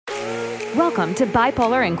Welcome to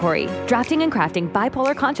Bipolar Inquiry, drafting and crafting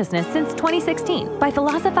bipolar consciousness since 2016 by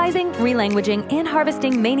philosophizing, relanguaging, and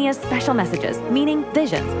harvesting mania's special messages, meaning,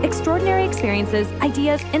 visions, extraordinary experiences,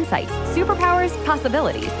 ideas, insights, superpowers,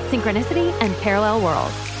 possibilities, synchronicity, and parallel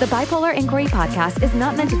worlds. The Bipolar Inquiry podcast is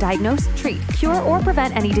not meant to diagnose, treat, cure, or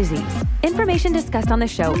prevent any disease. Information discussed on the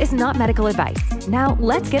show is not medical advice. Now,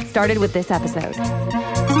 let's get started with this episode.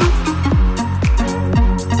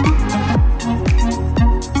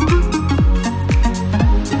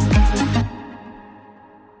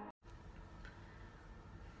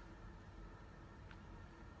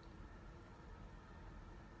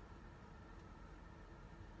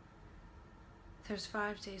 There's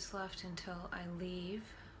 5 days left until I leave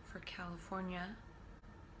for California,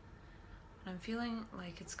 and I'm feeling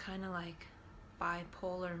like it's kind of like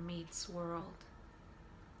bipolar meets world,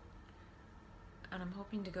 and I'm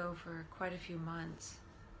hoping to go for quite a few months.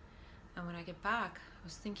 And when I get back, I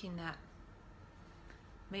was thinking that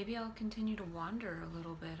maybe I'll continue to wander a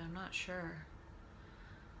little bit. I'm not sure.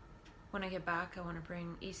 When I get back, I want to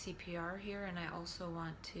bring ECPR here, and I also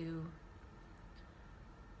want to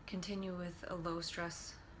continue with a low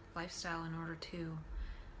stress lifestyle in order to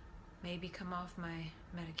maybe come off my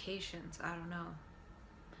medications. I don't know.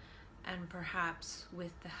 And perhaps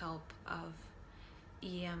with the help of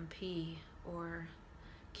EMP or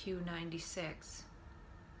Q96,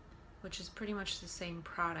 which is pretty much the same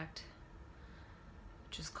product,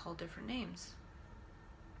 just called different names.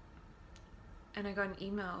 And I got an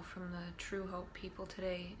email from the True Hope people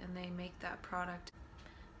today, and they make that product.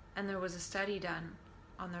 And there was a study done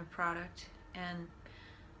on their product, and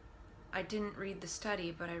I didn't read the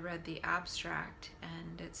study, but I read the abstract,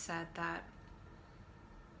 and it said that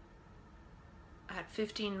at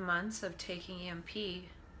 15 months of taking EMP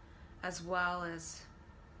as well as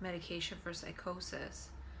medication for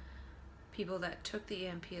psychosis, people that took the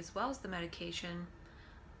EMP as well as the medication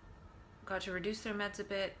got to reduce their meds a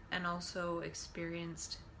bit and also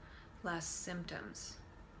experienced less symptoms.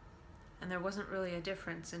 And there wasn't really a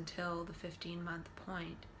difference until the 15-month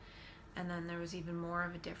point. And then there was even more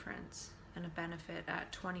of a difference and a benefit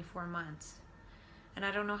at 24 months. And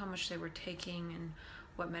I don't know how much they were taking and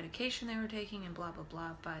what medication they were taking and blah, blah,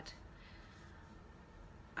 blah, but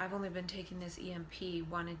I've only been taking this EMP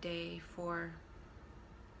one a day for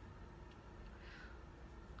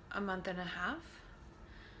a month and a half.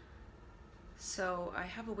 So I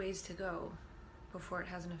have a ways to go before it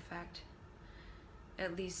has an effect,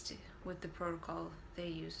 at least with the protocol they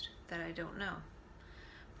used that I don't know.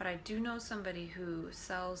 But I do know somebody who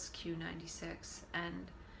sells Q96, and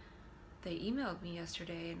they emailed me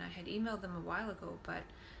yesterday, and I had emailed them a while ago, but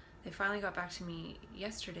they finally got back to me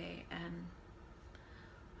yesterday, and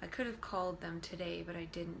I could have called them today, but I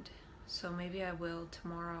didn't. So maybe I will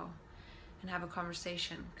tomorrow and have a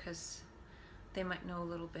conversation, because they might know a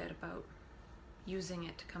little bit about using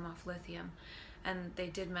it to come off lithium. And they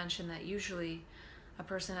did mention that usually a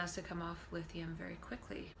person has to come off lithium very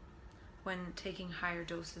quickly when taking higher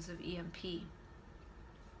doses of EMP.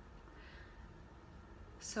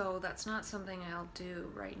 So that's not something I'll do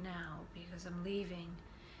right now because I'm leaving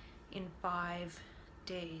in 5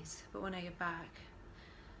 days. But when I get back,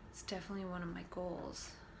 it's definitely one of my goals.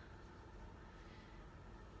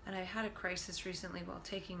 And I had a crisis recently while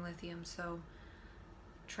taking lithium, so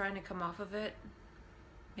trying to come off of it,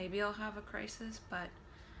 maybe I'll have a crisis, but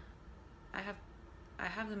I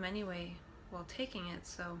have them anyway while taking it,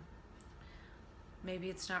 so maybe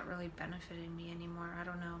it's not really benefiting me anymore. I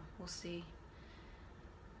don't know. We'll see.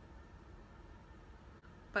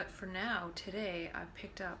 But for now, today, I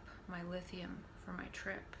picked up my lithium for my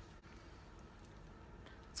trip.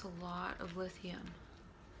 It's a lot of lithium.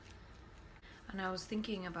 And I was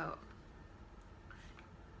thinking about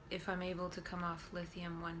if I'm able to come off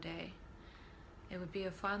lithium one day, it would be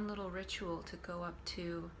a fun little ritual to go up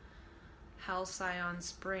to Halcyon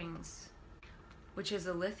Springs, which is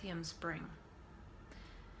a lithium spring.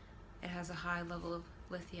 It has a high level of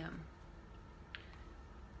lithium.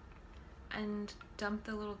 And dump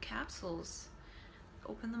the little capsules,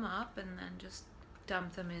 open them up, and then just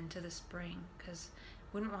dump them into the spring, because I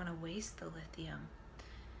wouldn't want to waste the lithium.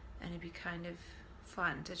 And it'd be kind of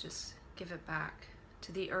fun to just give it back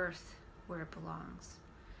to the earth where it belongs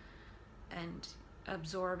and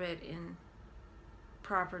absorb it in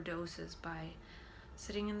proper doses by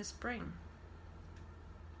sitting in the spring.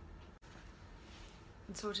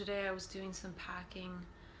 And so today I was doing some packing,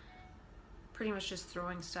 pretty much just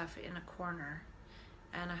throwing stuff in a corner,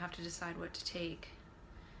 and I have to decide what to take.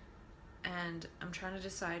 And I'm trying to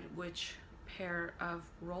decide which pair of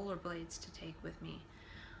rollerblades to take with me.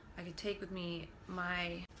 I could take with me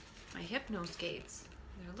my hypno skates,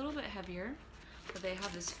 They're a little bit heavier, but they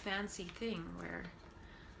have this fancy thing where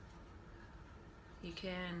you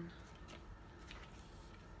can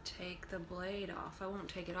take the blade off. I won't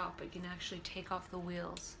take it off, but you can actually take off the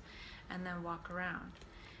wheels and then walk around.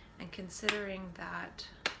 And considering that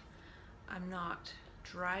I'm not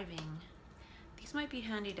driving, these might be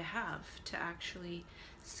handy to have to actually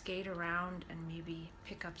skate around and maybe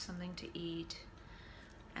pick up something to eat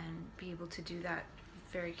and be able to do that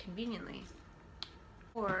very conveniently.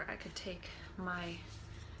 Or I could take my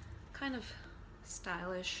kind of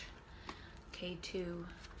stylish K2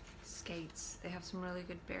 skates. They have some really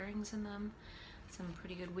good bearings in them, some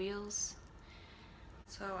pretty good wheels.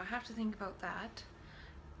 So I have to think about that.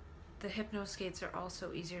 The Hypno skates are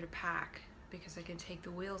also easier to pack because I can take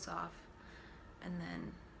the wheels off and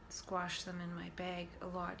then squash them in my bag a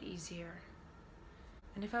lot easier.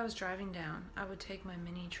 And if I was driving down, I would take my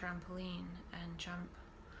mini trampoline and jump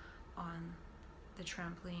on the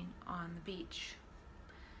trampoline on the beach.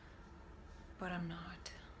 But I'm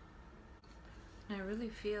not. And I really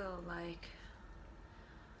feel like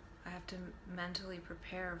I have to mentally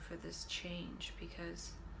prepare for this change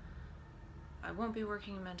because I won't be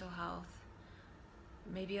working in mental health.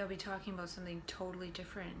 Maybe I'll be talking about something totally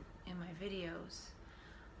different in my videos.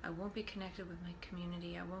 I won't be connected with my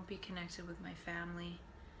community. I won't be connected with my family.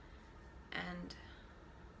 And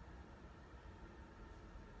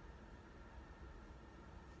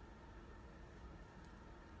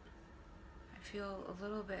I feel a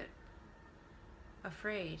little bit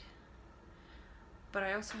afraid. But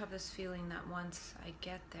I also have this feeling that once I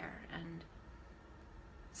get there and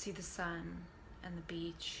see the sun and the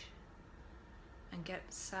beach and get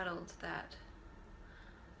settled, that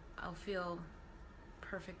I'll feel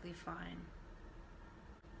perfectly fine.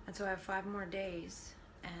 And so I have 5 more days,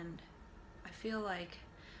 and I feel like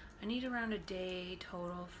I need around a day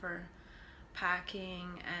total for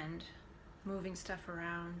packing and moving stuff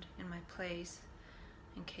around in my place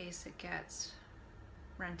in case it gets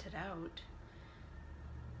rented out.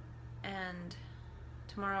 And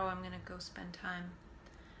tomorrow I'm gonna go spend time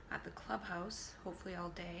at the clubhouse, hopefully all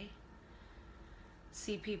day,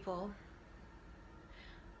 see people.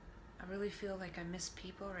 I really feel like I miss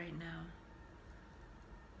people right now.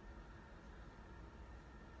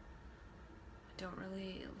 I don't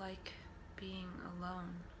really like being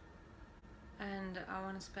alone. And I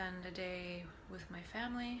want to spend a day with my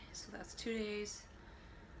family, so that's 2 days.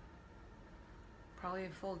 Probably a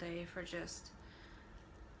full day for just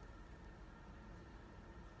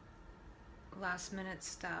last minute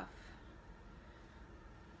stuff.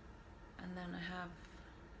 And then I have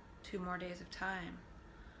 2 more days of time.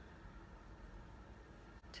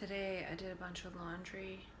 Today I did a bunch of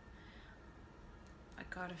laundry. I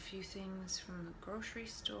got a few things from the grocery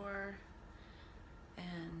store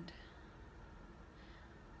and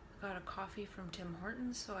got a coffee from Tim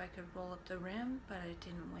Hortons so I could roll up the rim, but I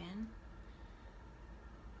didn't win.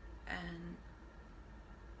 And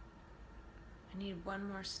I need 1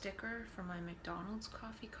 more sticker for my McDonald's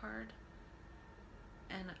coffee card.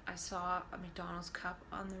 And I saw a McDonald's cup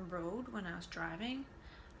on the road when I was driving,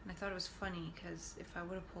 and I thought it was funny because if I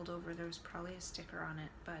would have pulled over, there was probably a sticker on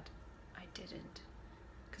it, but I didn't,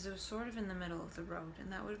 because it was sort of in the middle of the road,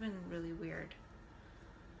 and that would have been really weird.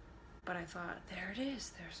 But I thought, there it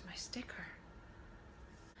is, there's my sticker.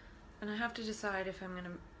 And I have to decide if I'm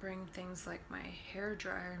gonna bring things like my hair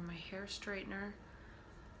dryer and my hair straightener,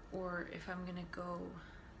 or if I'm gonna go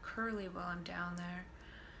curly while I'm down there,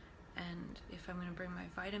 and if I'm gonna bring my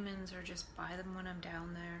vitamins or just buy them when I'm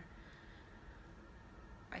down there.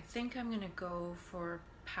 I think I'm gonna go for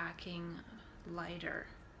packing lighter.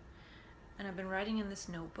 And I've been writing in this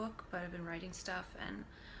notebook, but I've been writing stuff and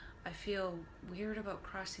I feel weird about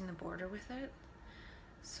crossing the border with it.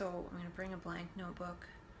 So I'm gonna bring a blank notebook,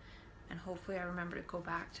 and hopefully I remember to go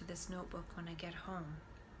back to this notebook when I get home.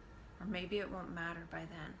 Or maybe it won't matter by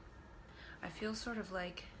then. I feel sort of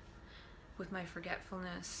like with my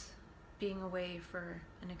forgetfulness, being away for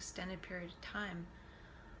an extended period of time,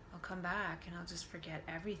 I'll come back and I'll just forget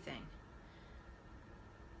everything.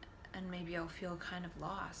 And maybe I'll feel kind of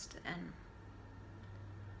lost, and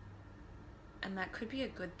that could be a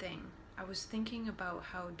good thing. I was thinking about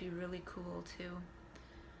how it would be really cool to,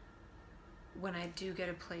 when I do get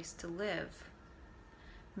a place to live,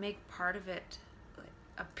 make part of it like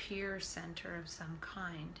a peer center of some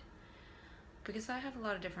kind. Because I have a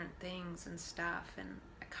lot of different things and stuff, and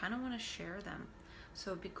I kind of want to share them.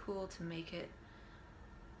 So it'd be cool to make it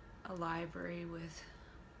a library with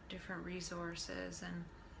different resources and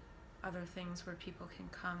other things where people can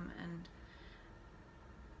come, and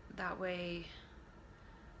that way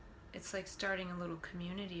it's like starting a little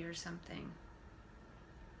community or something.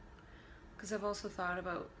 Because I've also thought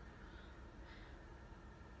about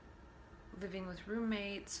living with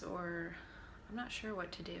roommates, or I'm not sure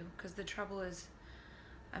what to do, because the trouble is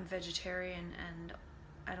I'm vegetarian and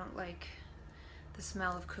I don't like the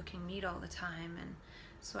smell of cooking meat all the time, and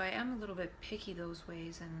so I am a little bit picky those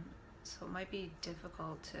ways, and so it might be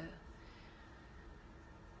difficult to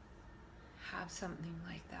have something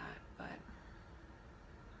like that. But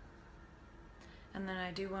and then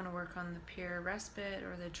I do want to work on the peer respite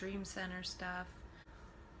or the dream center stuff.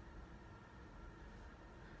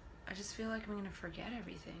 I just feel like I'm gonna forget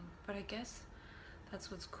everything, but I guess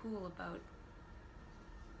that's what's cool about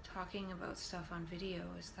talking about stuff on video,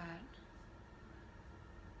 is that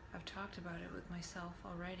I've talked about it with myself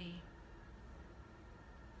already.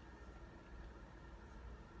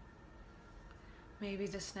 Maybe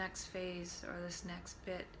this next phase or this next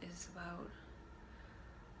bit is about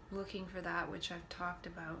looking for that which I've talked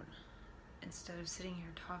about, instead of sitting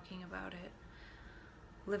here talking about it,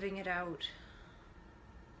 living it out.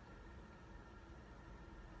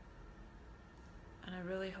 And I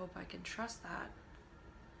really hope I can trust that.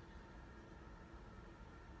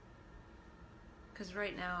 Because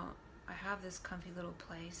right now I have this comfy little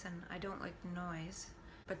place and I don't like the noise,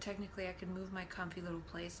 but technically I could move my comfy little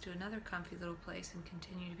place to another comfy little place and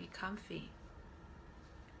continue to be comfy.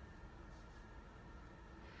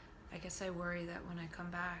 I guess I worry that when I come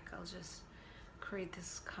back I'll just create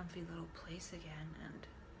this comfy little place again, and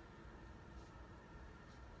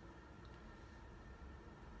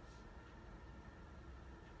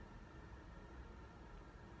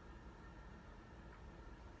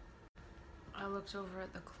I looked over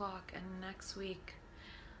at the clock, and next week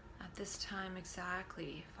at this time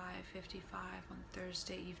exactly, 5:55 on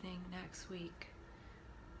Thursday evening next week,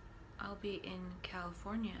 I'll be in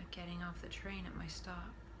California getting off the train at my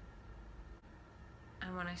stop.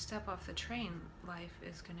 And when I step off the train, life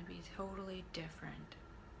is going to be totally different.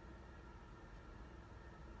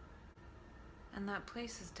 And that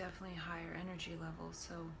place is definitely a higher energy level,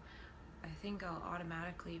 so I think I'll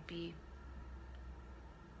automatically be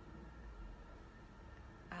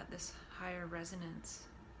at this higher resonance.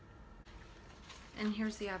 And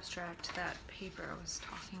here's the abstract, that paper I was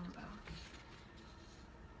talking about.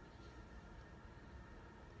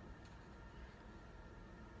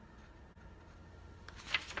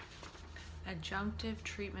 Adjunctive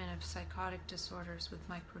treatment of psychotic disorders with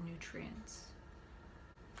micronutrients.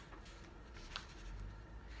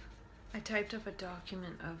 I typed up a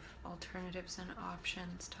document of alternatives and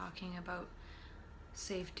options talking about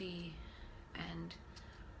safety and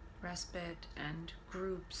respite and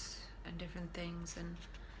groups and different things, and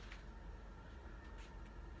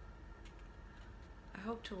I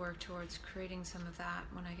hope to work towards creating some of that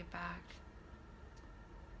when I get back.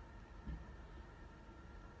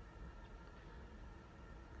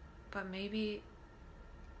 But maybe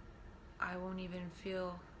I won't even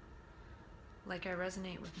feel like I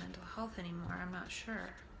resonate with mental health anymore. I'm not sure.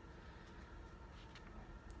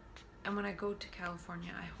 And when I go to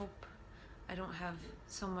California, I hope I don't have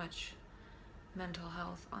so much mental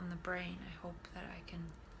health on the brain. I hope that I can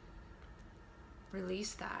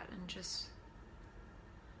release that and just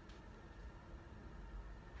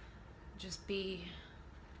be.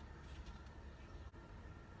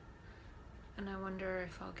 And I wonder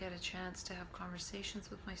if I'll get a chance to have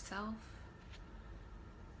conversations with myself,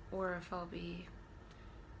 or if I'll be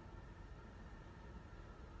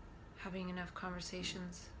having enough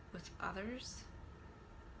conversations with others.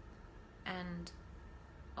 And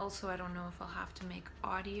also, I don't know if I'll have to make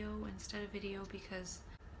audio instead of video, because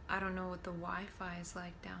I don't know what the Wi-Fi is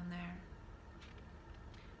like down there.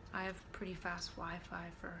 I have pretty fast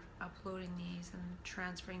Wi-Fi for uploading these and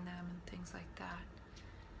transferring them and things like that.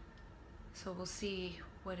 So we'll see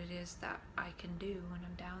what it is that I can do when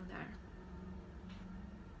I'm down there.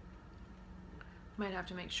 Might have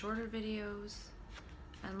to make shorter videos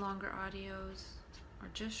and longer audios, or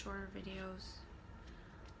just shorter videos.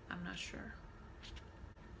 I'm not sure.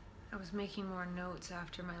 I was making more notes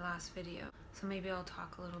after my last video, so maybe I'll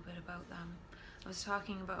talk a little bit about them. I was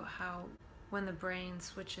talking about how when the brain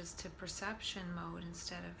switches to perception mode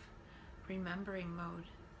instead of remembering mode,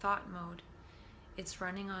 thought mode, it's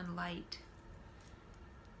running on light.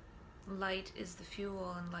 Light is the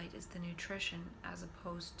fuel and light is the nutrition, as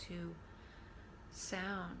opposed to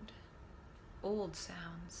sound, old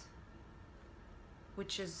sounds,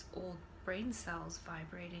 which is old brain cells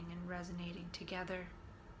vibrating and resonating together.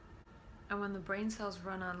 And when the brain cells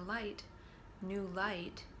run on light, new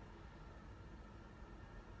light,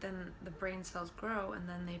 then the brain cells grow and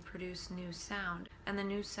then they produce new sound. And the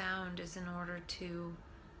new sound is in order to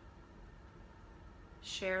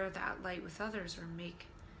share that light with others, or make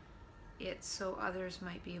it so others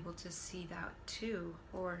might be able to see that too,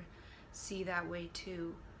 or see that way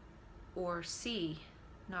too, or see,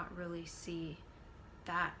 not really see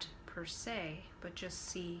that per se, but just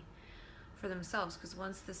see for themselves, because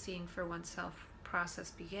once the seeing for oneself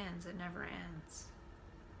process begins, it never ends.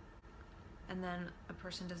 And then a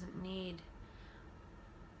person doesn't need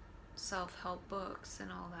self-help books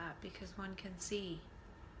and all that, because one can see.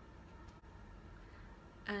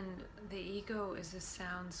 And the ego is a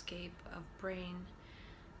soundscape of brain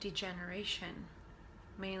degeneration,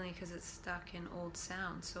 mainly because it's stuck in old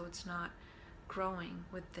sounds, so it's not growing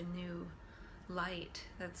with the new light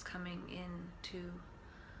that's coming in to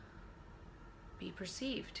be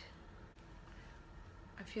perceived.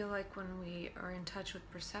 I feel like when we are in touch with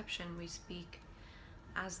perception, we speak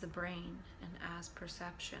as the brain and as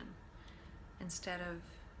perception, instead of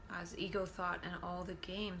as ego thought and all the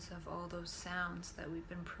games of all those sounds that we've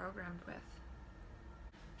been programmed with.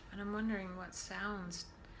 And I'm wondering what sounds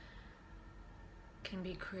can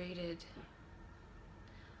be created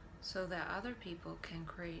so that other people can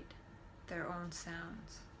create their own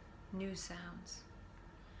sounds, new sounds,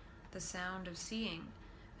 the sound of seeing.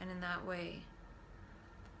 And in that way,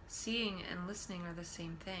 seeing and listening are the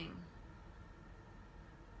same thing.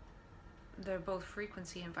 They're both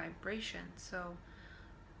frequency and vibration. So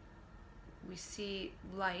we see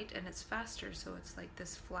light and it's faster, so it's like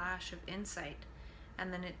this flash of insight,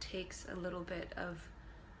 and then it takes a little bit of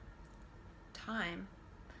time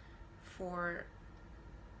for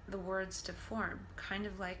the words to form, kind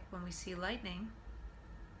of like when we see lightning,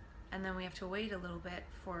 and then we have to wait a little bit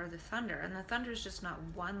for the thunder. And the thunder is just not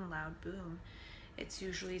one loud boom, it's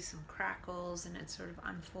usually some crackles, and it's sort of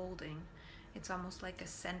unfolding. It's almost like a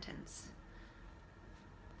sentence.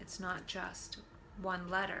 It's not just one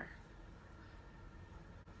letter.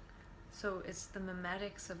 So it's the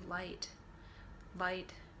mimetics of light.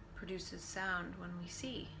 Light produces sound when we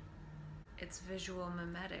see. It's visual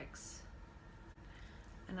mimetics.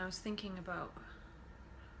 And I was thinking about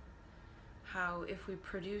how if we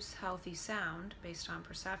produce healthy sound based on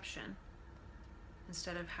perception,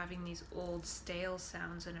 instead of having these old stale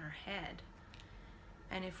sounds in our head,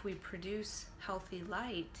 and if we produce healthy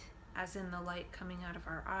light, as in the light coming out of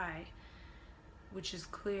our eye, which is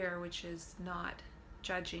clear, which is not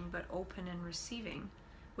judging but open and receiving,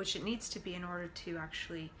 which it needs to be in order to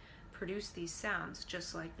actually produce these sounds,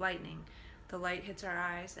 just like lightning. The light hits our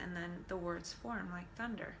eyes and then the words form like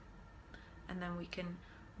thunder, and then we can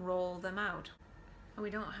roll them out. And we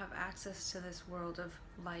don't have access to this world of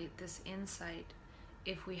light, this insight,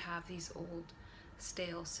 if we have these old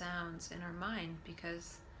stale sounds in our mind,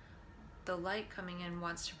 because the light coming in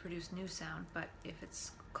wants to produce new sound, but if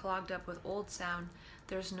it's clogged up with old sound,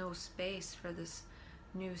 there's no space for this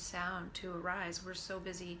new sound to arise. We're so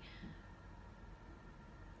busy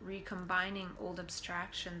recombining old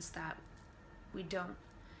abstractions that we don't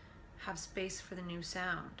have space for the new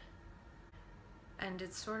sound. And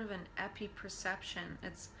it's sort of an epi-perception.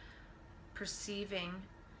 It's perceiving,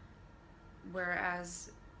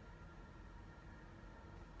 whereas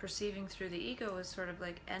perceiving through the ego is sort of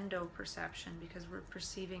like endo-perception, because we're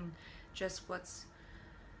perceiving just what's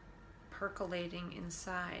percolating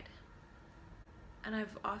inside. And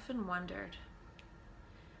I've often wondered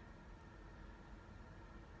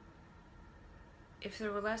if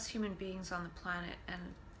there were less human beings on the planet and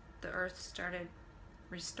the earth started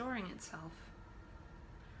restoring itself,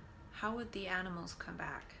 how would the animals come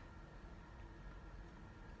back?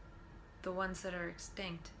 The ones that are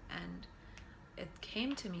extinct. And it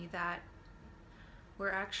came to me that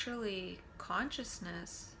we're actually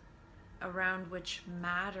consciousness around which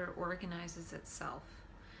matter organizes itself.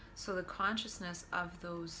 So the consciousness of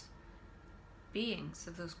those beings,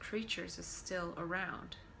 of those creatures, is still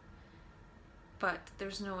around. But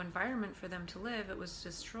there's no environment for them to live. It was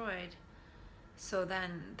destroyed. So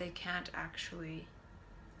then they can't actually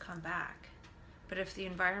come back. But if the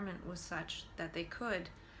environment was such that they could,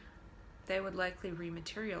 they would likely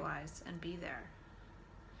rematerialize and be there.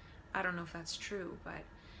 I don't know if that's true, but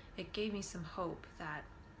it gave me some hope that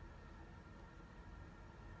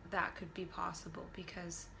that could be possible,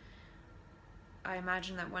 because I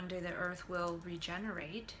imagine that one day the earth will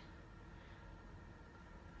regenerate.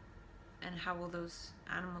 And how will those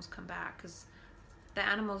animals come back? Because the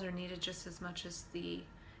animals are needed just as much as the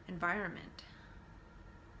environment.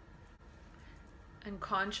 And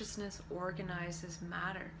consciousness organizes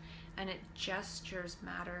matter, and it gestures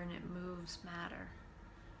matter, and it moves matter.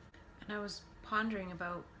 And I was pondering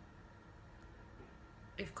about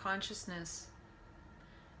if consciousness,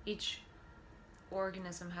 each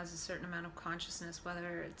organism has a certain amount of consciousness,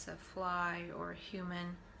 whether it's a fly or a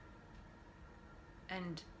human,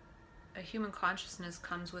 and a human consciousness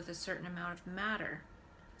comes with a certain amount of matter.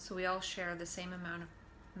 So we all share the same amount of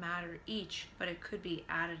matter each, but it could be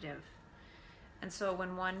additive. And so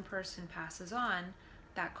when one person passes on,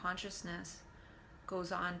 that consciousness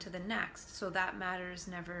goes on to the next. So that matter is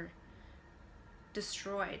never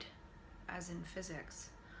destroyed, as in physics.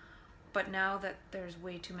 But now that there's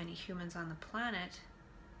way too many humans on the planet,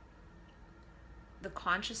 the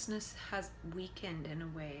consciousness has weakened in a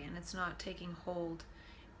way, and it's not taking hold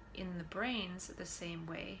in the brains the same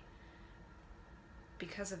way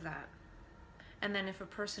because of that. And then if a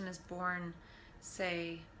person is born,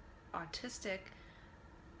 say, autistic,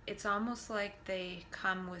 it's almost like they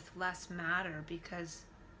come with less matter because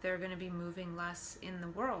they're going to be moving less in the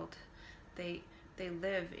world. They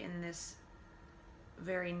live in this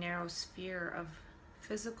very narrow sphere of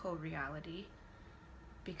physical reality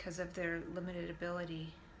because of their limited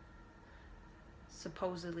ability,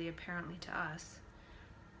 supposedly, apparently to us,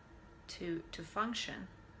 to function.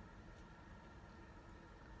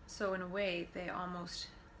 So in a way, they almost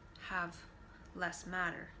have less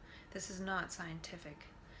matter. This is not scientific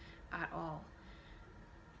at all.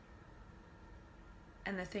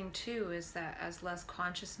 And the thing too is that as less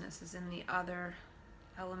consciousness is in the other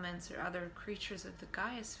elements or other creatures of the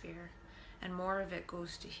Gaia sphere, and more of it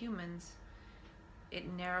goes to humans,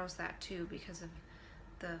 it narrows that too because of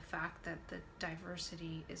the fact that the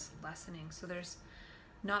diversity is lessening. So there's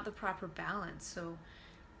not the proper balance. So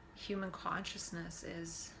human consciousness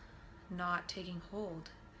is not taking hold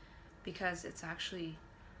because it's actually,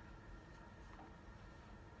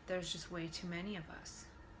 there's just way too many of us.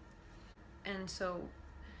 And so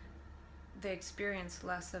they experience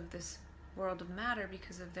less of this world of matter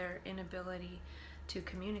because of their inability to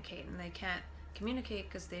communicate. And they can't communicate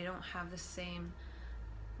because they don't have the same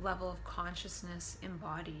level of consciousness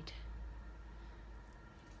embodied.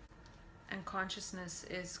 And consciousness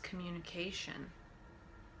is communication.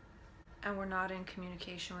 And we're not in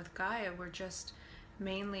communication with Gaia, we're just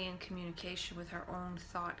mainly in communication with our own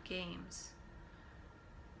thought games.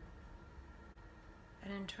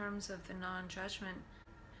 And in terms of the non-judgment,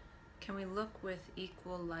 can we look with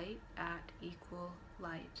equal light at equal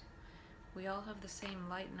light? We all have the same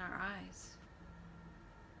light in our eyes.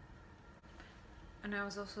 And I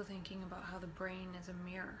was also thinking about how the brain is a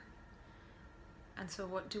mirror. And so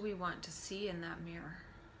what do we want to see in that mirror?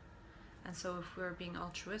 And so if we're being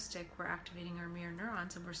altruistic, we're activating our mirror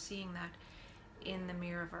neurons and we're seeing that in the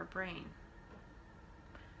mirror of our brain.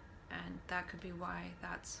 And that could be why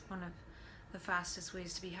that's one of the fastest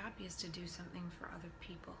ways to be happy, is to do something for other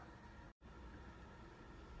people.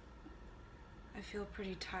 I feel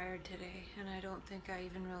pretty tired today, and I don't think I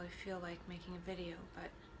even really feel like making a video, but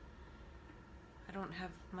I don't have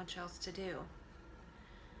much else to do.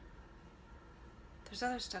 There's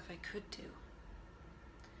other stuff I could do.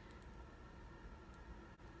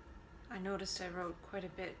 I noticed I wrote quite a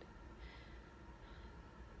bit,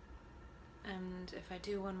 and if I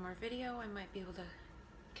do one more video, I might be able to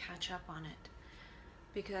catch up on it,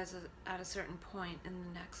 because at a certain point in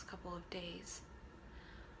the next couple of days,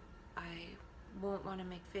 I won't want to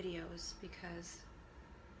make videos because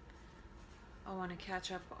I want to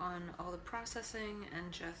catch up on all the processing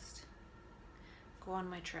and just go on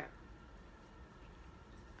my trip.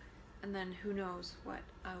 And then who knows what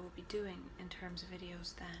I will be doing in terms of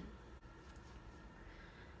videos then.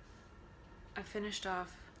 I finished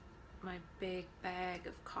off my big bag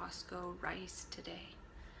of Costco rice today.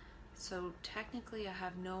 So technically I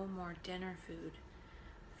have no more dinner food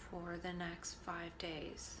for the next 5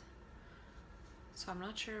 days. So I'm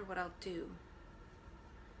not sure what I'll do.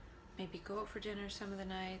 Maybe go out for dinner some of the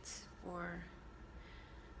nights, or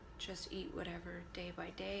just eat whatever day by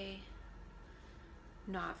day.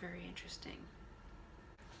 Not very interesting.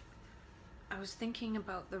 I was thinking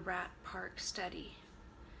about the rat park study,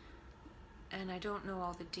 and I don't know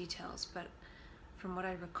all the details, but from what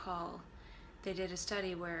I recall, they did a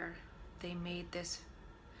study where they made this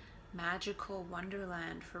magical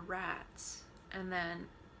wonderland for rats, and then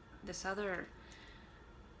this other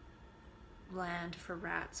land for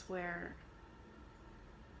rats where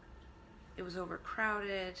it was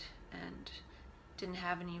overcrowded and didn't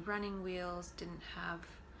have any running wheels, didn't have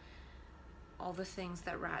all the things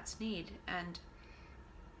that rats need. And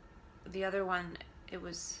the other one, it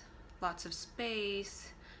was lots of space,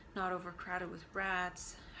 not overcrowded with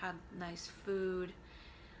rats, had nice food.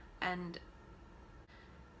 And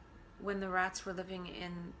when the rats were living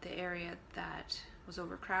in the area that was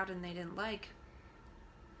overcrowded and they didn't like,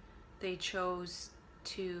 they chose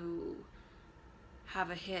to have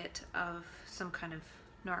a hit of some kind of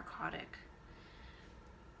narcotic.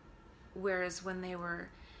 Whereas when they were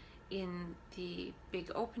in the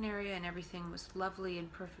big open area and everything was lovely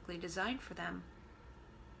and perfectly designed for them,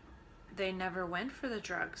 they never went for the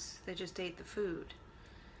drugs. They just ate the food.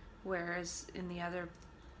 Whereas in the other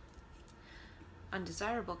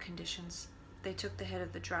undesirable conditions, they took the hit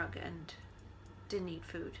of the drug and didn't eat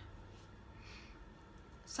food.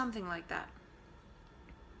 Something like that.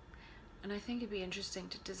 And I think it'd be interesting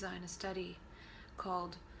to design a study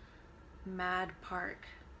called Mad Park,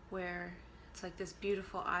 where it's like this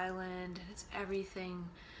beautiful island and it's everything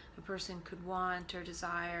a person could want or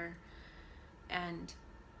desire, and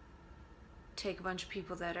take a bunch of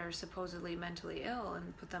people that are supposedly mentally ill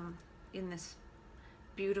and put them in this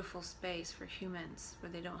beautiful space for humans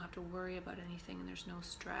where they don't have to worry about anything and there's no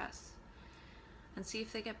stress, and see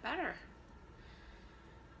if they get better.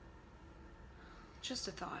 Just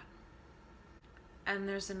a thought. And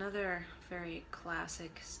there's another very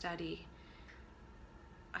classic study.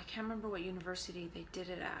 I can't remember what university they did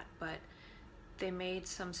it at, but they made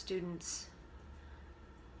some students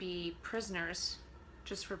be prisoners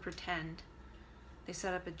just for pretend. They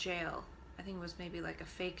set up a jail. I think it was maybe like a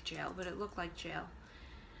fake jail, but it looked like jail.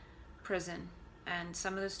 Prison. And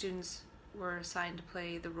some of the students were assigned to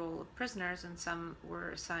play the role of prisoners, and some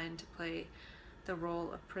were assigned to play the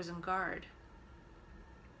role of prison guard.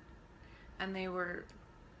 And they were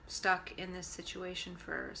stuck in this situation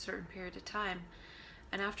for a certain period of time.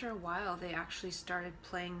 And after a while, they actually started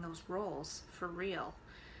playing those roles for real.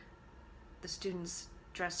 The students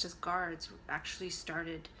dressed as guards actually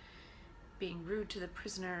started being rude to the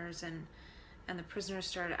prisoners, and the prisoners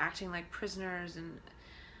started acting like prisoners. And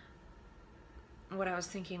what I was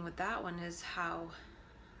thinking with that one is how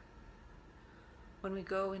when we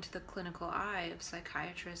go into the clinical eye of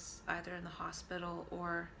psychiatrists, either in the hospital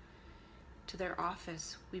or to their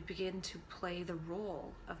office, we begin to play the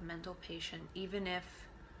role of mental patient, even if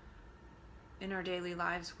in our daily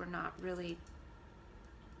lives we're not really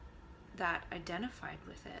that identified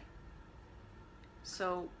with it.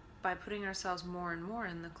 So by putting ourselves more and more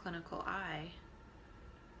in the clinical eye,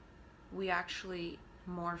 we actually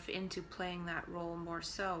morph into playing that role more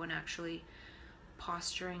so, and actually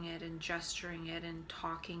posturing it and gesturing it and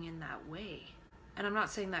talking in that way. And I'm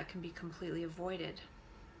not saying that can be completely avoided,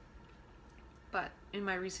 but in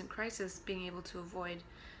my recent crisis, being able to avoid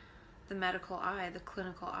the medical eye, the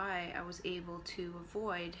clinical eye, I was able to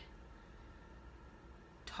avoid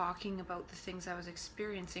talking about the things I was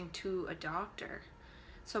experiencing to a doctor.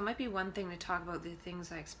 So it might be one thing to talk about the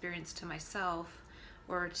things I experienced to myself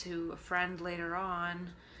or to a friend later on,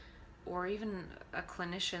 or even a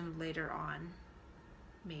clinician later on,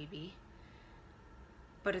 maybe.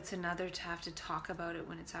 But it's another to have to talk about it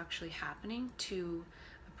when it's actually happening to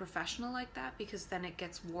a professional like that, because then it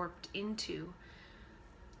gets warped into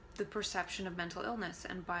the perception of mental illness.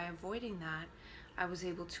 And by avoiding that, I was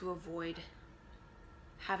able to avoid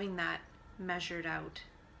having that measured out.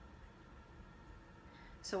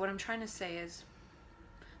 So what I'm trying to say is,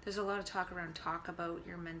 there's a lot of talk about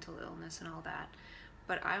your mental illness and all that,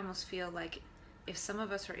 but I almost feel like if some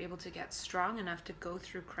of us are able to get strong enough to go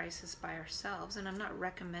through crisis by ourselves, and I'm not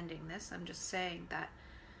recommending this, I'm just saying that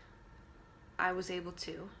I was able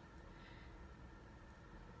to,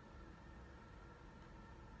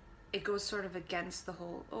 it goes sort of against the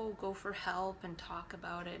whole, oh, go for help and talk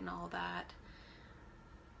about it and all that.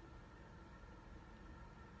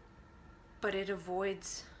 But it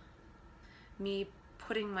avoids me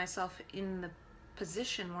putting myself in the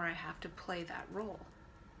position where I have to play that role.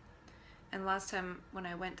 And last time when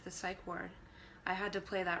I went to the psych ward, I had to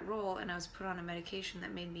play that role, and I was put on a medication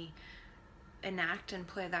that made me enact and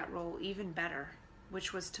play that role even better,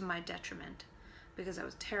 which was to my detriment, because I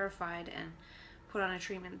was terrified and put on a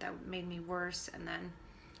treatment that made me worse, and then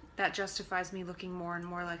that justifies me looking more and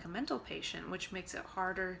more like a mental patient, which makes it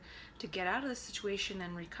harder to get out of the situation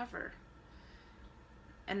and recover.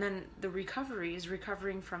 And then the recovery is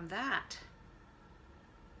recovering from that,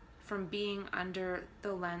 from being under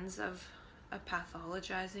the lens of a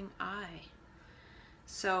pathologizing eye.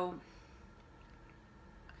 So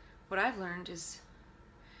what I've learned is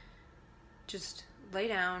just lay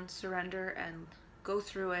down, surrender, and go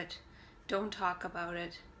through it. Don't talk about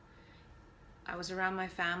it. I was around my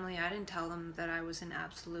family. I didn't tell them that I was in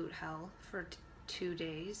absolute hell for 2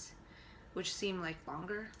 days, which seemed like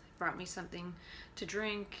longer. They brought me something to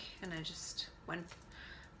drink, and I just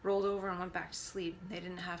rolled over and went back to sleep. They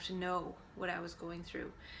didn't have to know what I was going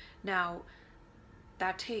through. Now,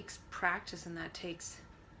 that takes practice, and that takes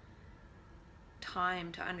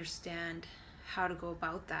time to understand how to go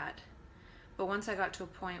about that. But once I got to a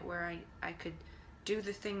point where I could do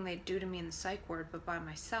the thing they do to me in the psych ward, but by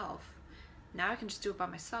myself, now I can just do it by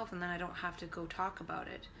myself, and then I don't have to go talk about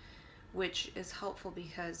it. which is helpful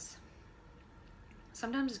because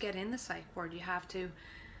sometimes to get in the psych ward, you have to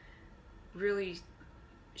really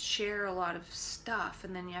share a lot of stuff,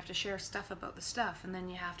 and then you have to share stuff about the stuff, and then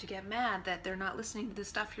you have to get mad that they're not listening to the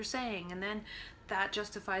stuff you're saying, and then that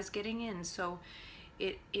justifies getting in. So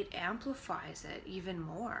it amplifies it even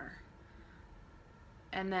more,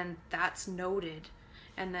 and then that's noted,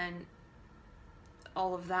 and then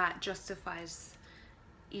all of that justifies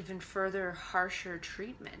even further harsher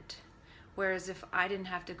treatment. Whereas if I didn't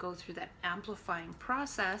have to go through that amplifying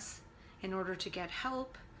process in order to get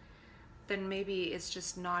help, then maybe it's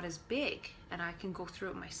just not as big and I can go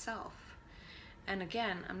through it myself. And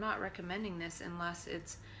again, I'm not recommending this unless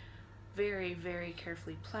it's very, very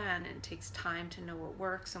carefully planned and it takes time to know what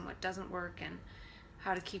works and what doesn't work and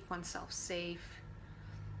how to keep oneself safe.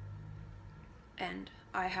 And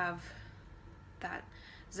I have that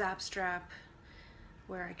zap strap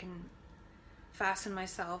where I can fasten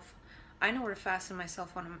myself. I know where to fasten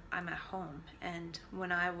myself when I'm at home, and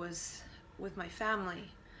when I was with my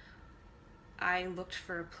family, I looked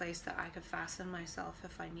for a place that I could fasten myself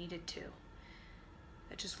if I needed to.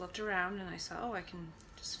 I just looked around and I saw, oh, I can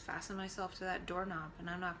just fasten myself to that doorknob and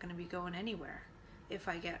I'm not going to be going anywhere if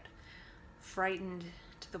I get frightened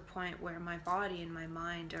to the point where my body and my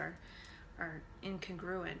mind are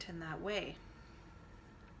incongruent in that way.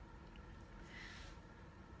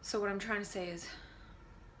 So what I'm trying to say is,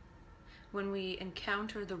 when we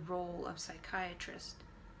encounter the role of psychiatrist,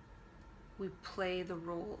 we play the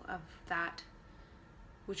role of that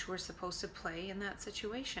which we're supposed to play in that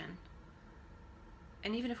situation.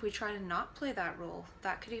 And even if we try to not play that role,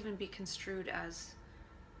 that could even be construed as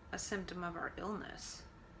a symptom of our illness.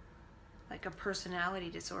 Like a personality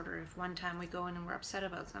disorder. If one time we go in and we're upset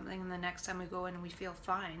about something, and the next time we go in and we feel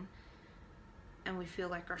fine, and we feel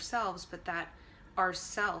like ourselves, but that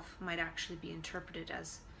ourself might actually be interpreted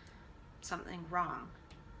as something wrong.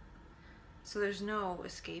 So there's no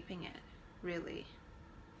escaping it, really.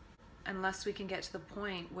 Unless we can get to the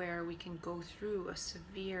point where we can go through a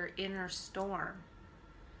severe inner storm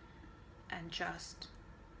and just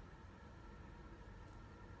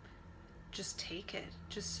take it,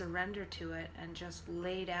 just surrender to it, and just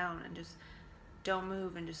lay down and just don't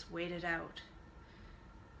move and just wait it out,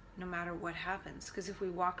 no matter what happens. Because if we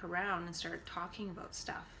walk around and start talking about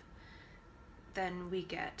stuff, then we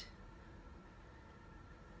get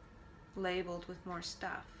labeled with more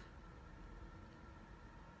stuff.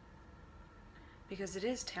 Because it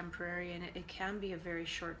is temporary, and it can be a very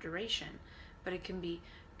short duration, but it can be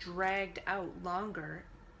dragged out longer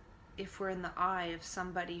if we're in the eye of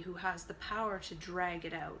somebody who has the power to drag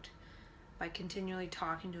it out by continually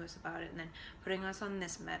talking to us about it, and then putting us on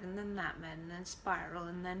this med and then that med and then spiral,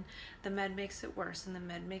 and then the med makes it worse and the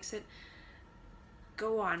med makes it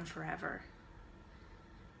go on forever.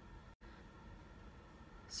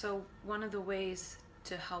 So one of the ways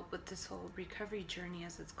to help with this whole recovery journey,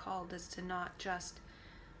 as it's called, is to not just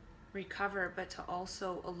recover, but to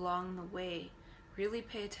also along the way really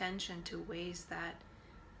pay attention to ways that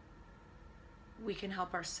we can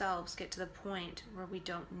help ourselves get to the point where we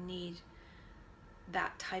don't need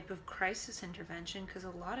that type of crisis intervention, because a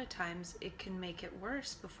lot of times it can make it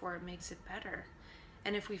worse before it makes it better.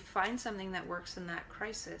 And if we find something that works in that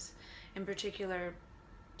crisis, in particular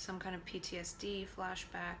some kind of PTSD,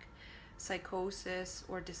 flashback, psychosis,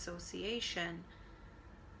 or dissociation,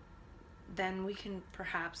 then we can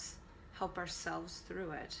perhaps help ourselves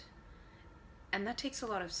through it. And that takes a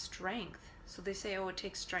lot of strength. So they say, oh, it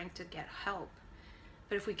takes strength to get help.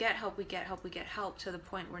 But if we get help, we get help, we get help to the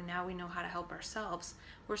point where now we know how to help ourselves.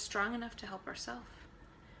 We're strong enough to help ourselves.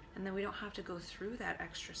 And then we don't have to go through that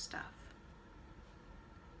extra stuff.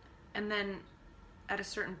 And then at a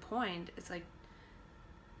certain point, it's like,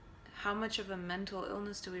 how much of a mental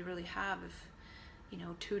illness do we really have if,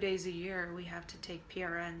 2 days a year we have to take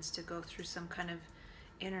PRNs to go through some kind of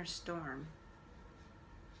inner storm?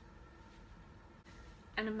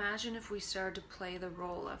 And imagine if we started to play the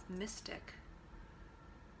role of mystic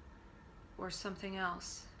or something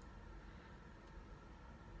else.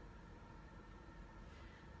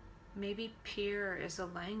 Maybe peer is a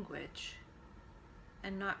language,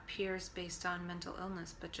 and not peers based on mental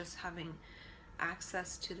illness, but just having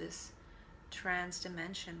access to this trans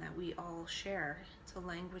dimension that we all share. It's a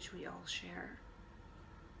language we all share.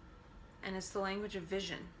 And it's the language of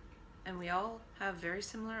vision. And we all have very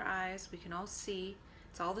similar eyes. We can all see.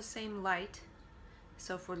 It's all the same light.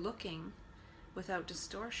 So if we're looking without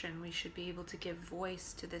distortion, we should be able to give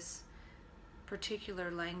voice to this particular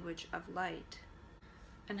language of light.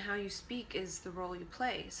 And how you speak is the role you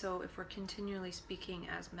play. So if we're continually speaking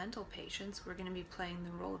as mental patients, we're going to be playing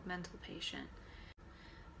the role of mental patient.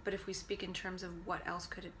 But if we speak in terms of what else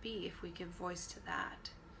could it be, if we give voice to that,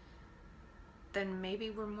 then maybe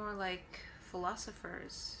we're more like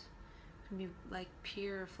philosophers, maybe like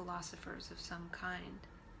peer philosophers of some kind,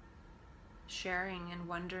 sharing and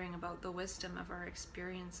wondering about the wisdom of our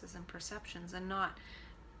experiences and perceptions, and not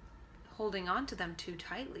holding on to them too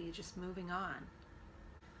tightly, just moving on.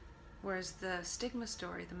 Whereas the stigma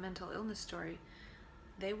story, the mental illness story,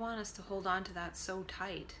 they want us to hold on to that so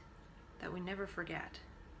tight that we never forget,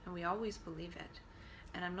 and we always believe it.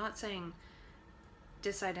 And I'm not saying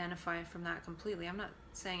disidentify from that completely. I'm not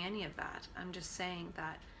saying any of that. I'm just saying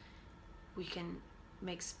that we can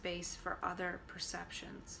make space for other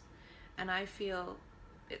perceptions. And I feel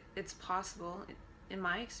it's possible, in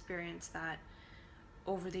my experience, that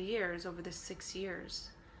over the years, over the 6 years,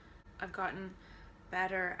 I've gotten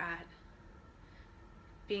better at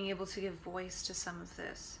being able to give voice to some of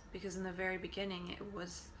this, because in the very beginning it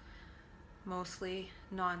was mostly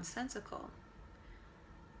nonsensical.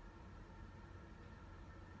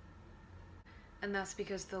 And that's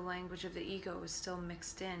because the language of the ego is still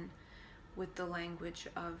mixed in with the language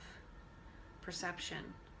of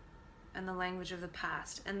perception and the language of the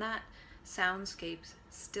past. And that soundscape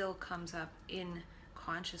still comes up in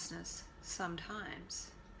consciousness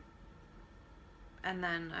sometimes. And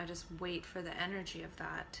then I just wait for the energy of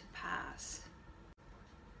that to pass.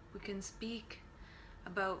 We can speak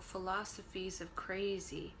about philosophies of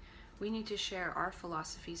crazy. We need to share our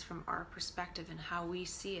philosophies from our perspective and how we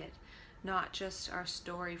see it, not just our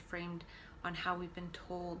story framed on how we've been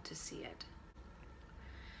told to see it.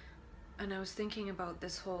 And I was thinking about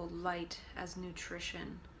this whole light as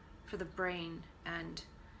nutrition for the brain, and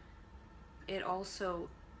it also,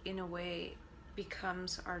 in a way,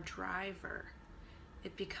 becomes our driver.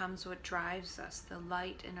 It becomes what drives us. The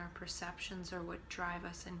light in our perceptions are what drive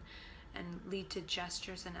us and lead to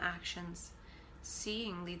gestures and actions.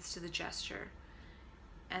 Seeing leads to the gesture.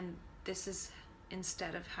 And this is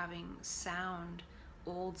instead of having sound,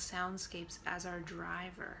 old soundscapes as our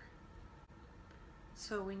driver.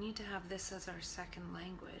 So we need to have this as our second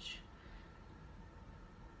language.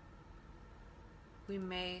 We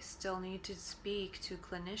may still need to speak to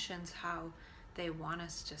clinicians how they want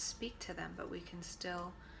us to speak to them, but we can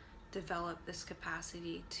still develop this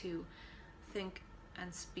capacity to think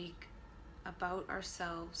and speak about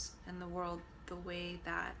ourselves and the world the way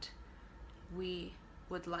that we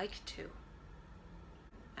would like to.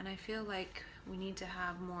 And I feel like we need to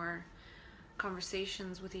have more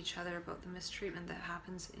conversations with each other about the mistreatment that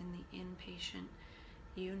happens in the inpatient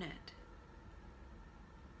unit.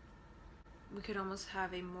 We could almost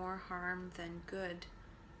have a more harm than good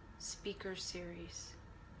speaker series.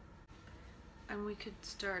 And we could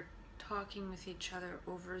start talking with each other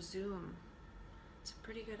over Zoom. It's a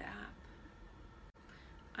pretty good app.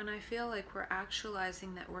 And I feel like we're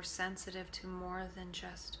actualizing that we're sensitive to more than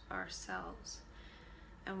just ourselves.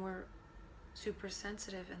 And we're super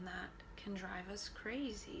sensitive, and that can drive us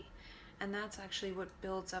crazy. And that's actually what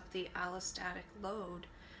builds up the allostatic load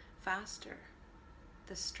faster.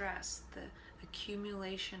 The stress, the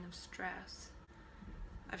accumulation of stress.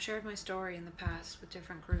 I've shared my story in the past with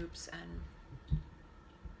different groups, and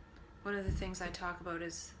one of the things I talk about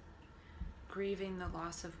is grieving the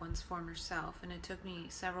loss of one's former self, and it took me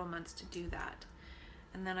several months to do that.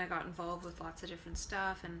 And then I got involved with lots of different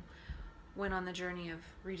stuff and went on the journey of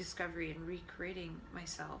rediscovery and recreating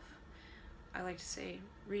myself. I like to say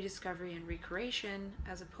rediscovery and recreation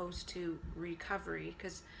as opposed to recovery,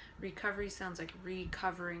 because recovery sounds like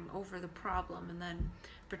recovering over the problem and then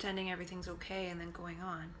pretending everything's okay and then going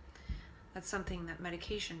on. That's something that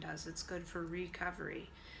medication does. It's good for recovery.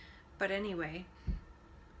 But anyway,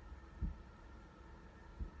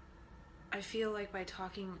 I feel like by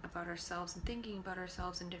talking about ourselves and thinking about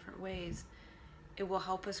ourselves in different ways, it will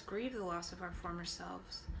help us grieve the loss of our former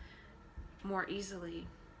selves more easily.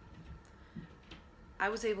 I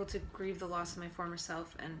was able to grieve the loss of my former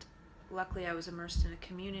self, and luckily I was immersed in a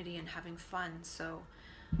community and having fun, so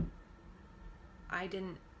I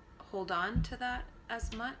didn't hold on to that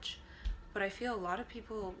as much. But I feel a lot of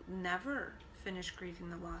people never finish grieving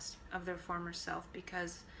the loss of their former self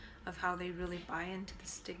because of how they really buy into the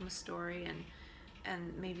stigma story,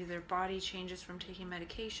 and maybe their body changes from taking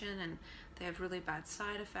medication and they have really bad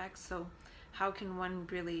side effects. So how can one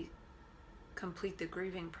really complete the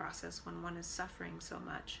grieving process when one is suffering so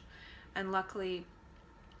much? And luckily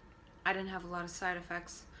I didn't have a lot of side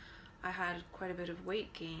effects. I had quite a bit of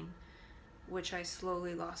weight gain, which I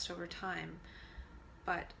slowly lost over time.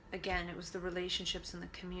 But again, it was the relationships in the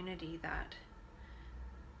community that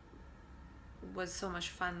was so much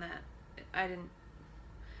fun that I didn't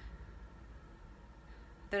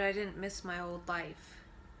miss my old life.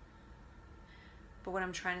 But what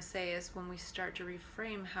I'm trying to say is when we start to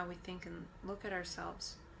reframe how we think and look at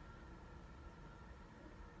ourselves,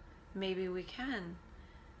 maybe we can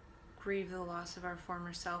grieve the loss of our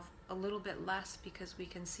former self a little bit less, because we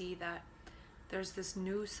can see that there's this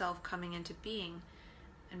new self coming into being,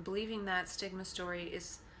 and believing that stigma story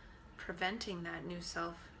is preventing that new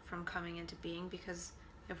self from coming into being, because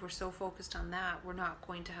if we're so focused on that, we're not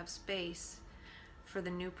going to have space for the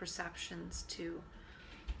new perceptions to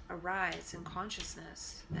arise in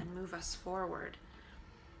consciousness and move us forward.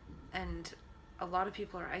 And a lot of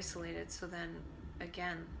people are isolated, so then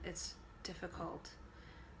again, it's difficult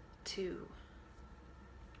to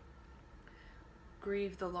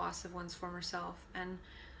grieve the loss of one's former self. And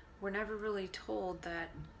we're never really told that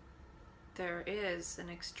there is an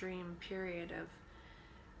extreme period of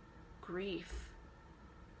grief,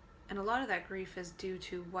 and a lot of that grief is due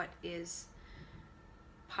to what is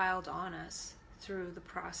piled on us through the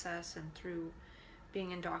process and through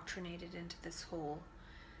being indoctrinated into this whole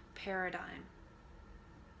paradigm.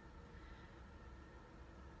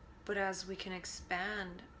 But as we can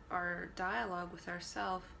expand our dialogue with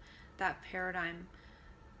ourselves, that paradigm,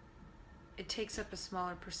 it takes up a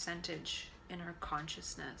smaller percentage in our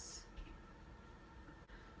consciousness.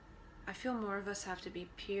 I feel more of us have to be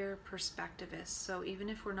peer perspectivists. So even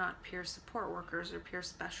if we're not peer support workers or peer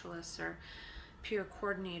specialists or peer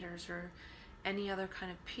coordinators or any other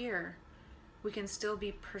kind of peer, we can still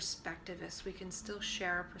be perspectivists. We can still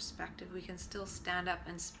share our perspective. We can still stand up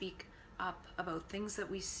and speak up about things that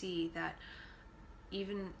we see, that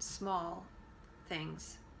even small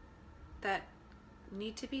things that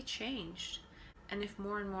need to be changed. And if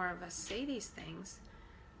more and more of us say these things,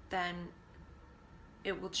 then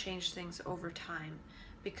it will change things over time,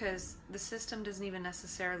 because the system doesn't even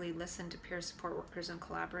necessarily listen to peer support workers and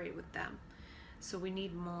collaborate with them. So we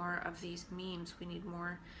need more of these memes. We need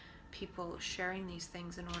more people sharing these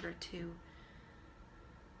things in order to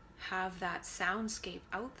have that soundscape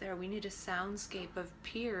out there. We need a soundscape of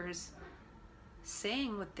peers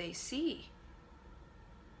saying what they see.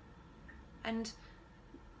 And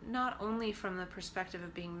not only from the perspective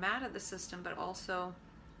of being mad at the system, but also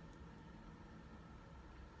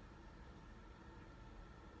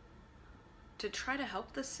to try to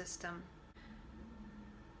help the system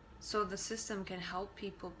so the system can help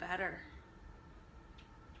people better.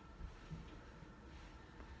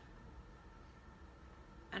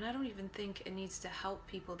 And I don't even think it needs to help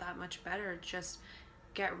people that much better. Just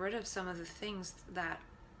get rid of some of the things that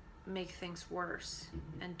make things worse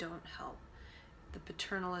and don't help. The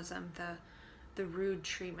paternalism, the rude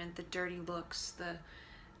treatment, the dirty looks,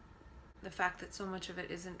 the fact that so much of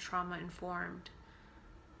it isn't trauma informed.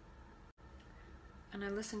 And I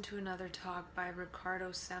listened to another talk by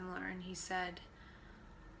Ricardo Semler, and he said,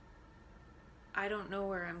 I don't know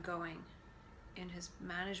where I'm going, in his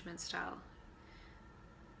management style.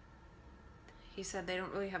 He said they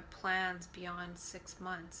don't really have plans beyond 6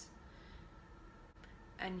 months.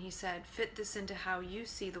 And he said, fit this into how you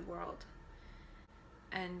see the world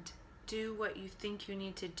and do what you think you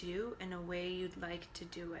need to do in a way you'd like to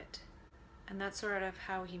do it. And that's sort of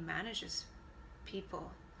how he manages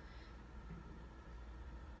people.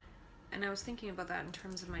 And I was thinking about that in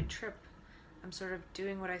terms of my trip. I'm sort of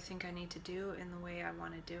doing what I think I need to do in the way I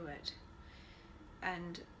want to do it.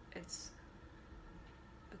 And it's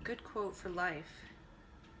a good quote for life.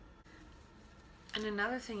 And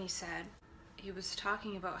another thing he said, he was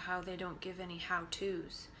talking about how they don't give any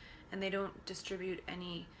how-tos, and they don't distribute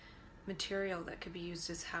any material that could be used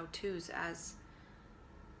as how-tos as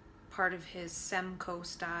part of his Semco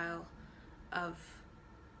style of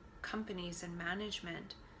companies and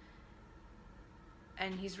management.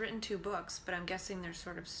 And he's written 2 books, but I'm guessing they're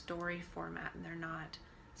sort of story format and they're not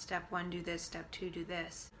step 1 do this, step 2 do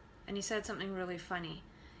this. And he said something really funny.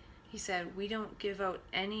 He said, we don't give out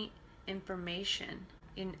any information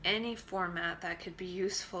in any format that could be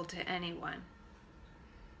useful to anyone.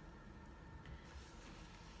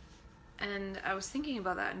 And I was thinking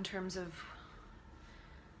about that in terms of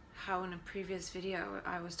how in a previous video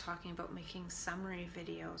I was talking about making summary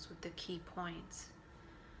videos with the key points.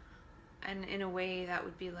 And in a way that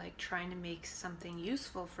would be like trying to make something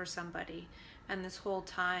useful for somebody. And this whole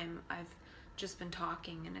time I've just been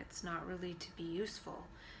talking, and it's not really to be useful.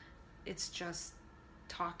 It's just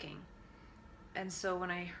talking. And so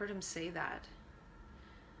when I heard him say that,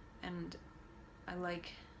 and I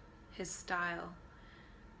like his style,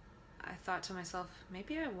 I thought to myself,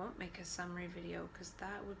 maybe I won't make a summary video, because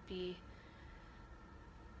that would be,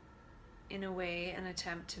 in a way, an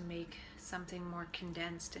attempt to make something more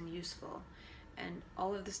condensed and useful. And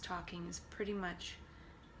all of this talking is pretty much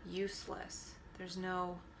useless. There's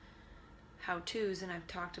no how-tos, and I've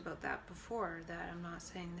talked about that before, that I'm not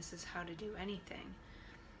saying this is how to do anything.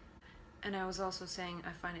 And I was also saying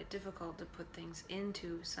I find it difficult to put things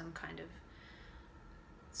into some kind of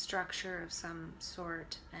structure of some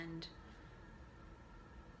sort, and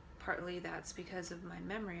partly that's because of my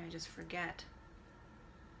memory. I just forget.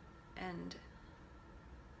 And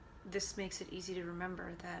this makes it easy to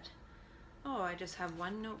remember that, oh, I just have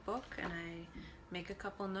one notebook and I make a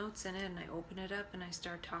couple notes in it and I open it up and I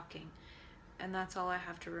start talking. And that's all I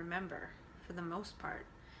have to remember for the most part.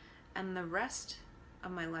 And the rest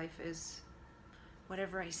of my life is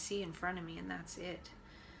whatever I see in front of me, and that's it.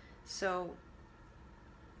 So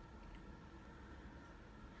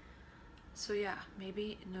yeah,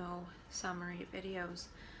 maybe no summary videos,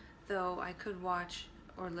 though I could watch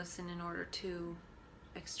or listen in order to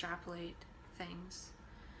extrapolate things,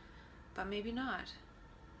 but maybe not.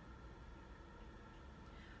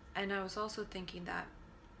 And I was also thinking that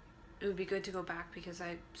it would be good to go back, because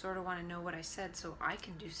I sort of want to know what I said so I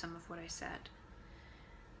can do some of what I said.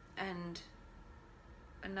 And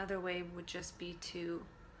another way would just be to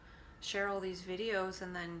share all these videos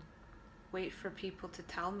and then wait for people to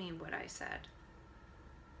tell me what I said,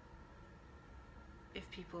 if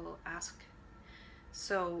people ask.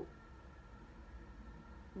 So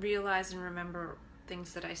realize and remember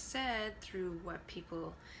things that I said through what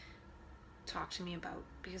people talk to me about,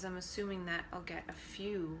 because I'm assuming that I'll get a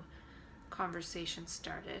few conversations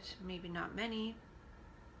started, maybe not many.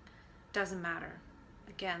 Doesn't matter.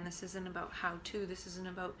 Again, this isn't about how-to, this isn't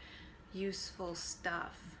about useful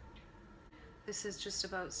stuff. This is just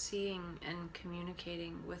about seeing and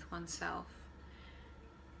communicating with oneself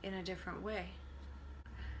in a different way.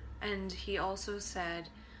 And he also said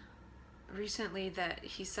recently that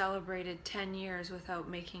he celebrated 10 years without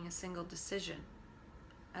making a single decision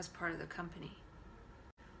as part of the company.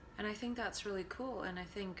 And I think that's really cool, and I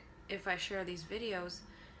think if I share these videos,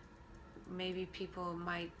 maybe people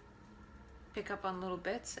might pick up on little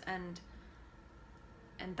bits, and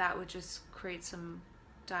that would just create some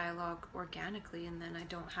dialogue organically, and then I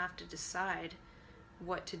don't have to decide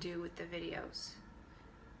what to do with the videos.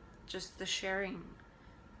 Just the sharing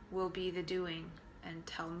will be the doing and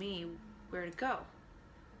tell me where to go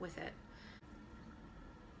with it.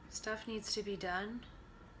 Stuff needs to be done.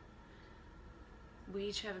 We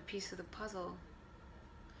each have a piece of the puzzle.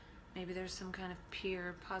 Maybe there's some kind of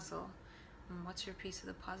peer puzzle. And what's your piece of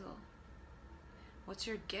the puzzle? What's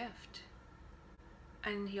your gift?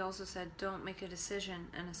 And he also said, don't make a decision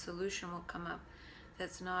and a solution will come up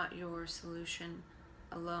that's not your solution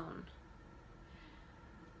alone.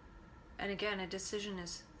 And again, a decision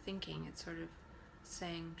is thinking. It's sort of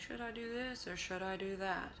saying, should I do this or should I do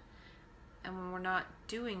that? And when we're not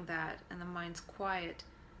doing that and the mind's quiet,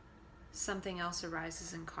 something else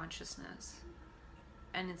arises in consciousness.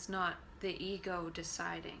 And it's not the ego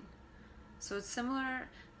deciding. So it's similar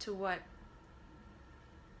to what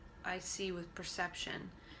I see with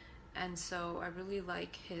perception, and so I really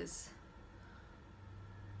like his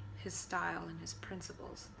style and his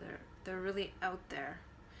principles. They're really out there,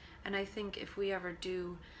 and I think if we ever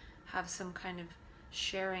do have some kind of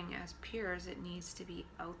sharing as peers, it needs to be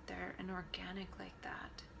out there and organic like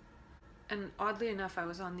that. And oddly enough, I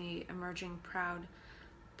was on the Emerging Proud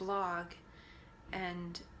blog,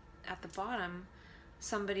 and at the bottom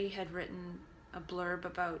somebody had written a blurb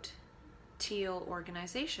about teal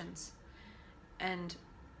organizations, and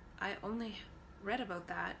I only read about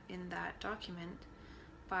that in that document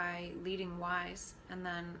by Leading Wise, and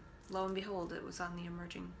then lo and behold, it was on the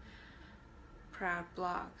Emerging Proud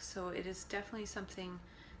blog. So it is definitely something,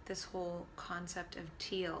 this whole concept of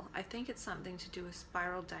teal. I think it's something to do with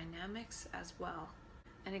spiral dynamics as well.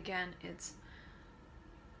 And again, it's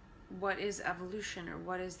what is evolution, or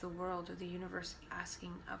what is the world or the universe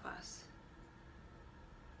asking of us?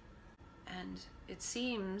 And it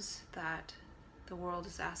seems that the world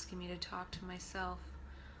is asking me to talk to myself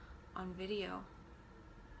on video,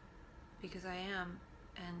 because I am,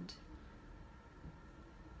 and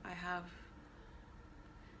I have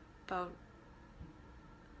about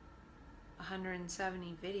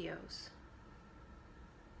 170 videos,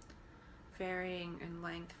 varying in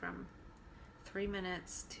length from 3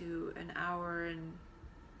 minutes to an hour and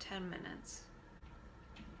 10 minutes.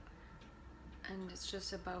 And it's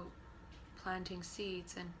just about planting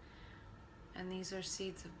seeds, and these are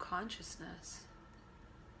seeds of consciousness.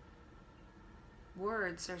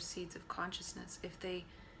 Words are seeds of consciousness. If they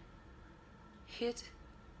hit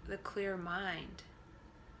the clear mind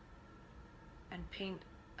and paint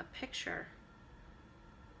a picture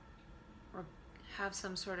or have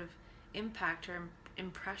some sort of impact or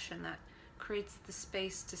impression that creates the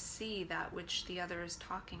space to see that which the other is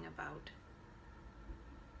talking about,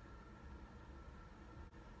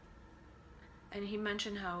 And he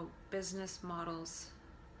mentioned how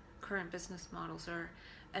current business models are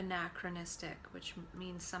anachronistic, which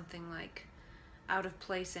means something like out of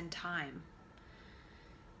place in time.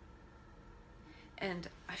 And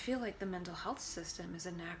I feel like the mental health system is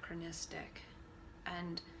anachronistic.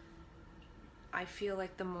 And I feel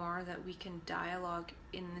like the more that we can dialogue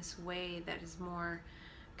in this way that is more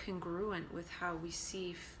congruent with how we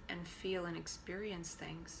see and feel and experience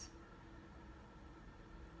things,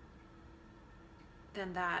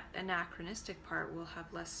 then that anachronistic part will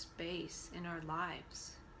have less space in our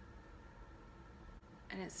lives.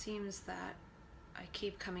 And it seems that I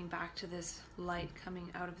keep coming back to this light coming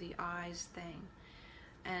out of the eyes thing.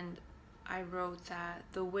 And I wrote that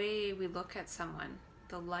the way we look at someone,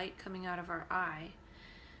 the light coming out of our eye,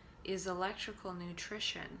 is electrical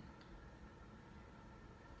nutrition.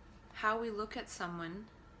 How we look at someone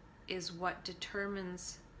is what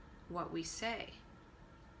determines what we say.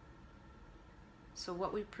 So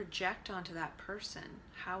what we project onto that person,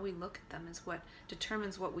 how we look at them, is what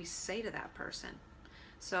determines what we say to that person.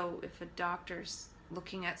 So if a doctor's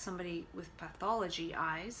looking at somebody with pathology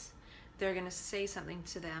eyes, they're going to say something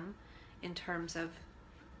to them in terms of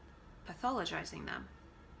pathologizing them,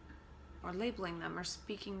 or labeling them, or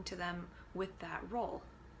speaking to them with that role.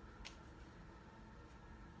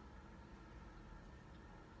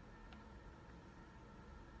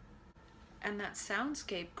 And that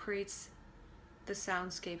soundscape creates the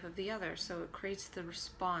soundscape of the other, so it creates the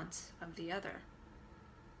response of the other.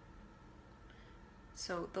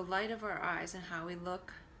 So the light of our eyes and how we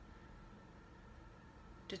look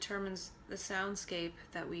determines the soundscape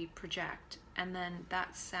that we project, and then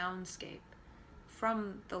that soundscape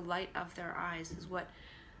from the light of their eyes is what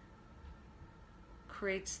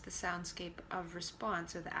creates the soundscape of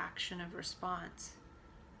response, or the action of response.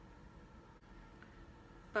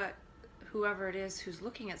 But whoever it is who's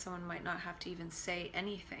looking at someone might not have to even say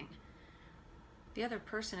anything. The other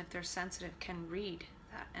person, if they're sensitive, can read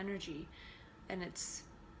that energy, and it's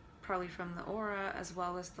probably from the aura as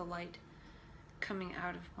well as the light coming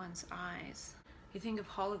out of one's eyes. You think of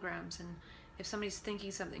holograms, and if somebody's thinking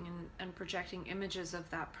something and projecting images of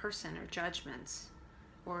that person, or judgments,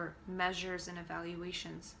 or measures and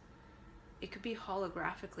evaluations, it could be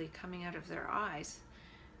holographically coming out of their eyes,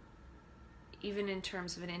 even in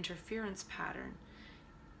terms of an interference pattern.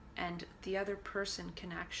 And the other person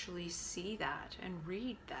can actually see that and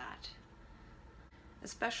read that,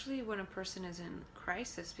 especially when a person is in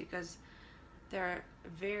crisis, because they're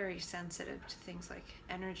very sensitive to things like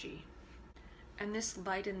energy. And this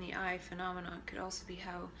light in the eye phenomenon could also be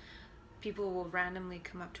how people will randomly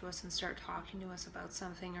come up to us and start talking to us about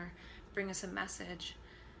something, or bring us a message.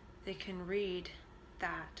 They can read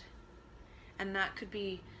that. And that could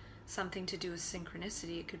be something to do with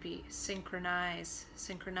synchronicity. It could be synchronizing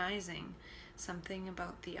something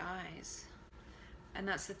about the eyes. And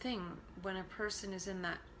that's the thing, when a person is in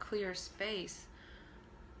that clear space,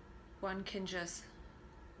 one can just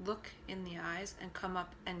look in the eyes and come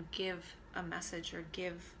up and give a message, or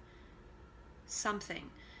give something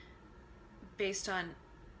based on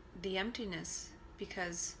the emptiness,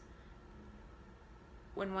 because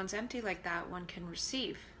when one's empty like that, one can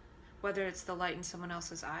receive, whether it's the light in someone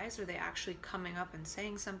else's eyes, or they actually coming up and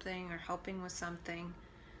saying something, or helping with something.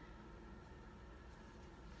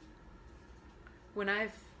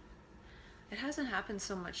 It hasn't happened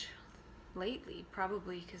so much lately,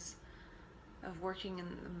 probably because of working in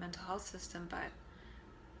the mental health system, but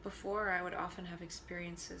before I would often have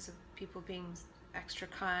experiences of people being extra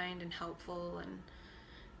kind and helpful and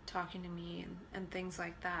talking to me and things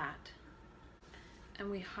like that.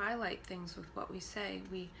 And we highlight things with what we say.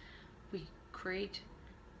 We create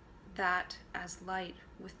that as light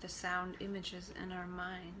with the sound images in our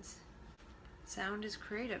minds. Sound is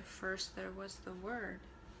creative. First there was the word.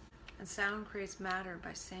 And sound creates matter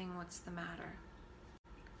by saying what's the matter.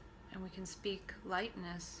 And we can speak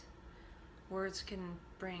lightness. Words can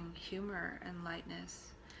bring humor and lightness.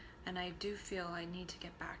 And I do feel I need to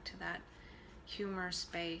get back to that humor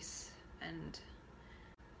space. And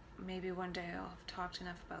maybe one day I'll have talked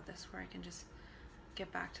enough about this where I can just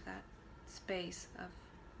get back to that space of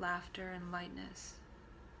laughter and lightness.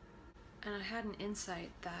 And I had an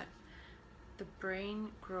insight that the brain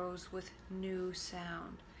grows with new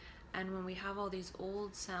sound. And when we have all these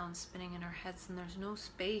old sounds spinning in our heads and there's no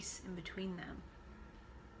space in between them,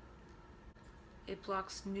 it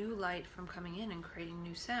blocks new light from coming in and creating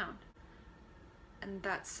new sound. And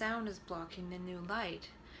that sound is blocking the new light.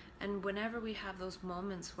 And whenever we have those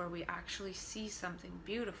moments where we actually see something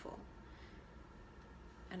beautiful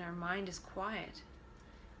and our mind is quiet,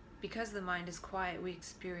 because the mind is quiet, we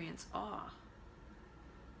experience awe.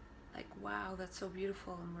 like, wow, that's so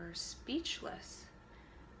beautiful, and we're speechless.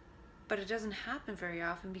 But it doesn't happen very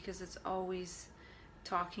often because it's always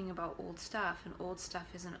talking about old stuff, and old stuff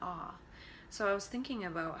isn't awe. So I was thinking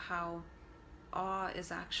about how awe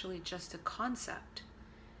is actually just a concept.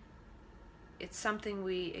 It's something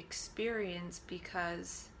we experience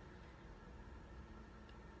because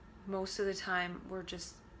most of the time we're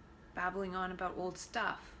just babbling on about old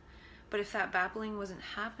stuff. But if that babbling wasn't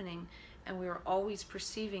happening and we were always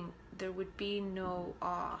perceiving, there would be no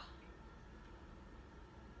awe.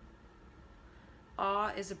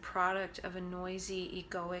 Awe is a product of a noisy,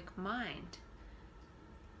 egoic mind,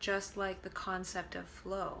 just like the concept of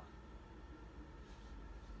flow.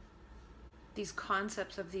 These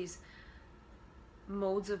concepts of these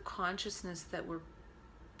modes of consciousness that we're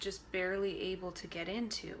just barely able to get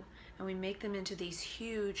into, and we make them into these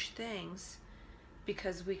huge things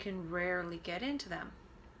because we can rarely get into them.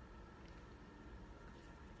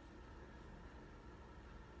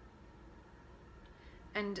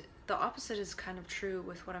 And the opposite is kind of true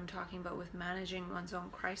with what I'm talking about with managing one's own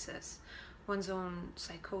crisis, one's own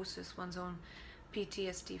psychosis, one's own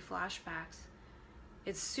PTSD flashbacks.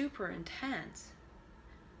 It's super intense.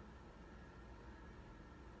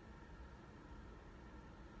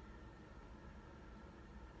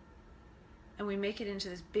 And we make it into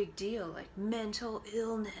this big deal, like mental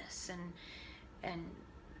illness and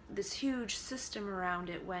this huge system around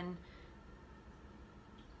it, when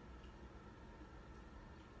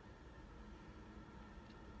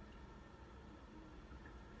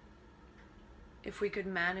if we could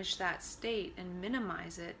manage that state and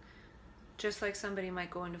minimize it, just like somebody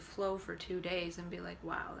might go into flow for 2 days and be like,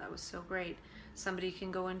 wow, that was so great. Somebody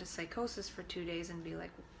can go into psychosis for 2 days and be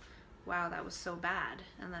like, wow, that was so bad,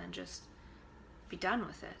 and then just be done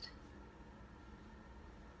with it.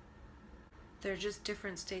 They're just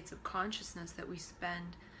different states of consciousness that we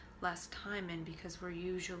spend less time in because we're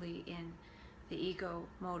usually in the ego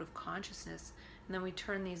mode of consciousness. And then we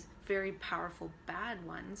turn these very powerful bad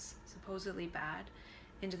ones, supposedly bad,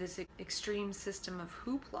 into this extreme system of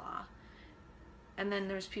hoopla. And then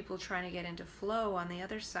there's people trying to get into flow on the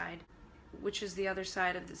other side, which is the other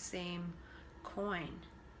side of the same coin.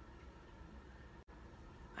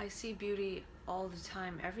 I see beauty all the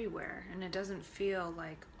time everywhere, and it doesn't feel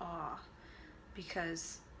like awe,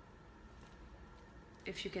 because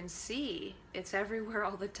if you can see, it's everywhere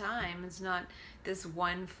all the time. It's not this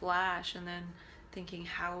one flash and then thinking,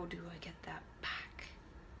 how do I get that back?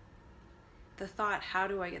 The thought, how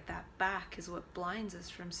do I get that back, is what blinds us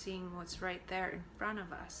from seeing what's right there in front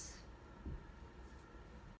of us.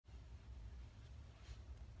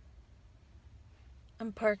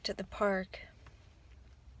 I'm parked at the park.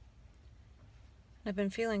 I've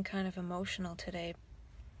been feeling kind of emotional today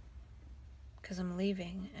because I'm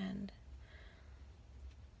leaving, and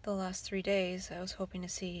the last 3 days I was hoping to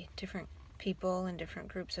see different people and different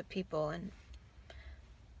groups of people, and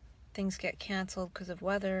things get canceled because of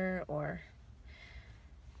weather or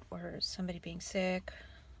somebody being sick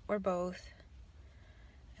or both.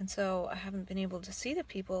 And so I haven't been able to see the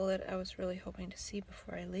people that I was really hoping to see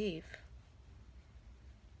before I leave.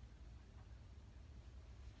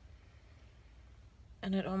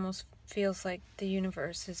 And it almost feels like the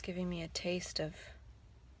universe is giving me a taste of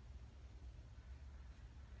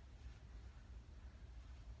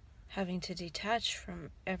having to detach from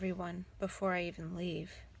everyone before I even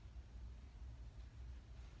leave.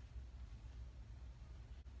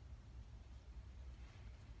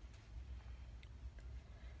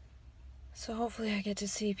 So hopefully I get to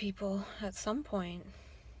see people at some point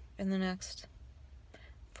in the next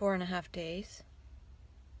 4.5 days.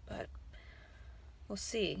 But we'll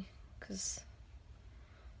see, because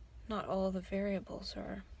not all the variables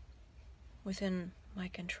are within my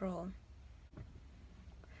control.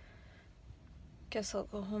 Guess I'll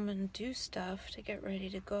go home and do stuff to get ready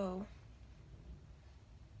to go.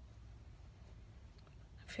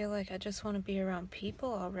 I feel like I just want to be around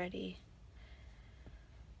people already.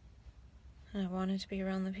 And I wanted to be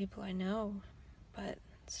around the people I know, but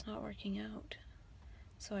it's not working out.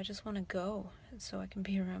 So I just want to go, so I can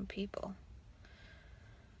be around people.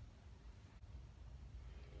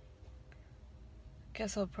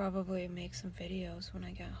 Guess I'll probably make some videos when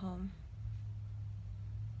I get home.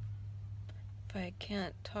 If I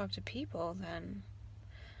can't talk to people, then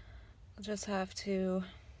I'll just have to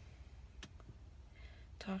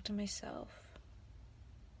talk to myself.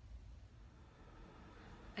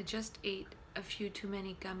 I just ate a few too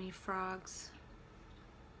many gummy frogs,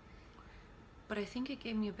 but I think it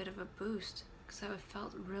gave me a bit of a boost because I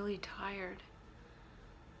felt really tired.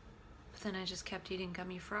 But then I just kept eating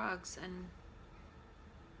gummy frogs, and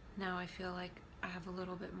now I feel like I have a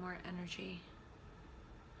little bit more energy.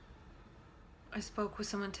 I spoke with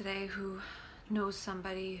someone today who knows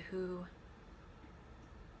somebody who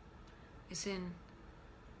is in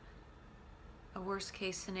a worst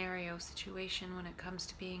case scenario situation when it comes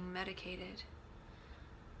to being medicated,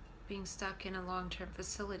 being stuck in a long-term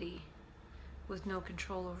facility with no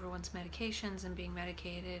control over one's medications and being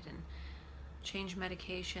medicated and change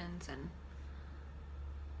medications, and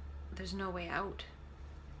there's no way out.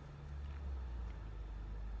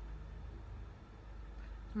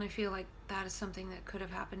 And I feel like that is something that could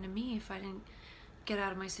have happened to me if I didn't get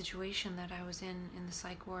out of my situation that I was in the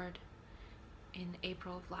psych ward in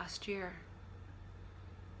April of last year.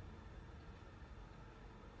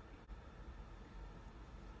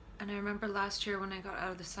 And I remember last year when I got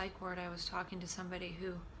out of the psych ward, I was talking to somebody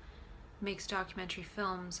who makes documentary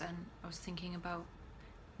films, and I was thinking about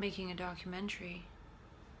making a documentary.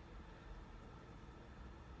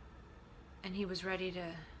 And he was ready to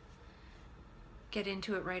get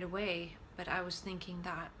into it right away, but I was thinking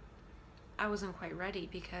that I wasn't quite ready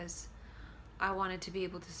because I wanted to be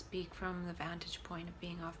able to speak from the vantage point of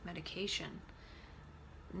being off medication,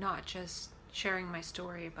 not just sharing my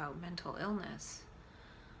story about mental illness.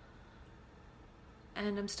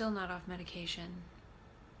 And I'm still not off medication,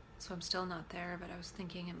 so I'm still not there, but I was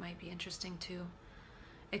thinking it might be interesting to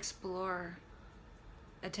explore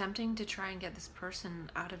attempting to try and get this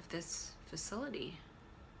person out of this facility.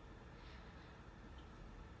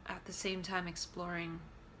 At the same time exploring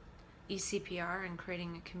ECPR and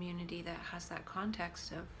creating a community that has that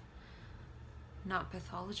context of not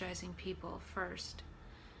pathologizing people first.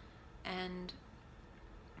 And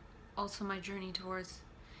also my journey towards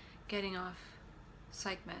getting off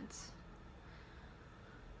psych meds.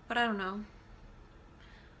 But I don't know.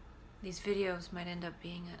 These videos might end up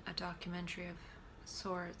being a documentary of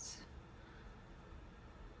sorts.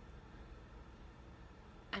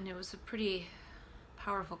 And it was a pretty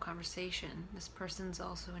powerful conversation. This person's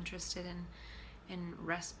also interested in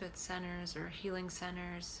respite centers or healing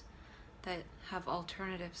centers that have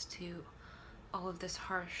alternatives to all of this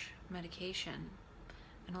harsh medication,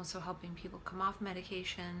 and also helping people come off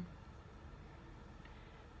medication.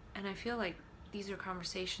 And I feel like these are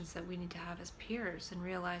conversations that we need to have as peers and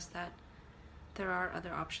realize that there are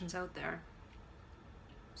other options out there.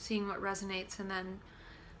 Seeing what resonates and then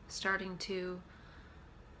starting to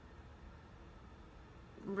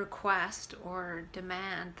request or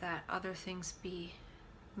demand that other things be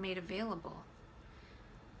made available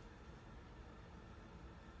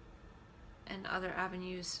and other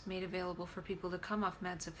avenues made available for people to come off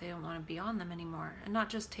meds if they don't want to be on them anymore, and not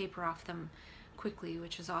just taper off them quickly,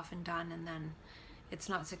 which is often done and then it's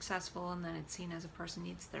not successful and then it's seen as a person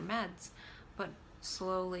needs their meds, but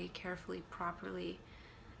slowly, carefully, properly,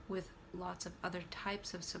 with lots of other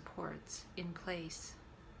types of supports in place.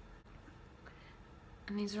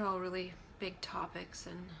 And these are all really big topics,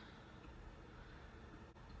 and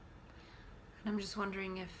I'm just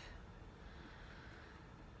wondering if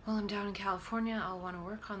while I'm down in California I'll want to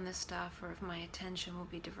work on this stuff, or if my attention will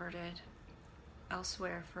be diverted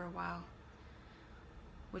elsewhere for a while,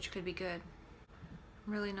 which could be good.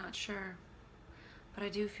 I'm really not sure, but I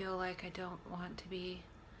do feel like I don't want to be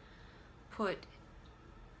put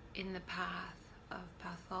in the path of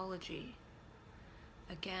pathology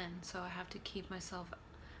again, so I have to keep myself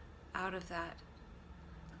out of that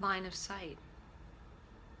line of sight.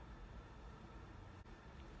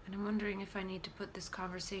 And I'm wondering if I need to put this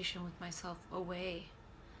conversation with myself away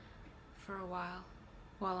for a while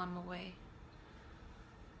I'm away.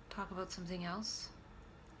 Talk about something else.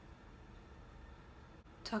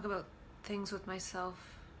 Talk about things with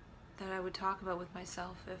myself that I would talk about with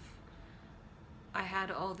myself if I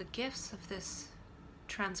had all the gifts of this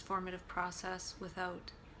transformative process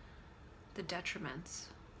without the detriments.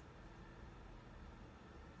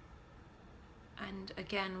 And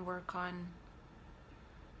again, work on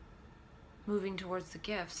moving towards the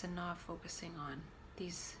gifts and not focusing on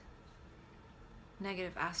these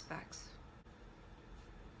negative aspects.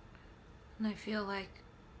 And I feel like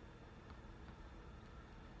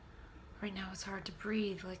right now it's hard to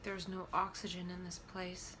breathe, like there's no oxygen in this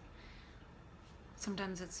place.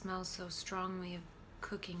 Sometimes it smells so strongly of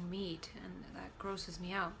cooking meat, and that grosses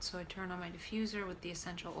me out, so I turn on my diffuser with the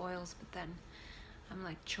essential oils, but then I'm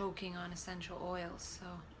like choking on essential oils, so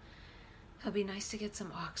it'll be nice to get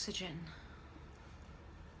some oxygen.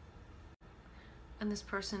 And this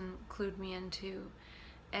person clued me into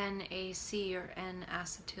NAC, or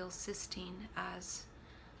N-acetylcysteine, as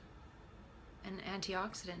an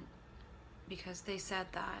antioxidant, because they said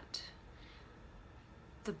that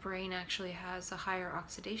the brain actually has a higher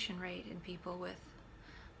oxidation rate in people with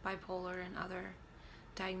bipolar and other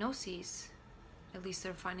diagnoses. At least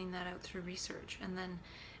they're finding that out through research. And then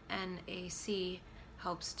NAC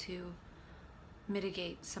helps to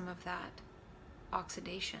mitigate some of that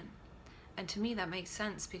oxidation. And to me that makes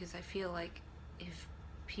sense, because I feel like if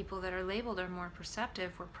people that are labeled are more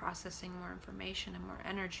perceptive, we're processing more information and more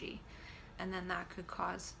energy, and then that could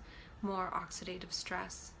cause more oxidative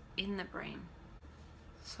stress in the brain.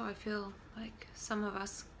 So I feel like some of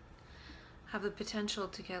us have the potential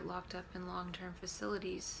to get locked up in long-term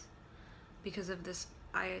facilities because of this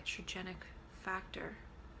iatrogenic factor.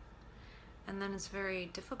 And then it's very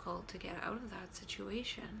difficult to get out of that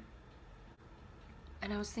situation.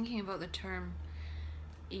 And I was thinking about the term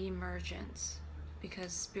emergence,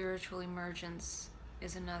 because spiritual emergence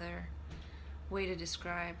is another way to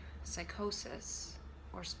describe psychosis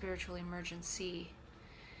or spiritual emergency.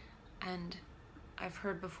 And I've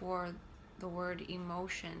heard before the word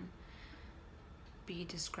emotion be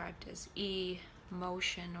described as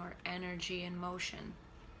emotion or energy in motion.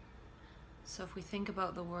 So if we think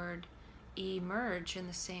about the word emerge in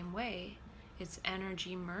the same way, it's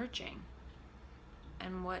energy merging.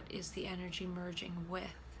 And what is the energy merging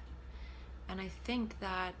with? And I think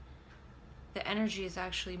that the energy is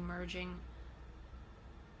actually merging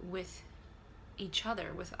with each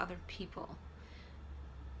other, with other people.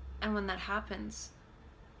 And when that happens,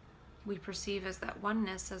 we perceive as that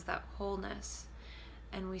oneness, as that wholeness,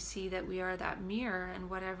 and we see that we are that mirror, and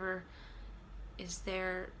whatever is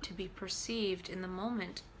there to be perceived in the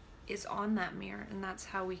moment is on that mirror, and that's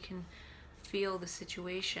how we can feel the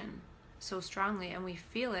situation so strongly, and we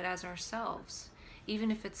feel it as ourselves.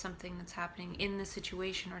 Even if it's something that's happening in the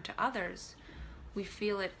situation or to others, we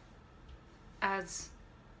feel it as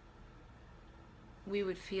we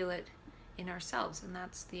would feel it in ourselves, and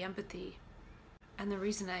that's the empathy. And the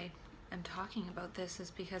reason I am talking about this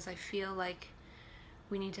is because I feel like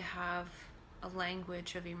we need to have a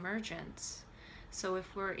language of emergence. So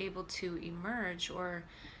if we're able to emerge or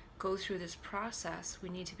go through this process, we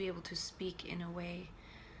need to be able to speak in a way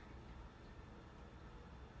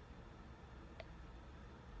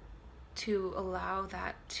to allow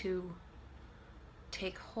that to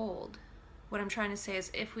take hold. What I'm trying to say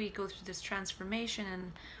is, if we go through this transformation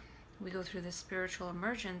and we go through this spiritual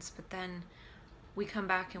emergence, but then we come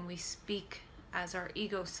back and we speak as our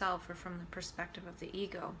ego self, or from the perspective of the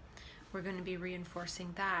ego, we're going to be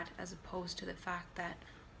reinforcing that, as opposed to the fact that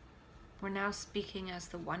we're now speaking as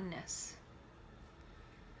the oneness.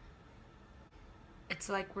 It's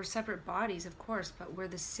like we're separate bodies, of course, but we're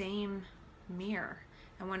the same mirror.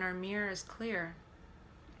 And when our mirror is clear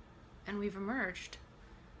and we've emerged,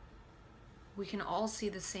 we can all see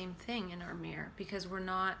the same thing in our mirror, because we're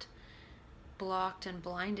not blocked and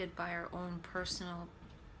blinded by our own personal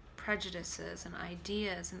prejudices and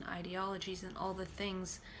ideas and ideologies and all the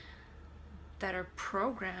things that are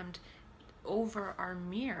programmed over our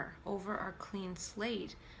mirror, over our clean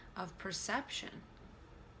slate of perception.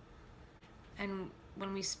 And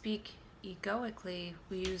when we speak egoically,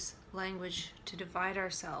 we use language to divide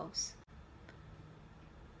ourselves.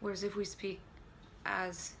 Whereas if we speak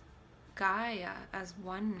as Gaia, as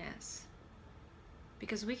oneness,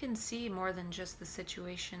 because we can see more than just the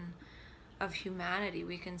situation of humanity,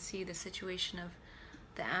 we can see the situation of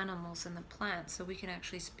the animals and the plants, so we can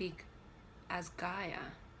actually speak as Gaia.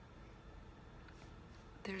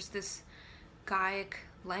 There's this Gaiac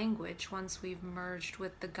language once we've merged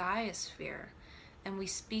with the Gaia sphere, and we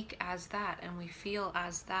speak as that, and we feel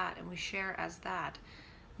as that, and we share as that,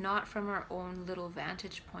 not from our own little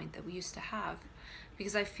vantage point that we used to have.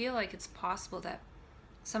 Because I feel like it's possible that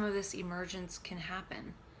some of this emergence can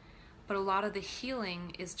happen, but a lot of the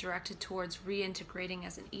healing is directed towards reintegrating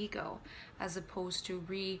as an ego, as opposed to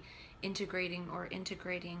reintegrating or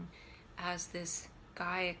integrating as this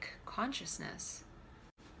Gaiac consciousness.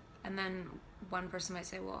 And then one person might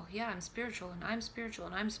say, well, yeah, I'm spiritual, and I'm spiritual,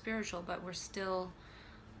 and I'm spiritual, but we're still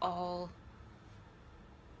all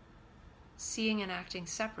seeing and acting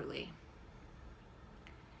separately.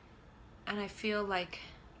 And I feel like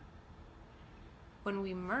when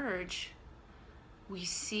we merge, we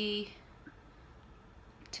see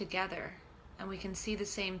together, and we can see the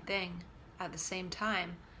same thing at the same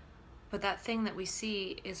time, but that thing that we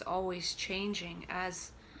see is always changing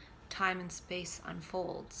as time and space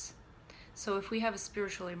unfolds. So if we have a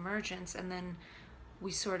spiritual emergence and then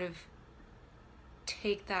we sort of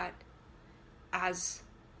take that as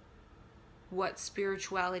what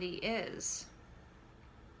spirituality is,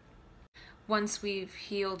 once we've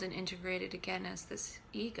healed and integrated again as this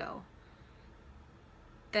ego,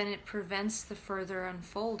 then it prevents the further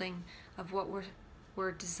unfolding of what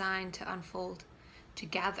we're designed to unfold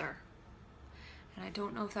together. And I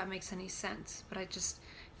don't know if that makes any sense, but I just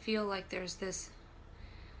feel like there's this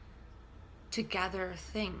together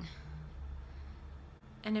thing.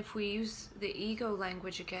 And if we use the ego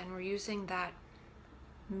language again, we're using that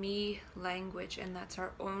me language, and that's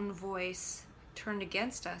our own voice turned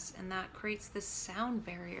against us, and that creates this sound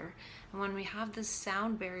barrier. And when we have this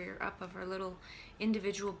sound barrier up of our little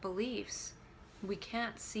individual beliefs, we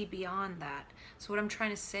can't see beyond that. So what I'm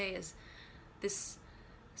trying to say is this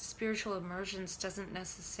spiritual emergence doesn't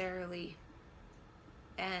necessarily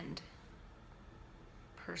end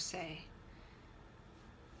per se.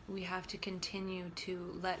 We have to continue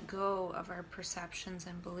to let go of our perceptions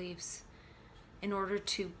and beliefs in order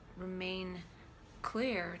to remain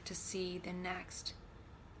clear to see the next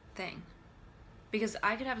thing. Because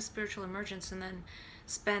I could have a spiritual emergence and then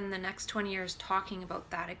spend the next 20 years talking about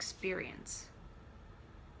that experience.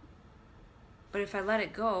 But if I let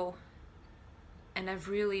it go and I've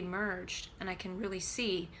really merged and I can really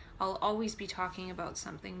see, I'll always be talking about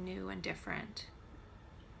something new and different.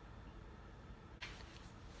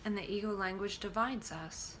 And the ego language divides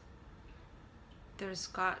us. There's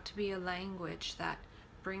got to be a language that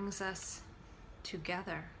brings us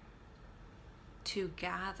together, to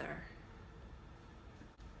gather.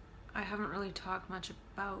 I haven't really talked much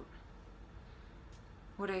about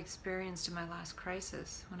what I experienced in my last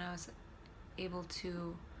crisis when I was able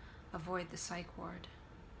to avoid the psych ward.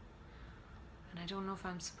 And I don't know if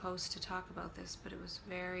I'm supposed to talk about this, but it was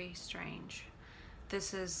very strange.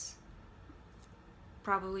 This is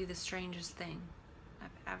probably the strangest thing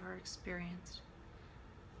I've ever experienced.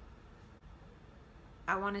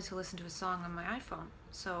 I wanted to listen to a song on my iPhone,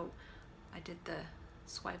 so I did the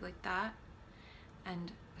swipe like that,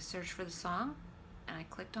 and I searched for the song, and I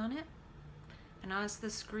clicked on it, and as the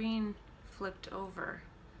screen flipped over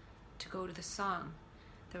to go to the song,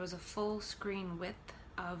 there was a full screen width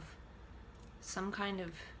of some kind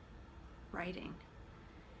of writing.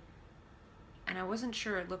 And I wasn't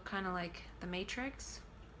sure, it looked kind of like The Matrix.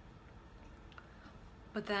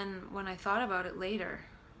 But then when I thought about it later,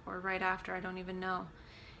 or right after, I don't even know,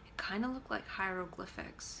 it kind of looked like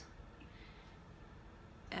hieroglyphics.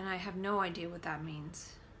 And I have no idea what that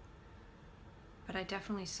means. But I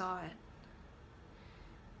definitely saw it.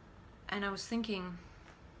 And I was thinking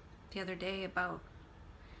the other day about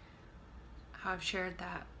how I've shared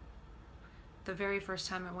that the very first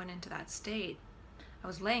time I went into that state, I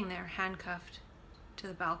was laying there handcuffed to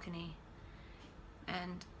the balcony,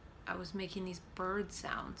 and I was making these bird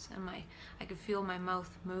sounds, and I could feel my mouth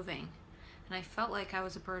moving, and I felt like I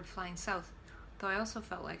was a bird flying south, though I also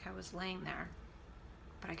felt like I was laying there,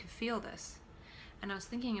 but I could feel this. And I was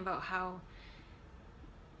thinking about how,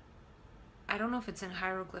 I don't know if it's in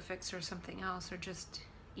hieroglyphics or something else, or just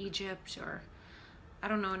Egypt, or I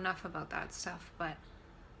don't know enough about that stuff, but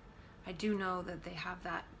I do know that they have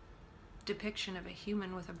that depiction of a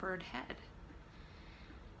human with a bird head.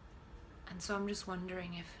 And so I'm just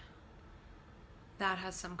wondering if that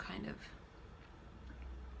has some kind of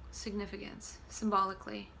significance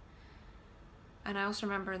symbolically. And I also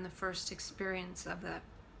remember in the first experience of that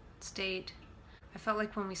state, I felt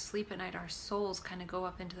like when we sleep at night, our souls kind of go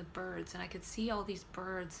up into the birds, and I could see all these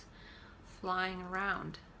birds flying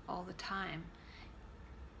around all the time,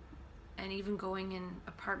 and even going in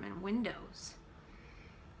apartment windows.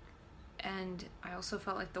 And I also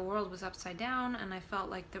felt like the world was upside down, and I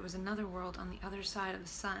felt like there was another world on the other side of the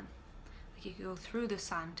sun. Like you could go through the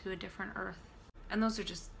sun to a different earth. And those are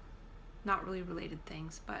just not really related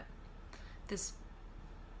things, but this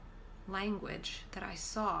language that I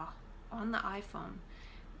saw on the iPhone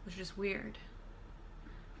was just weird.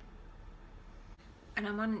 And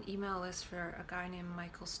I'm on an email list for a guy named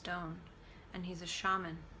Michael Stone, and he's a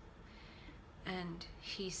shaman. And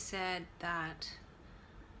he said that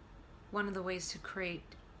one of the ways to create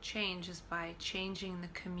change is by changing the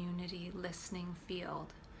community listening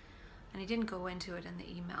field. And he didn't go into it in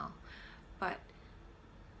the email, but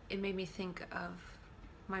it made me think of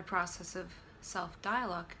my process of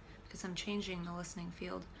self-dialogue, because I'm changing the listening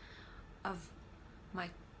field of my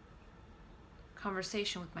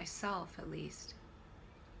conversation with myself, at least.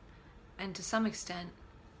 And to some extent,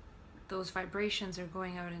 those vibrations are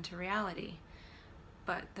going out into reality,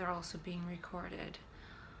 but they're also being recorded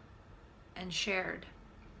and shared,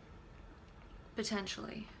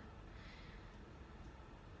 potentially.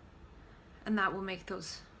 And that will make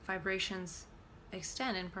those vibrations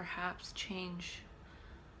extend and perhaps change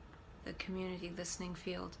the community listening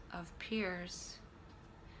field of peers,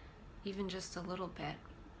 even just a little bit.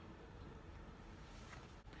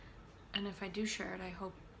 And if I do share it, I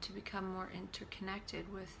hope to become more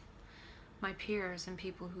interconnected with my peers and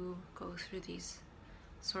people who go through these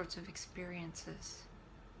sorts of experiences.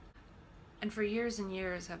 And for years and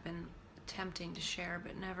years I've been attempting to share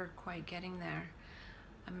but never quite getting there.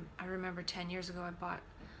 I remember 10 years ago I bought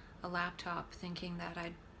a laptop thinking that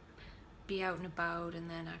I'd be out and about and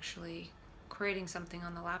then actually creating something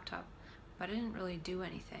on the laptop, but I didn't really do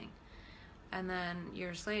anything. And then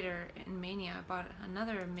years later in Mania I bought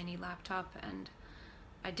another mini laptop and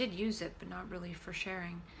I did use it, but not really for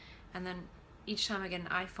sharing. And then each time I get an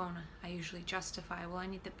iPhone I usually justify, well, I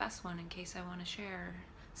need the best one in case I want to share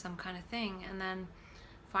some kind of thing. And then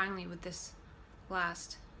finally with this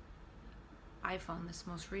last iPhone, this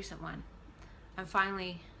most recent one, I'm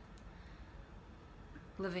finally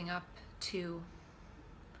living up to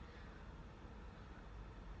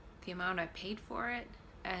the amount I paid for it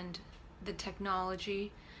and the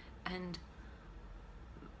technology and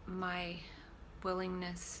my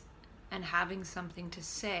willingness and having something to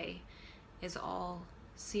say is all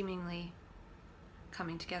seemingly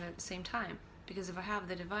coming together at the same time. Because if I have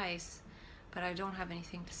the device but I don't have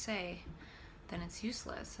anything to say, then it's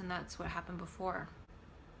useless, and that's what happened before.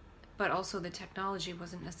 But also the technology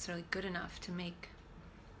wasn't necessarily good enough to make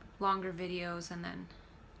longer videos and then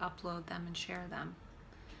upload them and share them.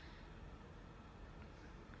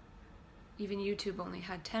 Even YouTube only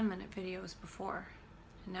had 10-minute videos before,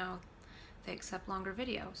 and now they accept longer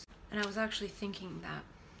videos. And I was actually thinking that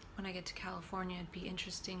when I get to California it'd be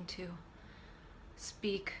interesting to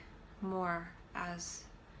speak more as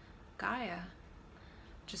Gaia,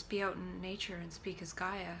 just be out in nature and speak as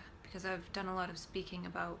Gaia, because I've done a lot of speaking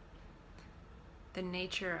about the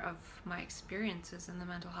nature of my experiences in the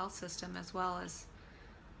mental health system, as well as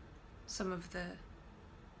some of the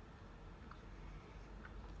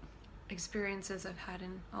experiences I've had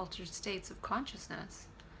in altered states of consciousness,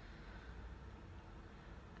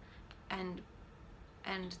 and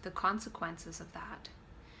the consequences of that.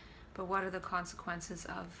 But what are the consequences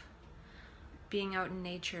of being out in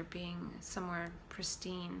nature, being somewhere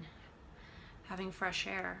pristine, having fresh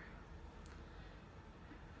air,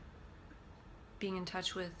 being in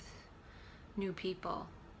touch with new people?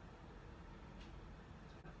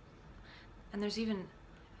 And there's even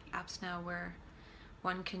apps now where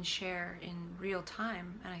one can share in real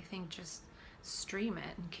time, and I think just stream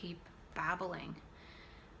it and keep babbling.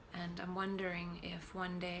 And I'm wondering if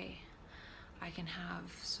one day I can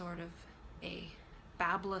have sort of a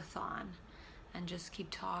babblathon and just keep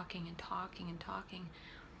talking and talking and talking.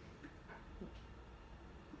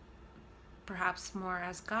 Perhaps more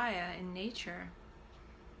as Gaia in nature,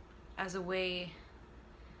 as a way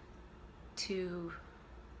to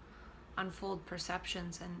unfold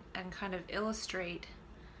perceptions and kind of illustrate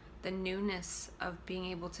the newness of being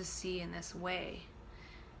able to see in this way.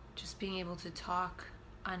 Just being able to talk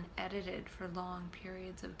unedited for long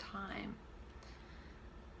periods of time.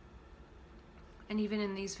 And even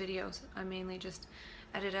in these videos, I mainly just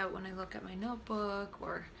edit out when I look at my notebook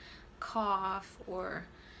or cough or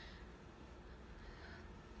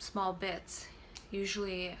small bits.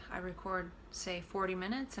 Usually I record, say, 40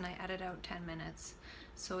 minutes and I edit out 10 minutes.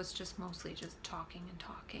 So it's just mostly just talking and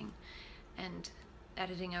talking and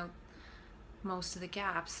editing out most of the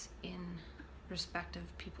gaps in respect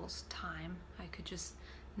of people's time. I could just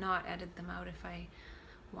not edit them out if I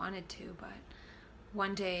wanted to, but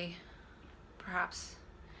one day perhaps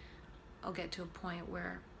I'll get to a point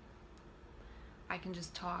where I can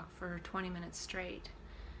just talk for 20 minutes straight,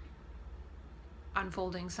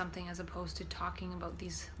 unfolding something as opposed to talking about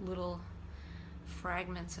these little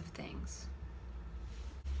fragments of things.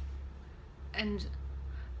 And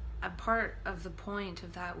a part of the point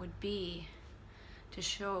of that would be to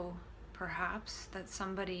show perhaps that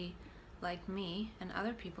somebody like me and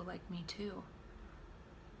other people like me too,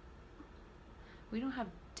 we don't have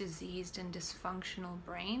diseased and dysfunctional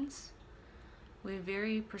brains. We have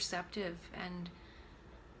very perceptive and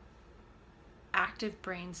active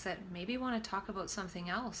brains that maybe want to talk about something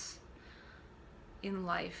else in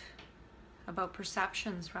life, about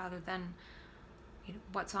perceptions rather than, you know,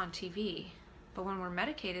 what's on TV. But when we're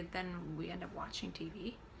medicated, then we end up watching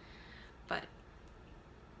TV. But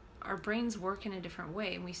our brains work in a different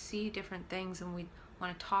way, and we see different things, and we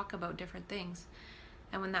want to talk about different things.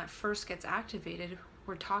 And when that first gets activated,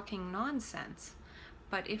 we're talking nonsense.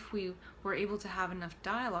 But if we were able to have enough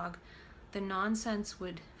dialogue, the nonsense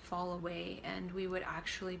would fall away, and we would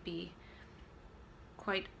actually be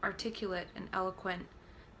quite articulate and eloquent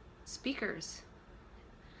speakers,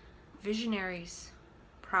 visionaries,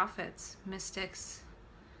 prophets, mystics,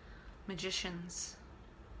 magicians.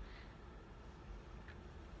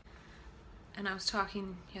 And I was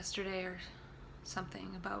talking yesterday or something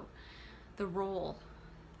about the role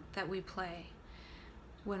that we play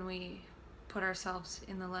when we put ourselves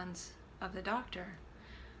in the lens of the doctor.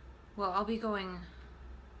 Well, I'll be going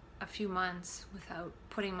a few months without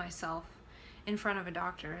putting myself in front of a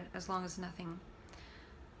doctor, as long as nothing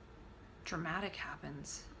dramatic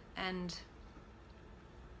happens. And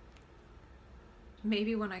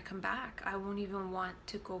maybe when I come back, I won't even want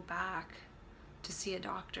to go back to see a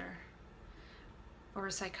doctor or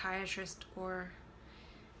a psychiatrist or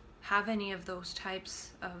have any of those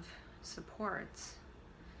types of supports.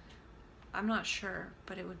 I'm not sure,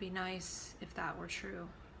 but it would be nice if that were true.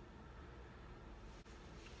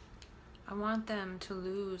 I want them to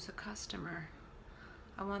lose a customer.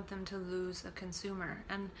 I want them to lose a consumer.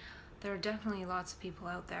 And there are definitely lots of people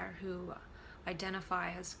out there who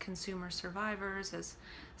identify as consumer survivors, as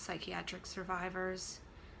psychiatric survivors,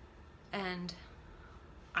 and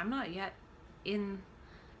I'm not yet in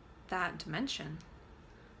that dimension.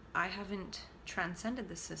 I haven't transcended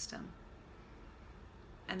the system.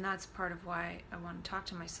 And that's part of why I want to talk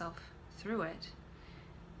to myself through it,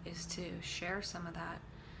 is to share some of that.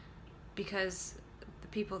 Because the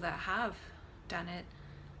people that have done it,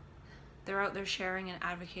 they're out there sharing and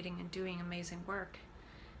advocating and doing amazing work.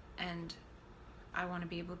 And I want to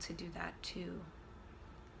be able to do that too.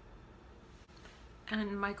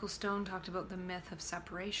 And Michael Stone talked about the myth of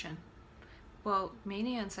separation. Well,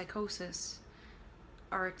 mania and psychosis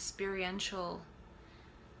are experiential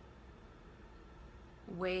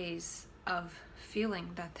ways of feeling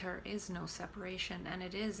that there is no separation, and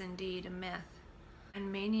it is indeed a myth.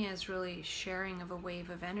 And mania is really sharing of a wave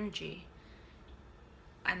of energy.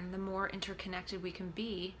 And the more interconnected we can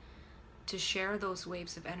be to share those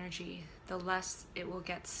waves of energy, the less it will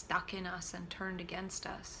get stuck in us and turned against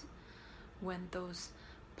us when those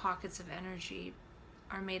pockets of energy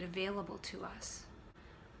are made available to us.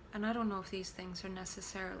 And I don't know if these things are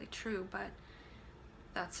necessarily true, but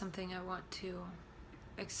that's something I want to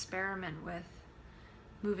experiment with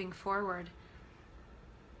moving forward.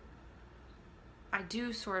 I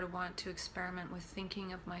do sort of want to experiment with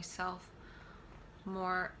thinking of myself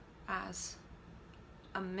more as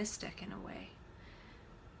a mystic in a way.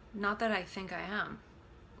 Not that I think I am,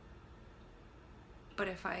 but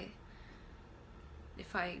if I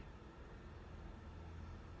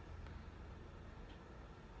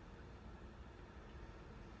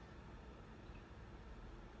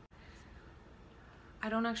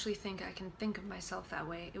don't actually think I can think of myself that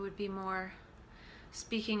way. It would be more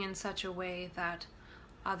speaking in such a way that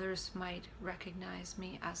others might recognize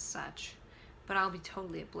me as such, but I'll be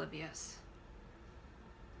totally oblivious.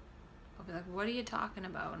 I'll be like, what are you talking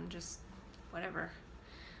about? And just whatever.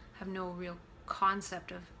 Have no real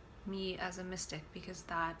concept of me as a mystic, because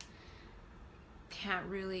that can't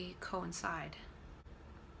really coincide.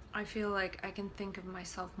 I feel like I can think of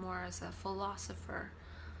myself more as a philosopher,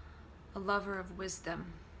 a lover of wisdom.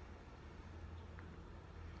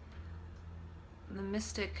 The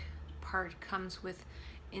mystic part comes with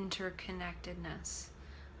interconnectedness.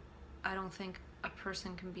 I don't think a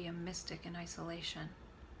person can be a mystic in isolation.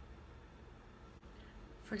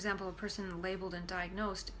 For example, a person labeled and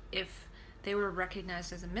diagnosed, if they were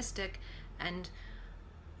recognized as a mystic and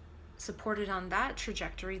supported on that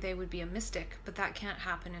trajectory, they would be a mystic, but that can't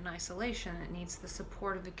happen in isolation. It needs the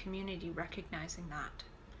support of the community recognizing that.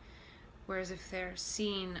 Whereas if they're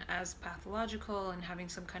seen as pathological and having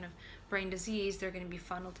some kind of brain disease, they're going to be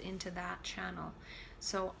funneled into that channel.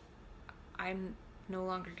 So I'm no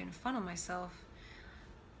longer going to funnel myself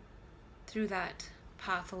through that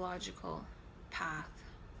pathological path.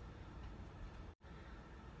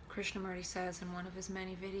 Krishnamurti says in one of his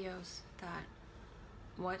many videos that,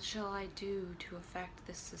 what shall I do to affect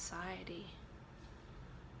this society?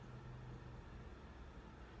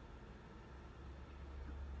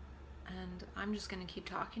 And I'm just going to keep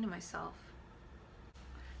talking to myself.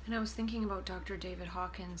 And I was thinking about Dr. David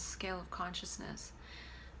Hawkins' scale of consciousness,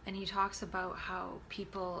 and he talks about how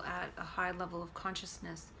people at a high level of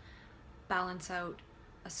consciousness balance out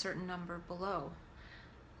a certain number below.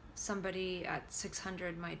 Somebody at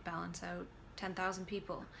 600 might balance out 10,000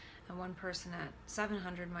 people, and one person at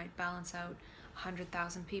 700 might balance out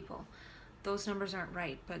 100,000 people. Those numbers aren't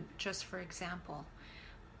right, but just for example,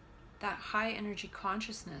 that high energy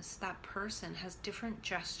consciousness, that person has different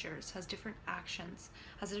gestures, has different actions,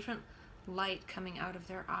 has a different light coming out of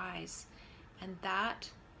their eyes. And that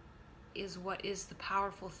is what is the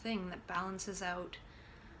powerful thing that balances out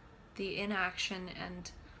the inaction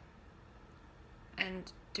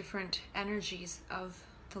and different energies of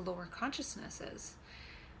the lower consciousnesses.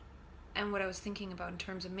 And what I was thinking about in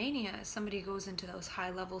terms of mania is somebody goes into those high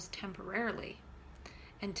levels temporarily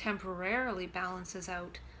and temporarily balances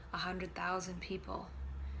out 100,000 people.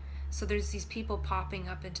 So there's these people popping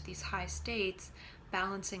up into these high states,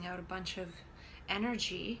 balancing out a bunch of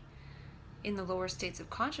energy in the lower states of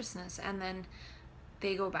consciousness, and then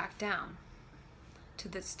they go back down to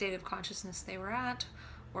the state of consciousness they were at,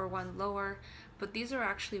 or one lower. But these are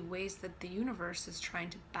actually ways that the universe is trying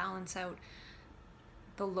to balance out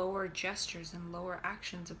the lower gestures and lower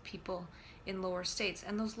actions of people in lower states.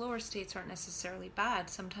 And those lower states aren't necessarily bad.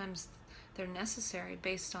 Sometimes they're necessary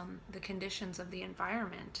based on the conditions of the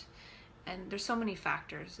environment. And there's so many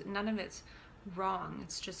factors. None of it's wrong.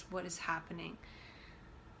 It's just what is happening.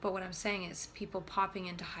 But what I'm saying is people popping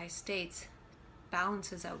into high states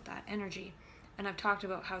balances out that energy. And I've talked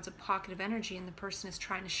about how it's a pocket of energy and the person is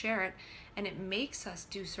trying to share it, and it makes us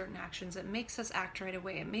do certain actions. It makes us act right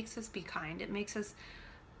away. It makes us be kind. It makes us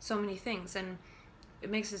so many things. And it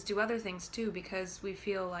makes us do other things too, because we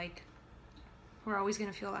feel like we're always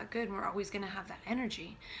going to feel that good and we're always going to have that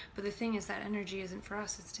energy. But the thing is, that energy isn't for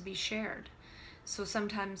us. It's to be shared. So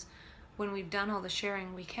sometimes when we've done all the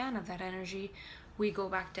sharing we can of that energy, we go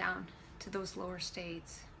back down to those lower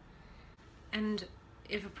states. And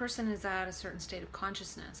if a person is at a certain state of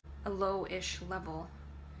consciousness, a low-ish level,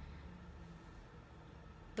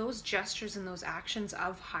 those gestures and those actions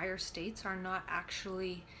of higher states are not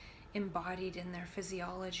actually embodied in their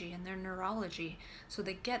physiology and their neurology. So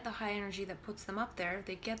they get the high energy that puts them up there,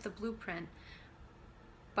 they get the blueprint,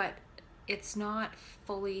 but it's not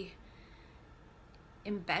fully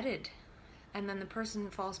embedded. And then the person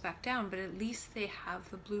falls back down, but at least they have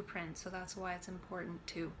the blueprint. So that's why it's important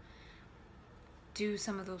to do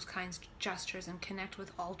some of those kinds of gestures and connect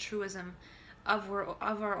with altruism of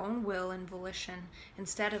our own will and volition,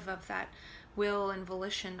 instead of that will and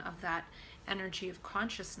volition of that energy of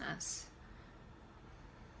consciousness.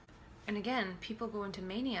 And again, people go into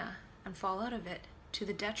mania and fall out of it to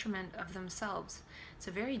the detriment of themselves. It's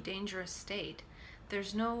a very dangerous state.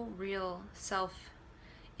 There's no real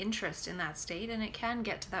self-interest in that state, and it can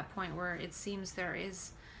get to that point where it seems there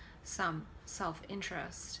is some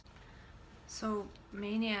self-interest. So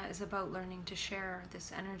mania is about learning to share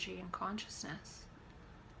this energy and consciousness.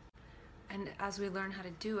 And as we learn how to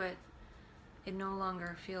do it, it no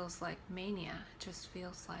longer feels like mania. It just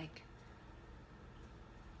feels like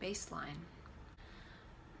baseline.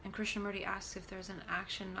 And Krishnamurti asks if there's an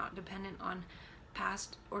action not dependent on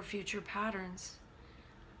past or future patterns.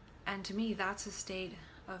 And to me, that's a state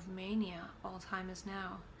of mania. All time is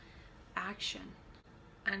now. Action.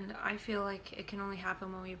 And I feel like it can only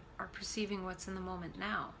happen when we are perceiving what's in the moment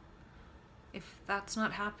now. If that's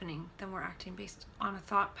not happening, then we're acting based on a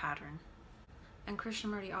thought pattern. And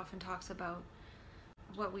Krishnamurti often talks about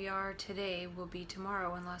what we are today will be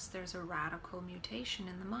tomorrow unless there's a radical mutation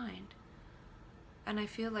in the mind. And I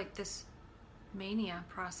feel like this mania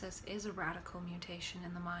process is a radical mutation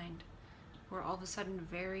in the mind. We're all of a sudden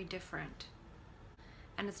very different.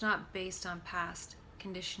 And it's not based on past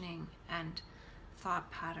conditioning and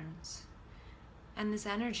thought patterns. And this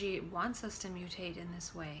energy wants us to mutate in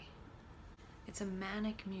this way. It's a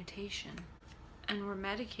manic mutation. And we're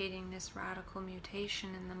medicating this radical mutation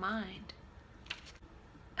in the mind.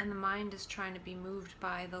 And the mind is trying to be moved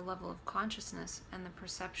by the level of consciousness and the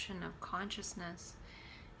perception of consciousness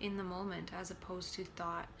in the moment, as opposed to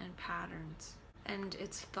thought and patterns. And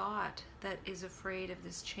it's thought that is afraid of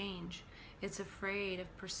this change. It's afraid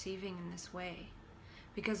of perceiving in this way.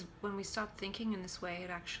 Because when we stop thinking in this way, it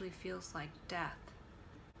actually feels like death.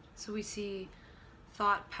 So we see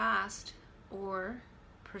thought past or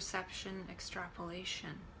perception extrapolation.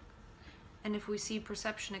 And if we see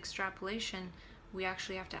perception extrapolation, we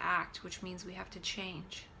actually have to act, which means we have to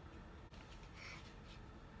change.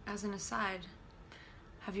 As an aside,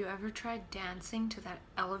 have you ever tried dancing to that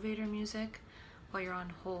elevator music while you're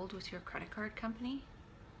on hold with your credit card company?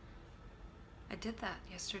 I did that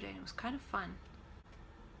yesterday and it was kind of fun.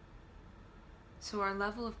 So our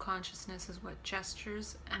level of consciousness is what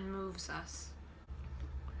gestures and moves us.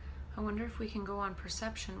 I wonder if we can go on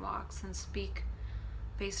perception walks and speak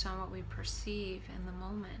based on what we perceive in the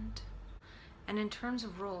moment. And in terms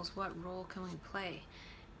of roles, what role can we play?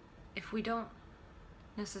 If we don't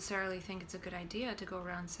necessarily think it's a good idea to go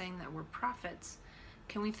around saying that we're prophets,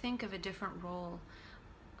 can we think of a different role,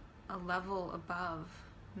 a level above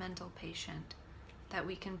mental patient, that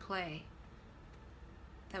we can play,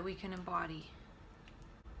 that we can embody?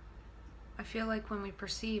 I feel like when we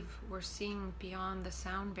perceive, we're seeing beyond the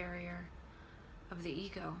sound barrier of the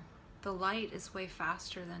ego. The light is way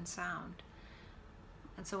faster than sound.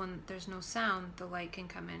 And so when there's no sound, the light can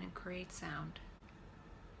come in and create sound.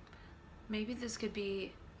 Maybe this could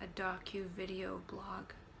be a docu-video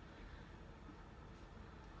blog.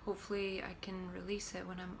 Hopefully I can release it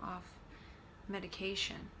when I'm off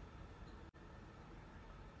medication.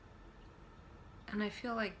 And I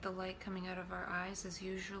feel like the light coming out of our eyes is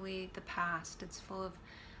usually the past. It's full of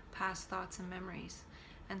past thoughts and memories.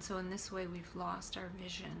 And so in this way, we've lost our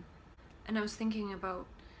vision. And I was thinking about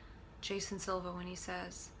Jason Silva when he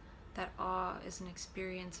says that awe is an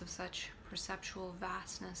experience of such perceptual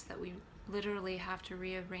vastness that we literally have to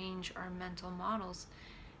rearrange our mental models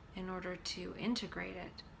in order to integrate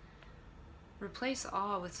it. Replace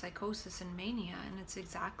awe with psychosis and mania, and it's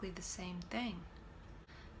exactly the same thing.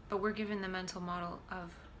 But we're given the mental model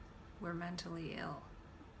of we're mentally ill.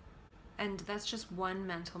 And that's just one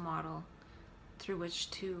mental model through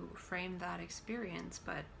which to frame that experience,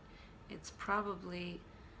 but it's probably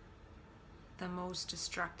the most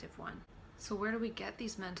destructive one. So where do we get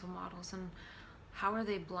these mental models, and how are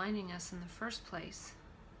they blinding us in the first place?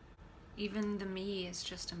 Even the me is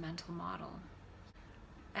just a mental model.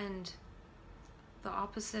 And the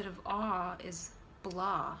opposite of awe is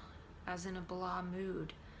blah, as in a blah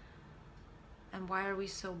mood. And why are we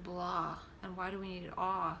so blah? And why do we need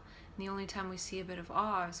awe? And the only time we see a bit of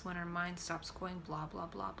awe is when our mind stops going blah, blah,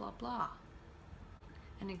 blah, blah, blah.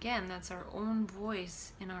 And again, that's our own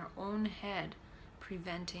voice in our own head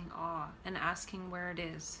preventing awe and asking where it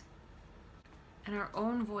is. And our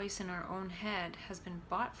own voice in our own head has been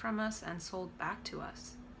bought from us and sold back to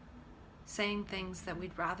us, saying things that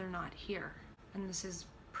we'd rather not hear. And this is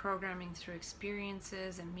programming through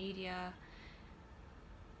experiences and media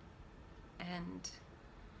and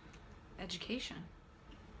education.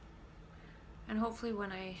 And hopefully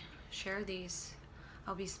when I share these,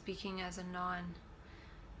 I'll be speaking as a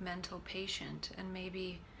non-mental patient, and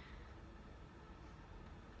maybe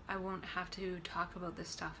I won't have to talk about this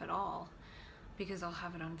stuff at all because I'll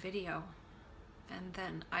have it on video, and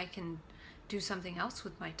then I can do something else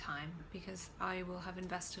with my time because I will have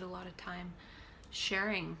invested a lot of time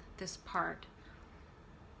sharing this part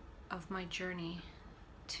of my journey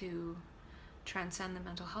to transcend the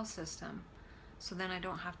mental health system. So then I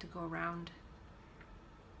don't have to go around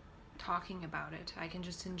talking about it. I can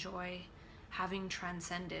just enjoy having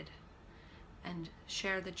transcended and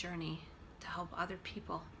share the journey to help other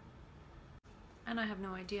people. And I have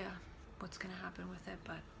no idea what's going to happen with it,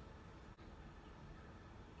 but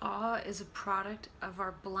awe is a product of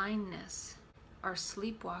our blindness, our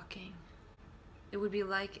sleepwalking. It would be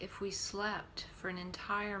like if we slept for an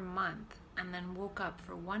entire month and then woke up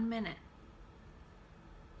for 1 minute,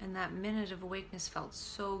 and that minute of awakeness felt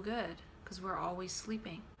so good because we're always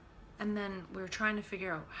sleeping. And then we're trying to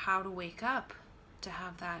figure out how to wake up to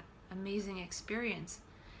have that amazing experience.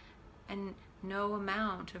 And no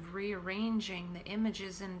amount of rearranging the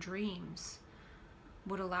images and dreams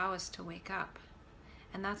would allow us to wake up.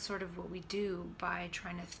 And that's sort of what we do by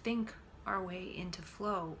trying to think our way into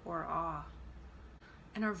flow or awe.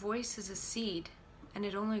 And our voice is a seed, and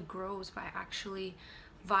it only grows by actually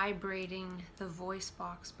vibrating the voice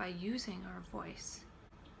box, by using our voice.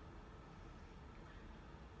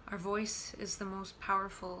 Our voice is the most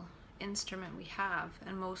powerful instrument we have,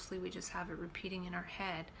 and mostly we just have it repeating in our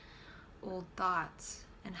head old thoughts.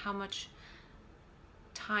 And how much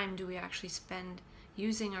time do we actually spend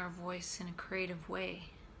using our voice in a creative way,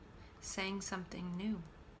 saying something new?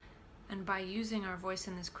 And by using our voice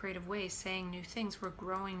in this creative way, saying new things, we're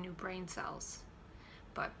growing new brain cells.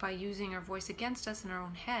 But by using our voice against us in our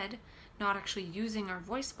own head, not actually using our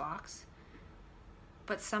voice box,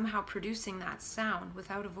 but somehow producing that sound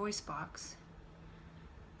without a voice box,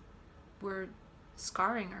 we're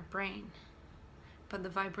scarring our brain. But the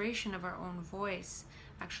vibration of our own voice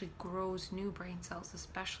actually grows new brain cells,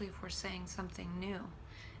 especially if we're saying something new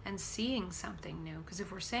and seeing something new. Because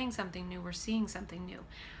if we're saying something new, we're seeing something new.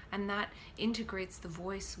 And that integrates the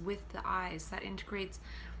voice with the eyes. That integrates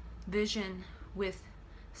vision with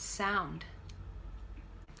sound.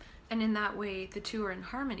 And in that way, the two are in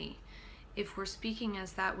harmony. If we're speaking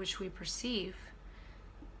as that which we perceive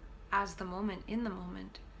as the moment, in the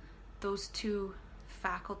moment, those two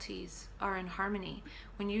faculties are in harmony.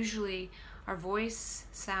 When usually our voice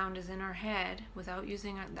sound is in our head without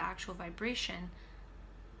using the actual vibration,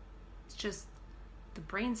 it's just the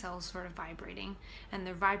brain cells sort of vibrating, and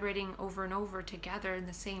they're vibrating over and over together in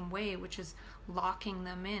the same way, which is locking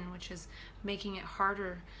them in, which is making it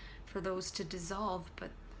harder for those to dissolve.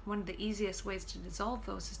 But one of the easiest ways to dissolve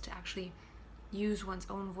those is to actually use one's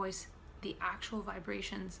own voice, the actual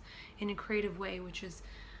vibrations, in a creative way, which is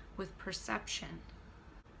with perception.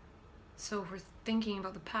 So if we're thinking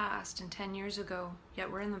about the past and 10 years ago, yet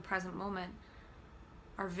we're in the present moment,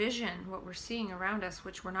 our vision, what we're seeing around us,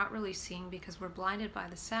 which we're not really seeing because we're blinded by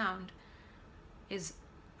the sound, is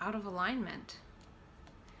out of alignment.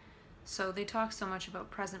 So they talk so much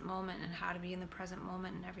about present moment and how to be in the present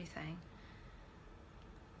moment and everything.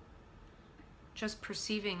 just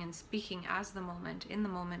perceiving and speaking as the moment, in the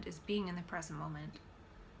moment, is being in the present moment.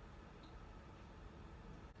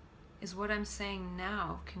 Is what I'm saying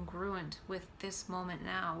now congruent with this moment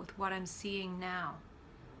now, with what I'm seeing now?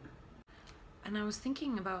 And I was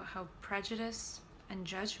thinking about how prejudice and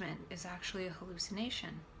judgment is actually a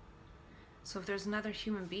hallucination. So if there's another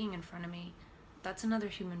human being in front of me, that's another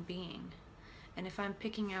human being. And if I'm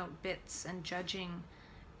picking out bits and judging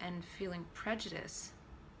and feeling prejudice,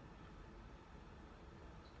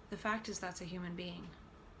 the fact is that's a human being.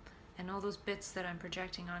 And all those bits that I'm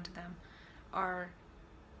projecting onto them are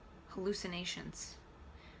hallucinations.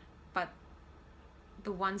 But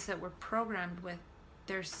the ones that we're programmed with,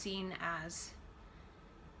 they're seen as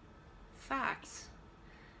facts.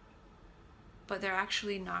 But they're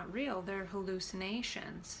actually not real, they're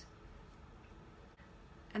hallucinations.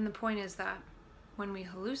 And the point is that when we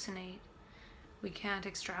hallucinate, we can't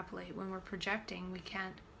extrapolate. When we're projecting, we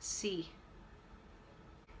can't see.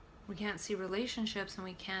 We can't see relationships, and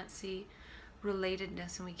we can't see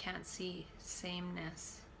relatedness, and we can't see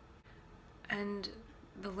sameness. And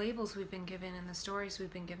the labels we've been given and the stories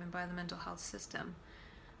we've been given by the mental health system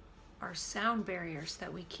are sound barriers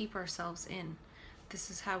that we keep ourselves in. This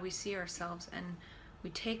is how we see ourselves, and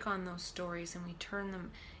we take on those stories and we turn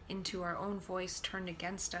them into our own voice turned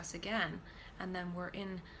against us again, and then we're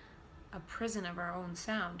in a prison of our own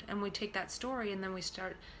sound. And we take that story and then we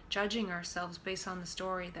start judging ourselves based on the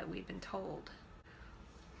story that we've been told.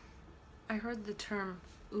 I heard the term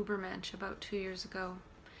Ubermensch about 2 years ago,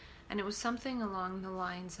 and it was something along the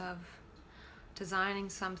lines of designing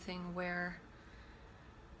something where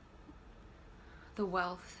the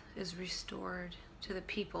wealth is restored to the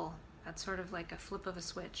people. That's sort of like a flip of a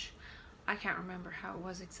switch. I can't remember how it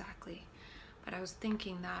was exactly, but I was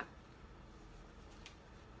thinking that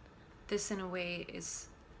this in a way is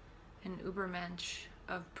an Ubermensch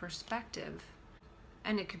of perspective,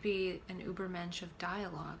 and it could be an Ubermensch of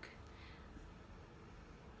dialogue,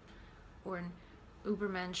 or an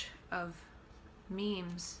Ubermensch of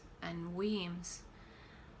memes and weems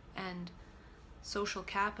and social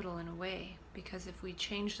capital in a way, because if we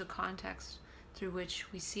change the context through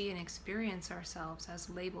which we see and experience ourselves as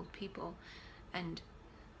labeled people and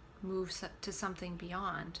move to something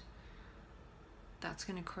beyond, that's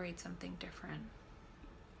going to create something different.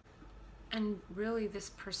 And really,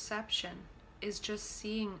 this perception is just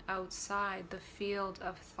seeing outside the field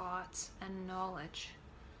of thoughts and knowledge,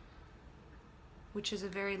 which is a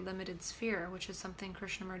very limited sphere, which is something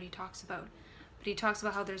Krishnamurti talks about. But he talks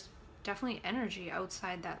about how there's definitely energy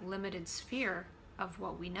outside that limited sphere of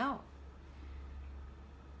what we know.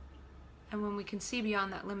 And when we can see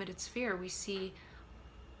beyond that limited sphere, we see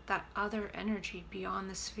that other energy beyond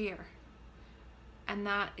the sphere. And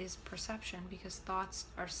that is perception, because thoughts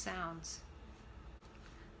are sounds.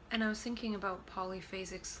 And I was thinking about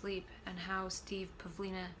polyphasic sleep and how Steve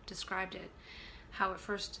Pavlina described it. How at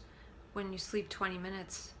first, when you sleep 20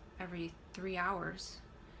 minutes every 3 hours,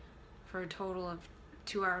 for a total of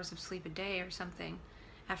 2 hours of sleep a day or something,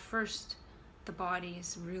 at first the body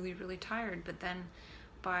is really, really tired, but then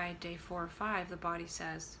by day 4 or 5, the body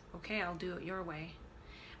says, okay, I'll do it your way.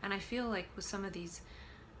 And I feel like with some of these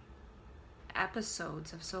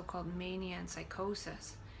episodes of so-called mania and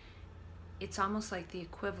psychosis, it's almost like the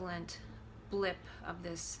equivalent blip of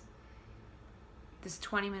this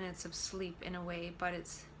 20 minutes of sleep in a way, but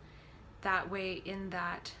it's that way in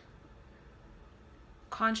that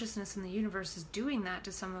consciousness in the universe is doing that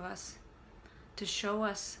to some of us to show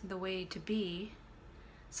us the way to be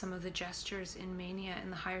some of the gestures in mania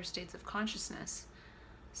and the higher states of consciousness.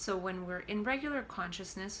 So when we're in regular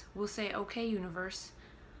consciousness, we'll say, okay, universe,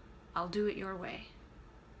 I'll do it your way.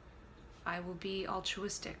 I will be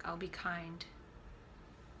altruistic, I'll be kind.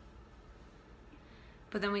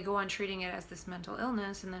 But then we go on treating it as this mental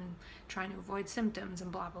illness and then trying to avoid symptoms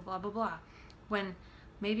and blah, blah, blah, blah, blah. When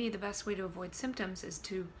maybe the best way to avoid symptoms is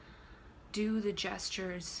to do the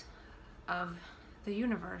gestures of the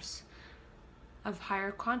universe, of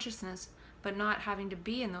higher consciousness, but not having to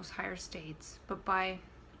be in those higher states. But by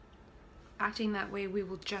acting that way, we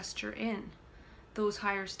will gesture in those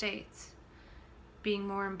higher states, being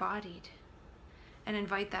more embodied, and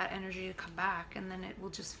invite that energy to come back, and then it will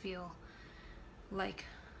just feel like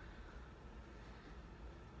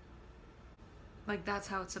that's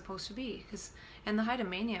how it's supposed to be. Because in the height of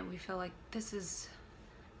mania, we feel like this is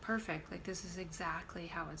perfect, like this is exactly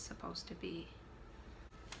how it's supposed to be.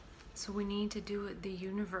 So we need to do it the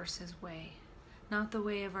universe's way, not the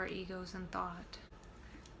way of our egos and thought.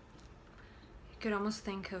 You could almost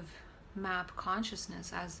think of map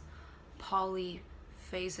consciousness as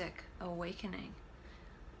polyphasic awakening.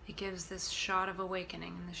 it gives this shot of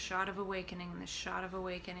awakening, and this shot of awakening, and this shot of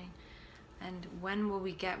awakening. And when will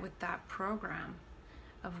we get with that program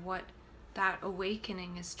of what that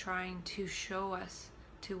awakening is trying to show us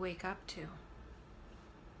to wake up to?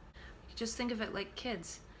 Just think of it like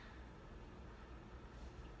kids.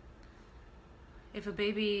 If a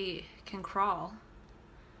baby can crawl,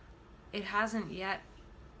 it hasn't yet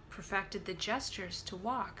perfected the gestures to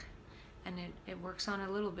walk. And it works on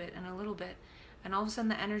a little bit and a little bit. And all of a sudden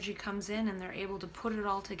the energy comes in and they're able to put it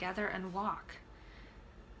all together and walk.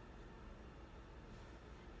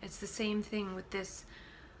 It's the same thing with this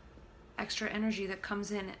extra energy that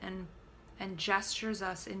comes in and gestures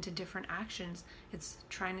us into different actions. It's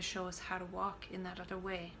trying to show us how to walk in that other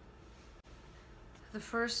way. The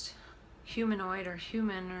first humanoid or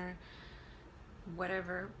human or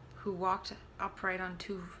whatever who walked upright on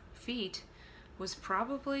 2 feet was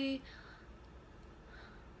probably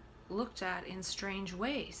looked at in strange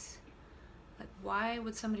ways. Like, why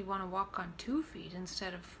would somebody want to walk on 2 feet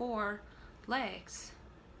instead of 4 legs?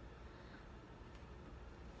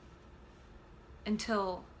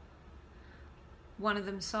 Until one of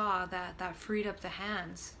them saw that freed up the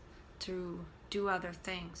hands to do other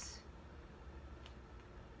things.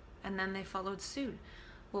 And then they followed suit.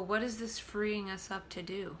 Well, what is this freeing us up to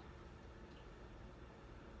do?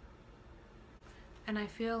 And I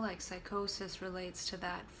feel like psychosis relates to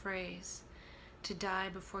that phrase, to die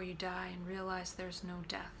before you die and realize there's no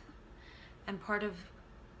death. And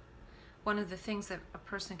one of the things that a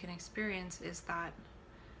person can experience is that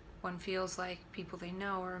one feels like people they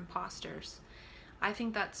know are imposters. I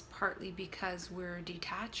think that's partly because we're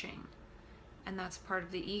detaching, and that's part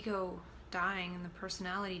of the ego dying and the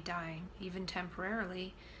personality dying, even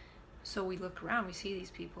temporarily. So we look around, we see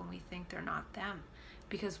these people, and we think they're not them,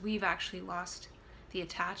 because we've actually lost the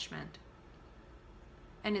attachment.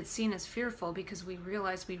 And it's seen as fearful because we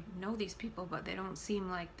realize we know these people, but they don't seem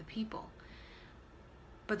like the people.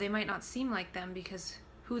 But they might not seem like them because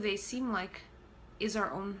who they seem like is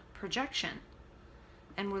our own projection,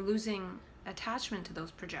 and we're losing attachment to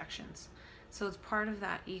those projections. So it's part of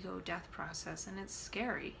that ego death process, and it's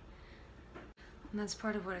scary. And that's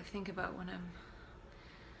part of what I think about when I'm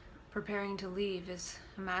preparing to leave, is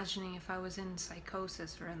imagining if I was in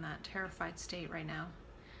psychosis or in that terrified state right now,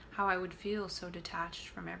 how I would feel so detached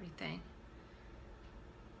from everything.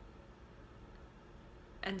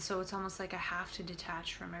 And so it's almost like I have to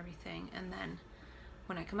detach from everything, and then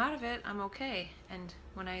when I come out of it, I'm okay. And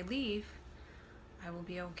when I leave, I will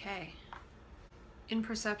be okay. In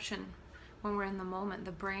perception, when we're in the moment,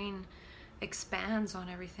 the brain expands on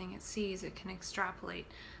everything it sees. It can extrapolate.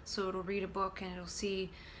 So it'll read a book and it'll see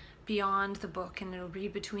beyond the book, and it'll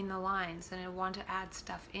read between the lines, and it'll want to add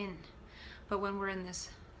stuff in. But when we're in this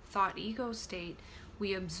thought ego state,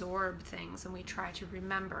 we absorb things and we try to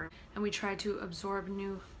remember, and we try to absorb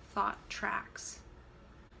new thought tracks.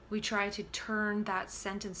 We try to turn that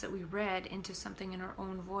sentence that we read into something in our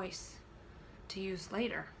own voice to use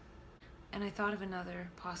later. And I thought of another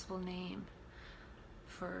possible name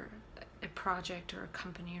for a project or a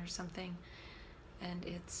company or something, and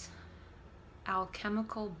it's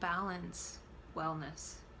alchemical balance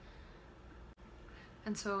wellness.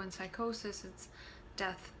 And so in psychosis, it's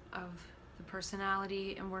death of the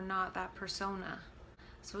personality, and we're not that persona.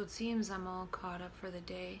 So it seems I'm all caught up for the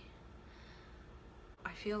day.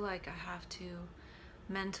 I feel like I have to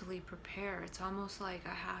mentally prepare. It's almost like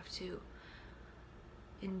I have to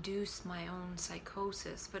induce my own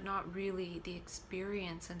psychosis, but not really the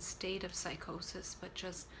experience and state of psychosis, but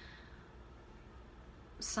just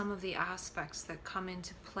some of the aspects that come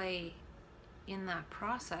into play in that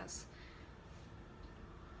process.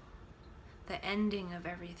 The ending of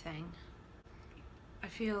everything. I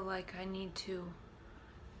feel like I need to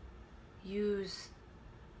use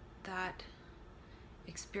that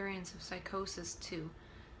experience of psychosis to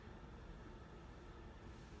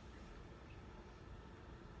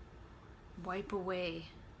wipe away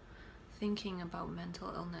thinking about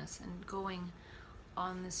mental illness and going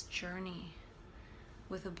on this journey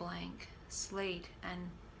with a blank slate, and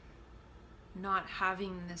not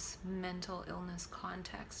having this mental illness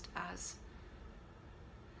context as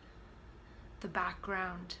the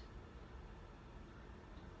background.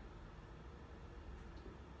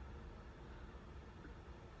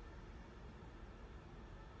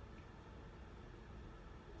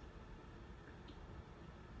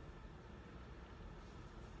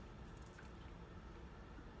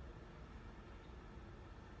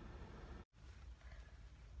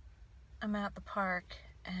 I'm at the park,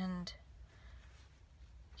 and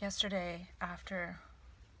yesterday after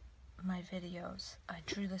my videos I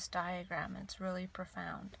drew this diagram, and it's really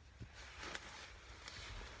profound.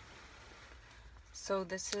 So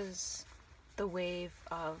this is the wave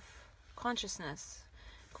of consciousness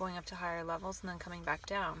going up to higher levels and then coming back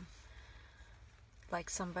down, like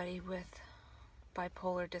somebody with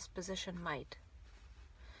bipolar disposition might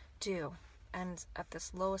do. And at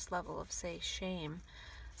this lowest level of, say, shame,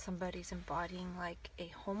 somebody's embodying like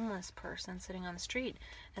a homeless person sitting on the street.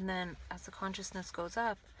 And then as the consciousness goes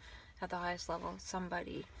up at the highest level,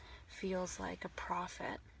 somebody feels like a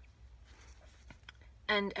prophet.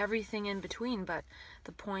 And everything in between. But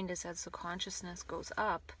the point is, as the consciousness goes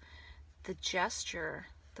up, the gesture,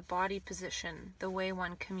 the body position, the way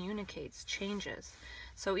one communicates changes.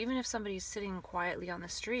 So even if somebody's sitting quietly on the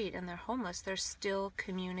street and they're homeless, they're still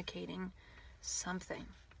communicating something.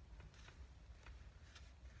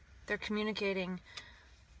 They're communicating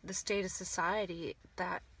the state of society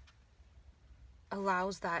that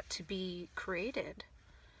allows that to be created.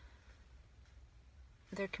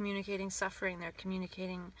 They're communicating suffering, they're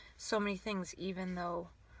communicating so many things, even though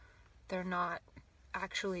they're not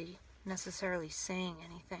actually necessarily saying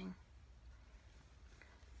anything.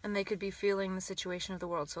 And they could be feeling the situation of the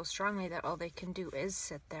world so strongly that all they can do is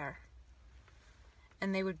sit there.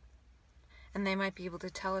 And they might be able to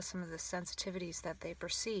tell us some of the sensitivities that they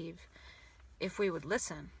perceive if we would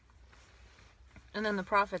listen. And then the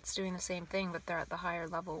prophet's doing the same thing, but they're at the higher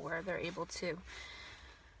level where they're able to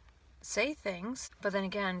say things, but then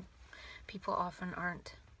again, people often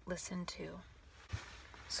aren't listened to.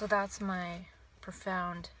 So that's my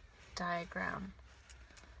profound diagram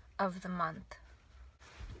of the month.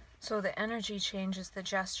 So the energy changes the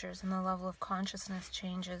gestures, and the level of consciousness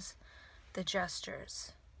changes the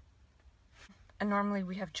gestures. And normally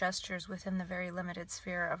we have gestures within the very limited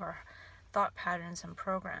sphere of our thought patterns and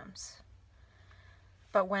programs.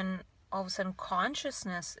 But when all of a sudden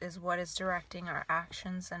consciousness is what is directing our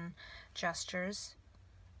actions and gestures,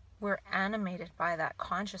 we're animated by that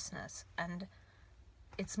consciousness, and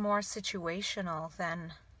it's more situational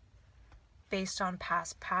than based on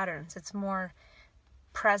past patterns. It's more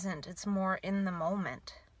present, it's more in the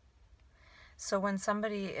moment. So when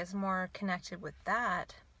somebody is more connected with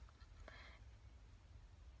that,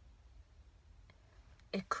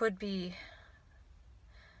 it could be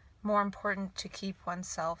more important to keep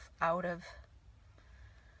oneself out of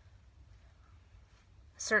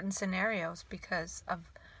certain scenarios because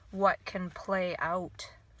of what can play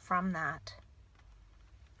out from that.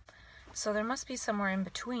 So there must be somewhere in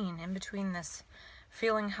between this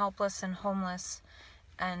feeling helpless and homeless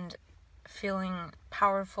and feeling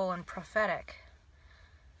powerful and prophetic.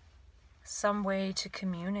 Some way to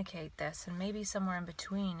communicate this, and maybe somewhere in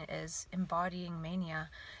between is embodying mania,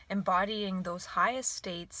 embodying those highest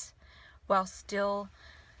states while still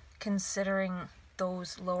considering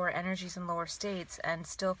those lower energies and lower states, and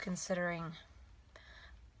still considering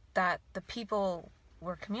that the people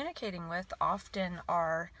we're communicating with often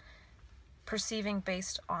are perceiving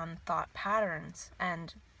based on thought patterns,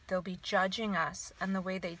 and they'll be judging us, and the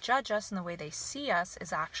way they judge us and the way they see us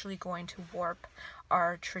is actually going to warp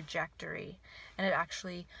our trajectory, and it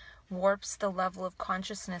actually warps the level of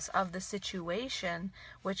consciousness of the situation,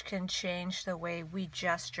 which can change the way we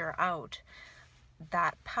gesture out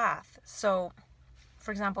that path. So,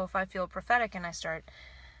 for example, if I feel prophetic and I start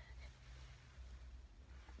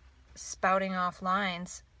spouting off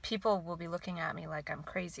lines, people will be looking at me like I'm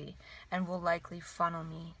crazy and will likely funnel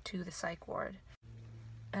me to the psych ward.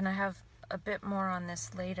 And I have a bit more on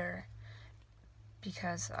this later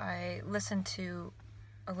because I listened to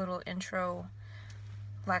a little intro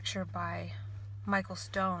lecture by Michael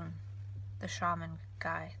Stone, the shaman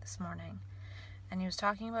guy, this morning. And he was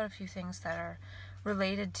talking about a few things that are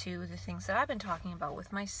related to the things that I've been talking about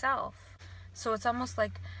with myself. So it's almost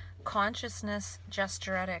like consciousness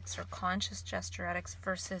gesturetics or conscious gesturetics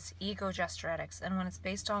versus ego gesturetics. And when it's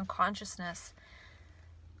based on consciousness,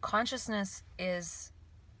 consciousness is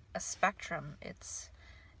a spectrum. It's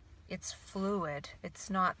fluid. It's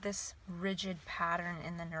not this rigid pattern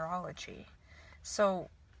in the neurology. So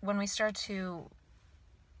when we start to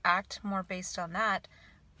act more based on that,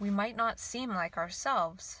 we might not seem like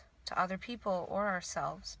ourselves to other people or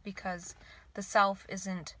ourselves because the self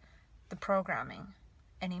isn't the programming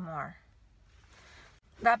anymore.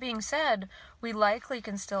 That being said, we likely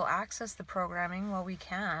can still access the programming, well, we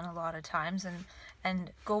can a lot of times,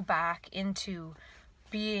 and go back into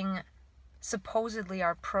being supposedly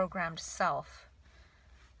our programmed self.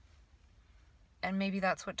 And maybe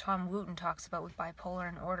that's what Tom Wooten talks about with bipolar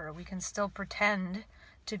and order. We can still pretend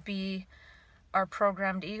to be our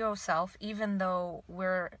programmed ego self, even though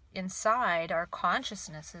we're inside, our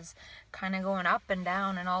consciousness is kind of going up and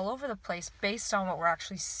down and all over the place based on what we're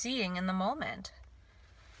actually seeing in the moment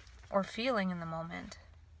or feeling in the moment.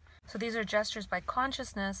 So these are gestures by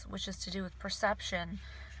consciousness, which is to do with perception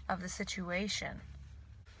of the situation,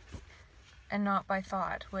 and not by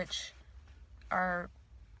thought, which are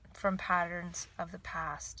from patterns of the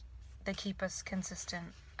past that keep us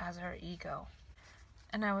consistent as our ego.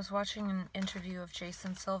 And I was watching an interview of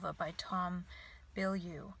Jason Silva by Tom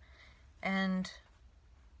Bilyeu, and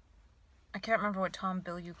I can't remember what Tom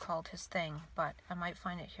Bilyeu called his thing, but I might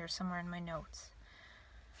find it here somewhere in my notes.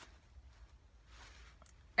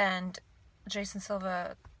 And Jason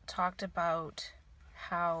Silva talked about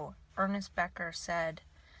how Ernest Becker said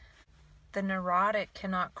the neurotic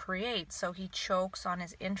cannot create, so he chokes on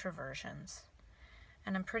his introversions.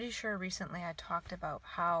 And I'm pretty sure recently I talked about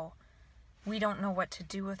how we don't know what to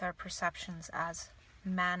do with our perceptions as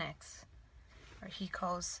manics, or he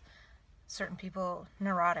calls certain people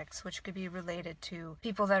neurotics, which could be related to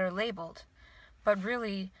people that are labeled. But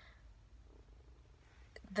really,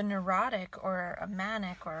 the neurotic or a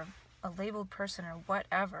manic or a labeled person or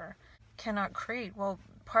whatever cannot create. Well,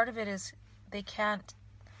 part of it is they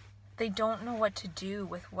don't know what to do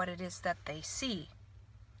with what it is that they see.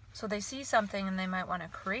 So they see something and they might want to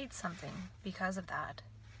create something because of that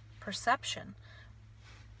perception,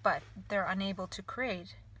 but they're unable to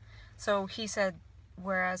create. So he said,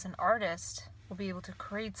 whereas an artist will be able to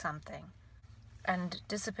create something and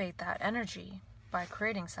dissipate that energy by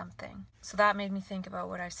creating something. So that made me think about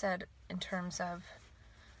what I said in terms of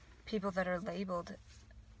people that are labeled,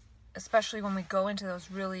 especially when we go into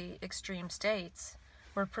those really extreme states.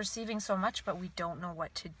 We're perceiving so much, but we don't know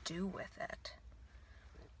what to do with it.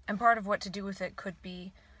 And part of what to do with it could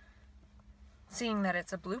be seeing that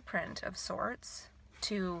it's a blueprint of sorts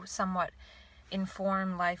to somewhat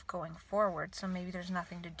inform life going forward. So maybe there's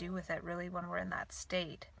nothing to do with it really when we're in that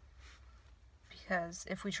state. Because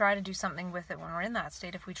if we try to do something with it when we're in that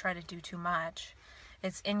state, if we try to do too much,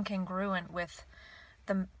 it's incongruent with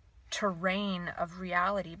the terrain of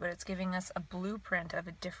reality, but it's giving us a blueprint of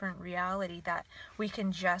a different reality that we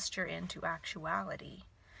can gesture into actuality.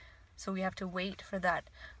 So we have to wait for that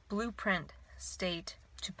blueprint state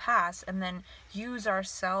to pass and then use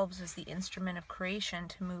ourselves as the instrument of creation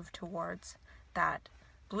to move towards that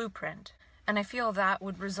blueprint. And I feel that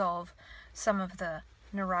would resolve some of the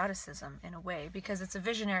neuroticism in a way, because it's a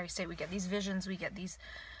visionary state. We get these visions, we get these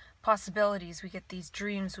possibilities, we get these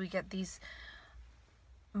dreams, we get these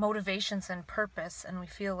motivations and purpose, and we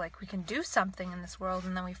feel like we can do something in this world,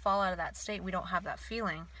 and then we fall out of that state. We don't have that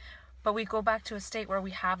feeling, but we go back to a state where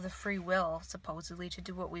we have the free will, supposedly, to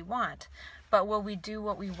do what we want. But will we do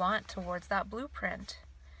what we want towards that blueprint?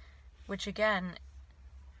 Which again,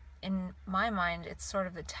 in my mind, it's sort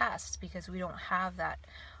of the test, because we don't have that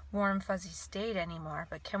warm fuzzy state anymore.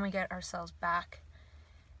 But can we get ourselves back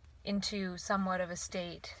into somewhat of a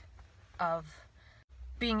state of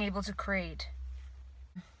being able to create?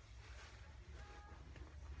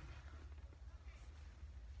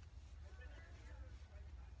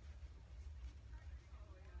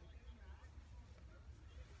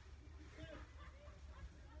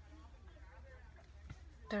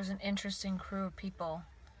 There's an interesting crew of people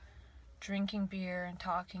drinking beer and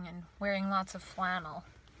talking and wearing lots of flannel.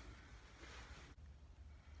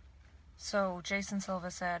 So Jason Silva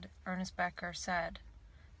said, Ernest Becker said,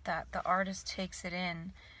 that the artist takes it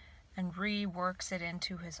in and reworks it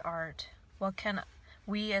into his art. Well, can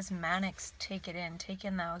we as manics take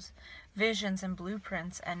in those visions and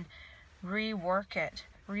blueprints and rework it,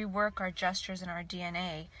 rework our gestures and our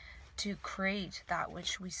DNA to create that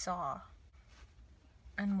which we saw?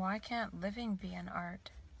 And why can't living be an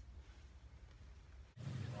art?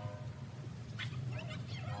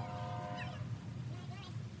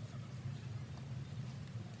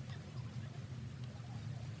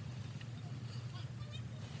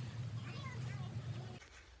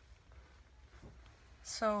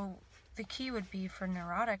 So the key would be for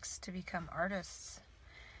neurotics to become artists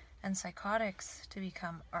and psychotics to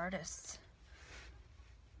become artists.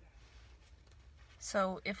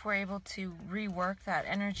 So if we're able to rework that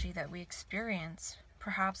energy that we experience,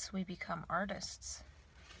 perhaps we become artists.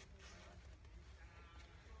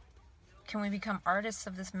 Can we become artists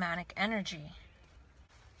of this manic energy?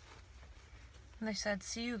 And they said,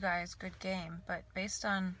 see you guys, good game. But based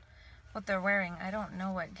on what they're wearing, I don't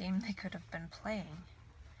know what game they could have been playing.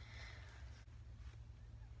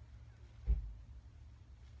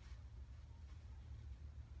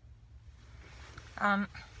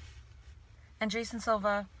 And Jason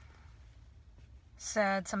Silva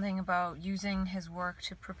said something about using his work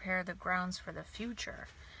to prepare the grounds for the future.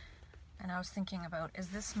 And I was thinking about, is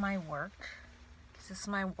this my work? Is this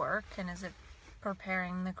my work? And is it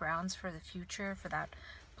preparing the grounds for the future, for that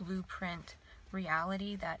blueprint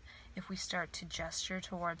reality, that if we start to gesture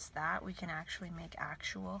towards that, we can actually make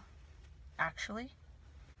actually.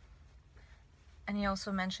 And he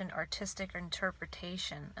also mentioned artistic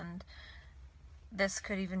interpretation, and this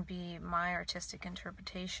could even be my artistic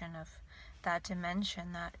interpretation of that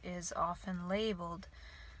dimension that is often labeled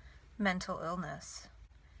mental illness.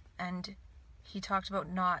 And he talked about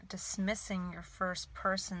not dismissing your first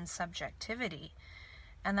person subjectivity,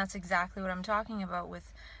 and that's exactly what I'm talking about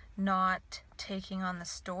with not taking on the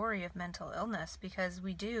story of mental illness, because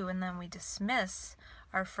we do, and then we dismiss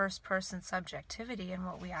our first person subjectivity and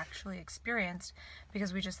what we actually experienced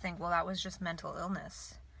because we just think, well, that was just mental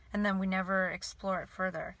illness, and then we never explore it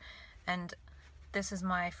further. And this is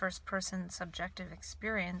my first person subjective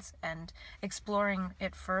experience and exploring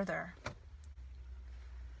it further.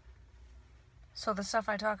 So the stuff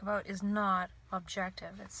I talk about is not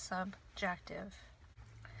objective, it's subjective.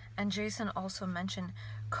 And Jason also mentioned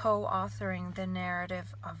co-authoring the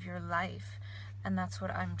narrative of your life. And that's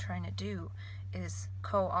what I'm trying to do, is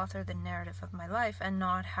co-author the narrative of my life and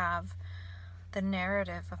not have the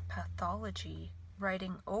narrative of pathology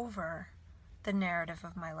writing over the narrative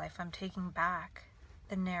of my life. I'm taking back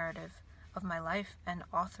the narrative of my life and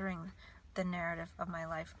authoring the narrative of my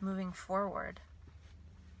life moving forward.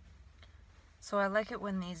 So I like it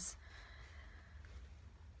when these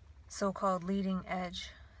so-called leading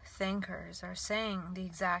edge thinkers are saying the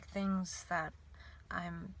exact things that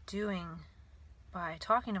I'm doing by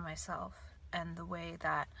talking to myself, and the way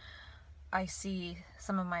that I see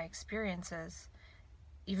some of my experiences,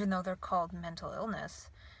 even though they're called mental illness.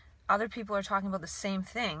 Other people are talking about the same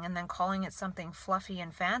thing and then calling it something fluffy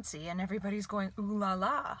and fancy, and everybody's going, ooh la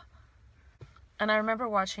la. And I remember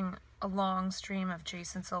watching a long stream of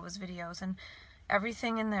Jason Silva's videos, and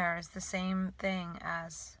everything in there is the same thing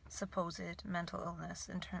as supposed mental illness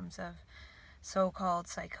in terms of so-called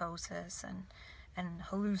psychosis and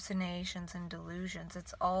hallucinations and delusions.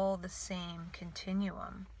 It's all the same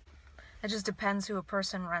continuum. It just depends who a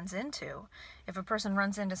person runs into. If a person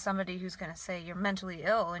runs into somebody who's going to say you're mentally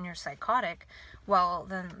ill and you're psychotic, well,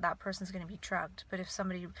 then that person's going to be drugged. But if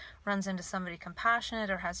somebody runs into somebody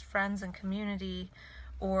compassionate or has friends and community,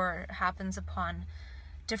 or happens upon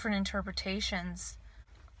different interpretations,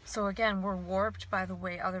 so again, we're warped by the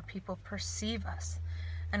way other people perceive us.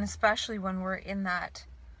 And especially when we're in that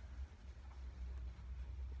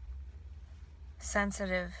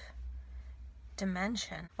sensitive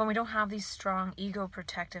dimension, when we don't have these strong ego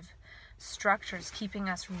protective structures keeping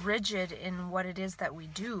us rigid in what it is that we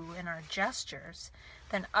do in our gestures,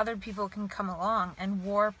 then other people can come along and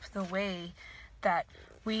warp the way that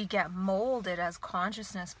we get molded as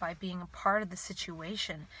consciousness by being a part of the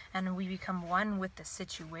situation, and we become one with the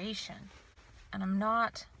situation. And I'm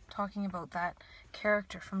not talking about that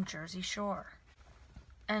character from Jersey Shore.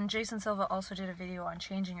 And Jason Silva also did a video on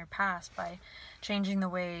changing your past by changing the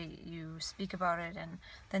way you speak about it and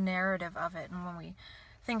the narrative of it. And when we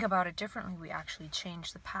think about it differently, we actually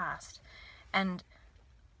change the past. And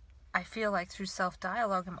I feel like through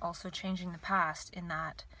self-dialogue, I'm also changing the past, in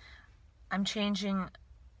that I'm changing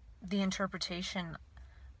the interpretation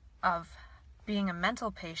of being a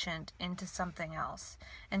mental patient into something else,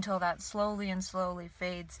 until that slowly and slowly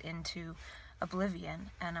fades into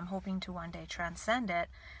oblivion. And I'm hoping to one day transcend it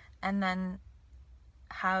and then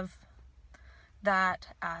have that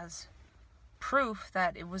as proof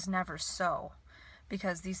that it was never so,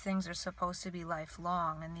 because these things are supposed to be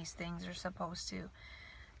lifelong, and these things are supposed to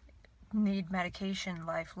need medication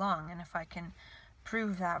lifelong. And if I can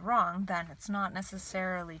prove that wrong, then it's not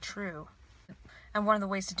necessarily true. And one of the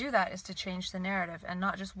ways to do that is to change the narrative, and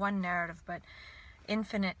not just one narrative, but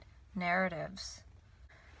infinite narratives,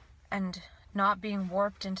 and not being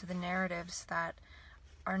warped into the narratives that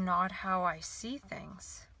are not how I see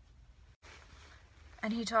things.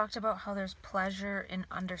 And he talked about how there's pleasure in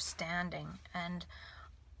understanding, and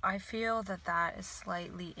I feel that that is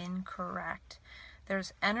slightly incorrect.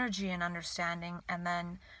 There's energy in understanding, and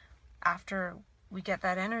then after we get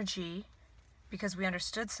that energy, because we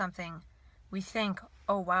understood something, we think,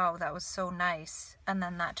 oh wow, that was so nice, and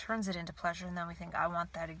then that turns it into pleasure, and then we think, I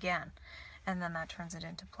want that again, and then that turns it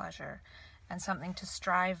into pleasure and something to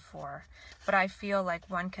strive for. But I feel like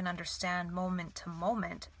one can understand moment to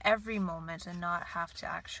moment, every moment, and not have to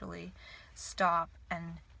actually stop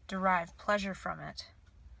and derive pleasure from it.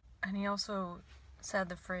 And he also said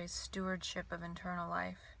the phrase stewardship of internal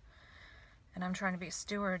life, and I'm trying to be a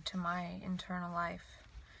steward to my internal life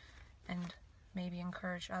and maybe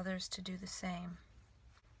encourage others to do the same.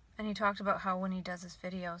 And he talked about how when he does his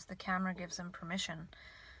videos, the camera gives him permission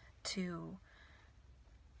to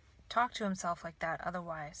talk to himself like that.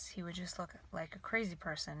 Otherwise, he would just look like a crazy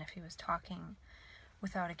person if he was talking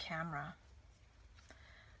without a camera.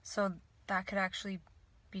 So that could actually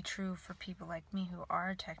be true for people like me who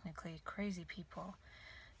are technically crazy people,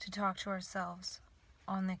 to talk to ourselves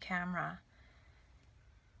on the camera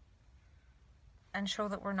and show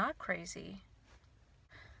that we're not crazy.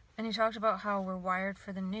 And he talked about how we're wired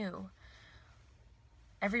for the new.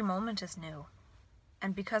 Every moment is new.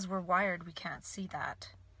 And because we're wired, we can't see that.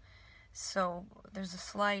 So there's a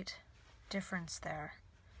slight difference there.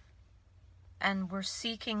 And we're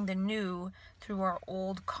seeking the new through our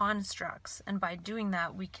old constructs. And by doing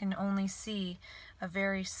that, we can only see a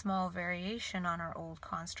very small variation on our old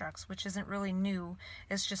constructs, which isn't really new.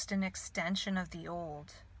 It's just an extension of the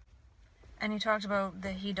old. And he talked about the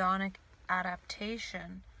hedonic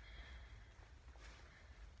adaptation.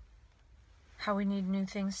 How we need new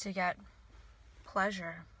things to get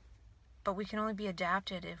pleasure. But we can only be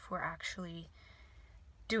adapted if we're actually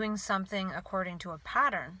doing something according to a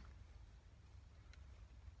pattern.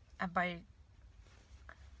 And by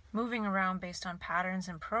moving around based on patterns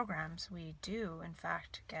and programs, we do, in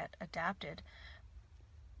fact, get adapted.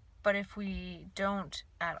 But if we don't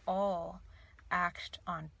at all act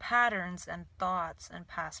on patterns and thoughts and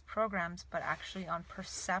past programs, but actually on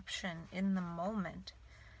perception in the moment,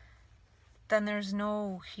 then there's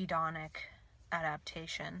no hedonic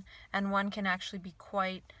adaptation. And one can actually be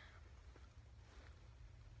quite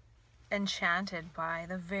enchanted by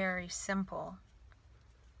the very simple.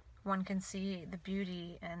 One can see the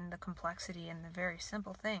beauty and the complexity in the very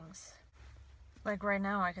simple things. Like right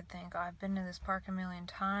now I could think, oh, I've been to this park a million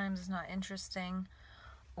times, it's not interesting.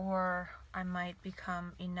 Or I might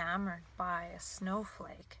become enamored by a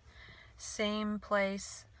snowflake. Same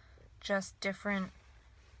place, just different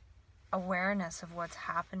awareness of what's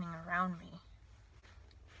happening around me.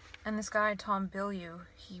 And this guy, Tom Bilyeu,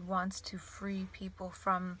 he wants to free people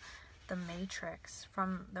from the matrix,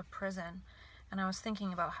 from the prison. And I was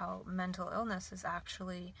thinking about how mental illness is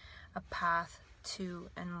actually a path to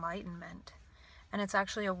enlightenment. And it's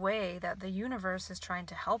actually a way that the universe is trying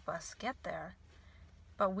to help us get there.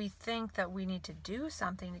 But we think that we need to do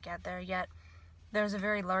something to get there, yet there's a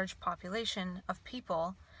very large population of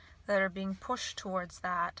people that are being pushed towards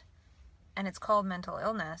that, and it's called mental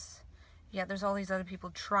illness. Yet there's all these other people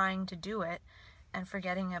trying to do it and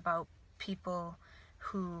forgetting about people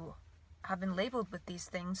who have been labeled with these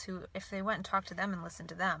things, who, if they went and talked to them and listened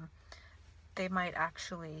to them, they might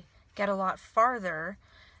actually get a lot farther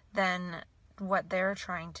than what they're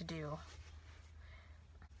trying to do.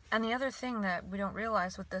 And the other thing that we don't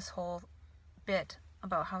realize with this whole bit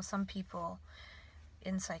about how some people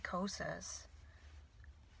in psychosis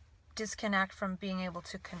disconnect from being able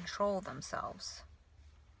to control themselves.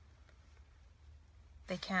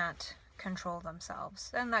 They can't control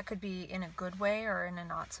themselves. And that could be in a good way or in a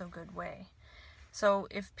not so good way. So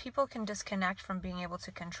if people can disconnect from being able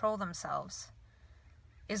to control themselves,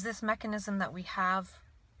 is this mechanism that we have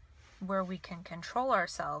where we can control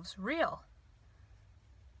ourselves real?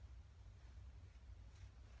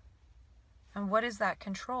 And what is that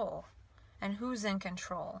control? And who's in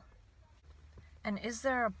control? And is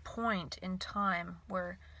there a point in time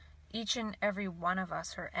where each and every one of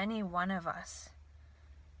us, or any one of us,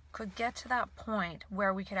 could get to that point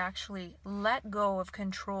where we could actually let go of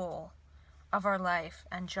control of our life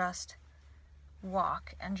and just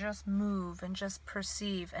walk and just move and just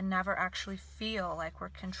perceive and never actually feel like we're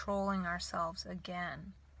controlling ourselves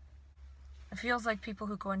again? It feels like people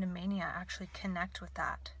who go into mania actually connect with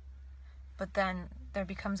that. But then there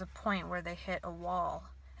becomes a point where they hit a wall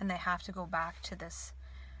and they have to go back to this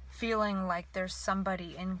feeling like there's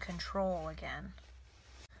somebody in control again.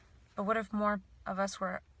 But what if more of us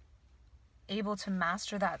were able to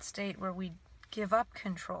master that state where we give up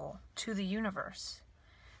control to the universe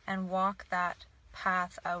and walk that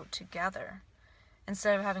path out together,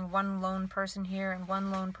 instead of having one lone person here and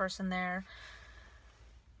one lone person there,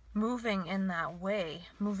 moving in that way,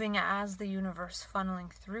 moving as the universe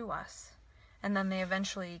funneling through us. And then they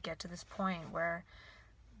eventually get to this point where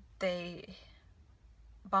they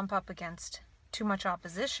bump up against too much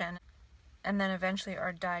opposition and then eventually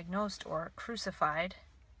are diagnosed or crucified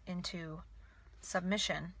into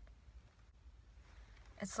submission.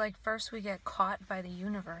 It's like first we get caught by the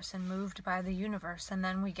universe and moved by the universe, and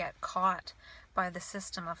then we get caught by the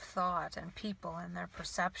system of thought and people and their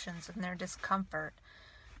perceptions and their discomfort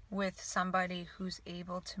with somebody who's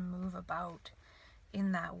able to move about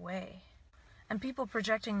in that way. And people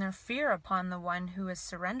projecting their fear upon the one who is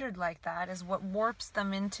surrendered like that is what warps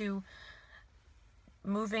them into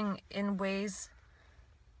moving in ways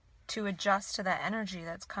to adjust to that energy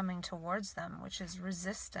that's coming towards them, which is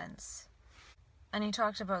resistance. And he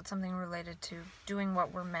talked about something related to doing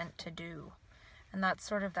what we're meant to do. And that's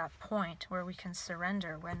sort of that point where we can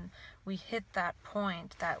surrender, when we hit that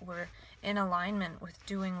point that we're in alignment with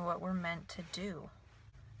doing what we're meant to do.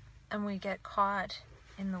 And we get caught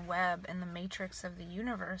in the web and the matrix of the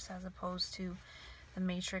universe as opposed to the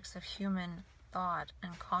matrix of human thought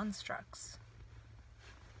and constructs.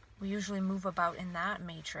 We usually move about in that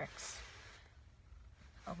matrix,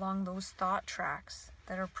 along those thought tracks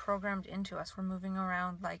that are programmed into us. We're moving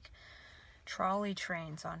around like trolley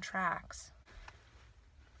trains on tracks.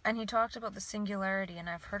 And he talked about the singularity, and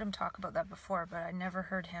I've heard him talk about that before, but I never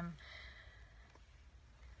heard him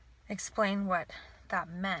explain what that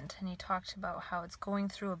meant. And he talked about how it's going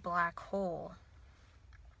through a black hole.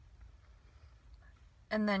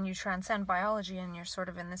 And then you transcend biology and you're sort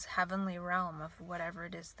of in this heavenly realm of whatever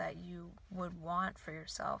it is that you would want for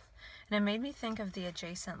yourself. And it made me think of the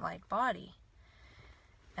adjacent light body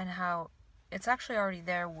and how it's actually already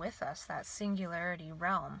there with us, that singularity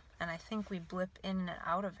realm. And I think we blip in and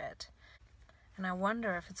out of it. And I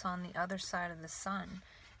wonder if it's on the other side of the sun,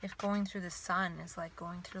 if going through the sun is like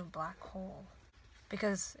going through a black hole.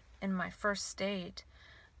 Because in my first state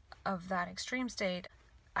of that extreme state,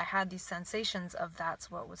 I had these sensations of that's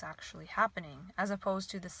what was actually happening, as opposed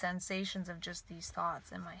to the sensations of just these thoughts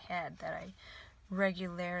in my head that I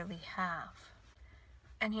regularly have.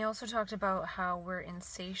 And he also talked about how we're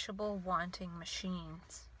insatiable, wanting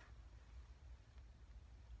machines.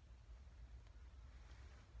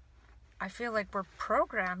 I feel like we're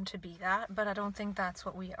programmed to be that, but I don't think that's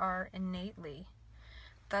what we are innately.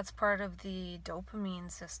 That's part of the dopamine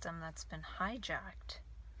system that's been hijacked.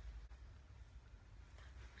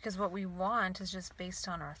 Because what we want is just based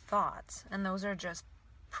on our thoughts, and those are just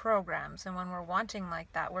programs. And when we're wanting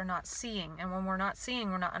like that, we're not seeing, and when we're not seeing,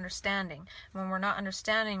 we're not understanding. When we're not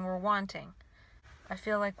understanding, we're wanting. I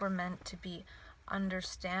feel like we're meant to be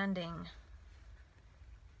understanding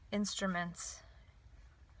instruments,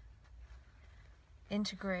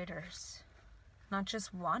 integrators, not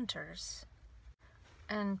just wanters.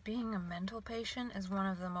 And being a mental patient is one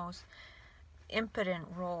of the most impotent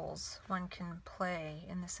roles one can play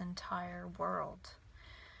in this entire world,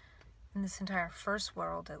 in this entire first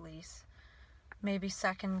world at least, maybe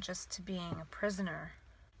second just to being a prisoner.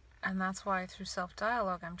 And that's why through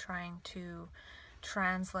self-dialogue I'm trying to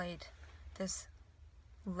translate this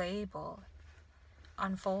label,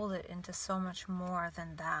 unfold it into so much more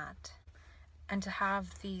than that, and to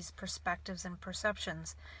have these perspectives and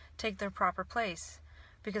perceptions take their proper place,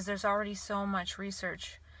 because there's already so much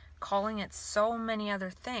research calling it so many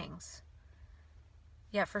other things.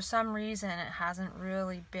 Yet for some reason it hasn't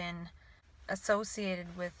really been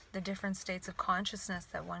associated with the different states of consciousness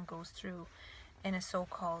that one goes through in a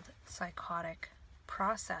so-called psychotic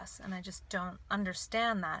process. And I just don't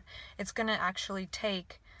understand that. It's going to actually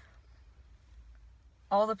take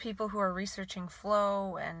all the people who are researching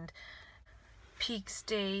flow and peak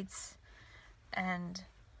states and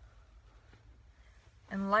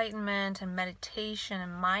enlightenment and meditation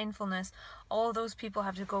and mindfulness. All of those people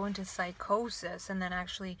have to go into psychosis and then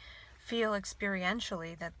actually feel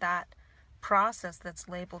experientially that that process that's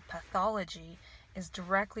labeled pathology is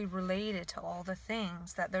directly related to all the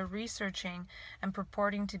things that they're researching and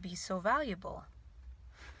purporting to be so valuable.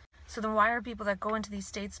 So then why are people that go into these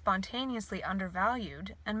states spontaneously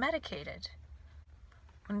undervalued and medicated?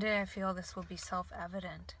 One day I feel this will be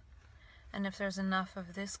self-evident. And if there's enough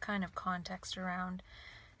of this kind of context around,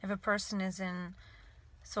 if a person is in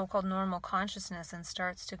so-called normal consciousness and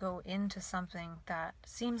starts to go into something that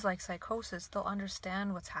seems like psychosis, they'll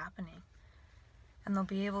understand what's happening. And they'll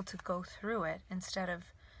be able to go through it instead of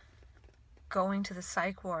going to the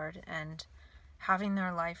psych ward and having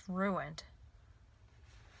their life ruined.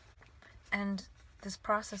 And this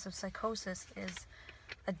process of psychosis is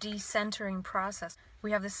a decentering process.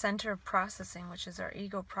 We have the center of processing, which is our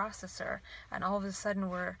ego processor, and all of a sudden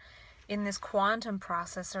we're in this quantum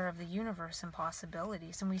processor of the universe and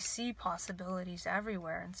possibilities, and we see possibilities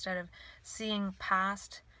everywhere instead of seeing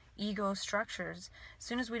past ego structures. As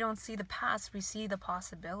soon as we don't see the past, we see the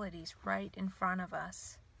possibilities right in front of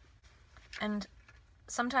us. And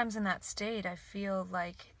sometimes in that state I feel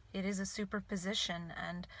like it is a superposition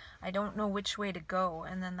and I don't know which way to go,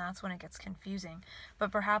 and then that's when it gets confusing.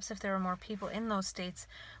 But perhaps if there were more people in those states,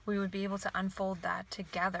 we would be able to unfold that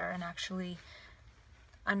together and actually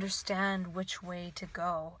understand which way to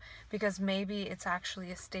go, because maybe it's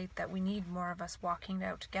actually a state that we need more of us walking it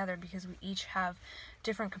out together, because we each have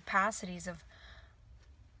different capacities of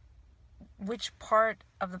which part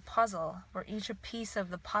of the puzzle. We're each a piece of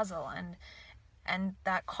the puzzle, and And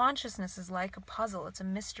that consciousness is like a puzzle. It's a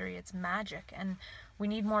mystery. It's magic. And we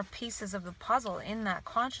need more pieces of the puzzle in that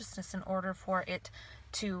consciousness in order for it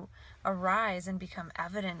to arise and become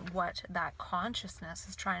evident what that consciousness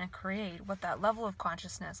is trying to create, what that level of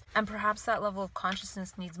consciousness. And perhaps that level of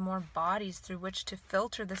consciousness needs more bodies through which to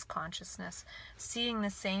filter this consciousness, seeing the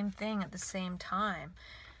same thing at the same time.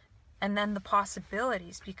 And then the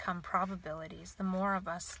possibilities become probabilities, the more of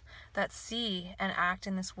us that see and act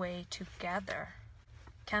in this way together.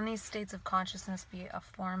 Can these states of consciousness be a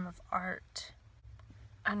form of art?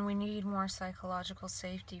 And we need more psychological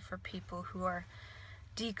safety for people who are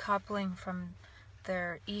decoupling from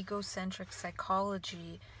their egocentric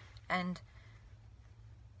psychology and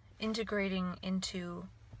integrating into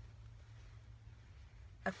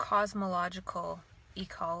a cosmological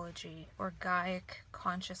ecology or Gaic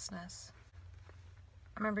consciousness.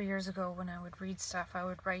 I remember years ago when I would read stuff, I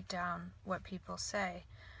would write down what people say,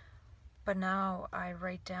 but now I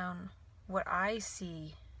write down what I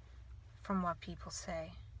see from what people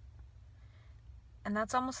say. And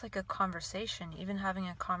that's almost like a conversation, even having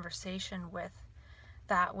a conversation with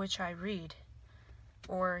that which I read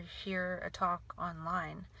or hear a talk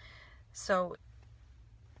online. So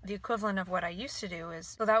the equivalent of what I used to do is,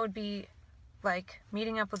 so that would be like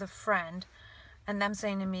meeting up with a friend and them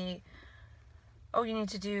saying to me, oh, you need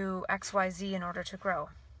to do X, Y, Z in order to grow.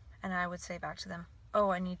 And I would say back to them,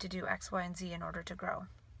 oh, I need to do X, Y, and Z in order to grow.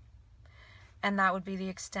 And that would be the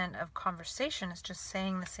extent of conversation, is just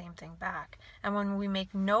saying the same thing back. And when we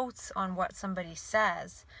make notes on what somebody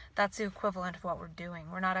says, that's the equivalent of what we're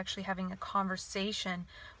doing. We're not actually having a conversation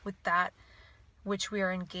with that which we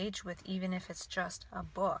are engaged with, even if it's just a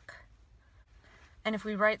book. And if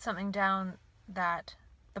we write something down that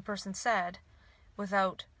the person said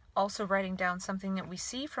without also writing down something that we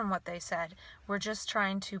see from what they said, we're just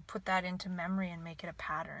trying to put that into memory and make it a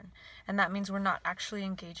pattern. And that means we're not actually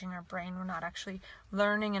engaging our brain. We're not actually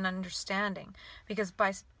learning and understanding. Because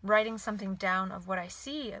by writing something down of what I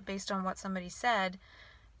see based on what somebody said,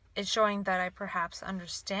 it's showing that I perhaps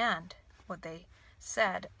understand what they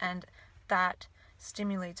said. And that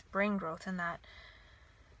stimulates brain growth, and that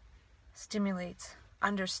stimulates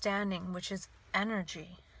understanding, which is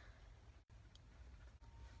energy.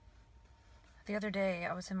 The other day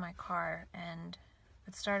I was in my car and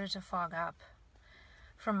it started to fog up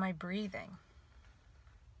from my breathing.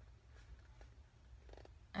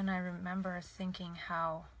 And I remember thinking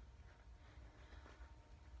how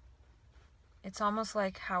it's almost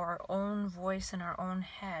like how our own voice in our own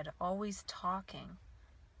head, always talking,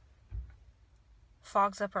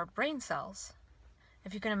 fogs up our brain cells.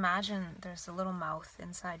 If you can imagine, there's a little mouth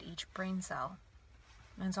inside each brain cell,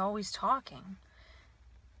 and it's always talking.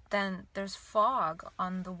 Then there's fog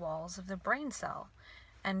on the walls of the brain cell.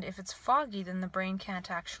 And if it's foggy, then the brain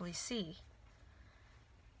can't actually see.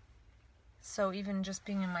 So even just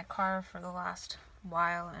being in my car for the last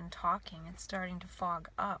while and talking, it's starting to fog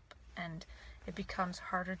up, and it becomes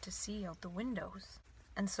harder to see out the windows.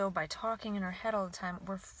 And so by talking in our head all the time,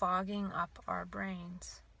 we're fogging up our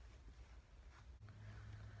brains.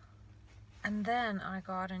 And then I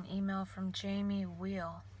got an email from Jamie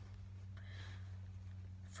Wheel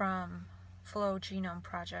from Flow Genome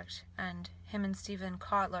Project, and him and Stephen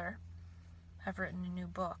Kotler have written a new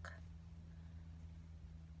book.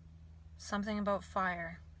 Something about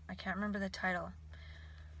fire. I can't remember the title.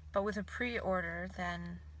 But with a pre-order,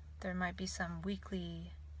 then there might be some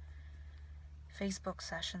weekly Facebook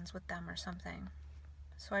sessions with them or something.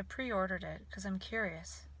 So I pre-ordered it because I'm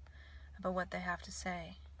curious about what they have to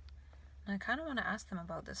say. And I kind of want to ask them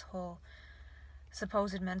about this whole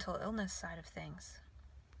supposed mental illness side of things.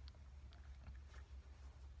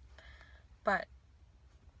 But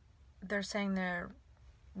they're saying they're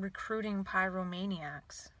recruiting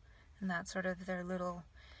pyromaniacs, and that's sort of their little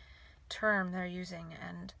term they're using.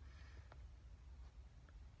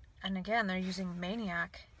 And again, they're using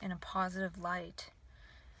maniac in a positive light.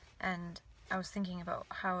 And I was thinking about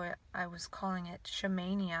how I was calling it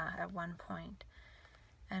shamania at one point.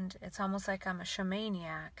 And it's almost like I'm a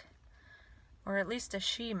shamaniac, or at least a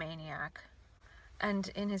she-maniac. And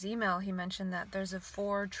in his email, he mentioned that there's a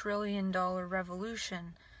 $4 trillion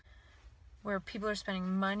revolution where people are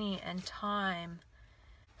spending money and time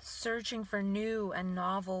searching for new and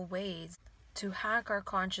novel ways to hack our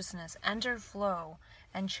consciousness, enter flow,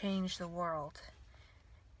 and change the world.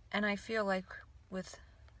 And I feel like with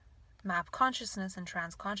map consciousness and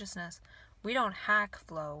trans consciousness, we don't hack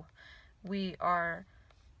flow. We are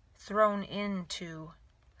thrown into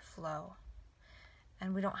flow.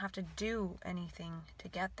 And we don't have to do anything to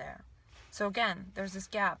get there. So again, there's this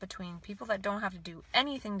gap between people that don't have to do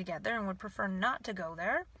anything to get there and would prefer not to go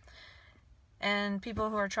there, and people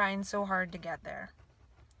who are trying so hard to get there.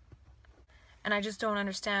 And I just don't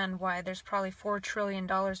understand why there's probably $4 trillion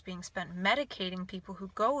being spent medicating people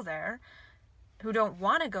who go there, who don't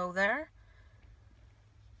want to go there.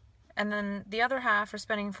 And then the other half are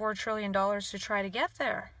spending $4 trillion to try to get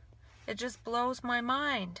there. It just blows my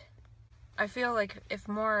mind. I feel like if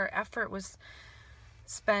more effort was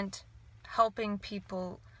spent helping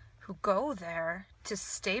people who go there to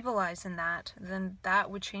stabilize in that, then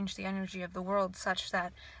that would change the energy of the world such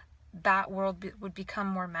that that world would become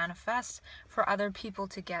more manifest for other people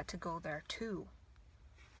to get to go there too.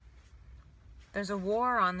 There's a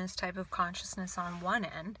war on this type of consciousness on one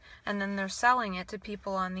end, and then they're selling it to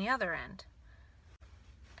people on the other end.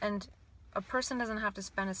 And a person doesn't have to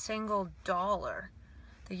spend a single dollar.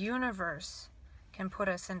 The universe can put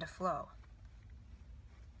us into flow.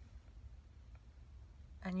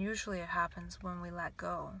 And usually it happens when we let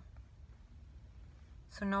go.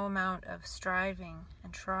 So no amount of striving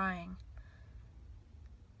and trying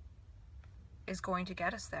is going to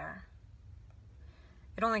get us there.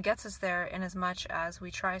 It only gets us there in as much as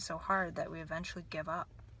we try so hard that we eventually give up.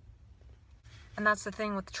 And that's the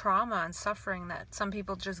thing with trauma and suffering, that some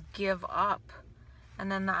people just give up.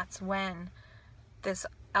 And then that's when this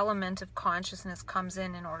element of consciousness comes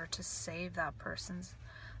in order to save that person's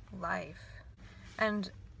life.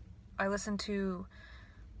 And I listened to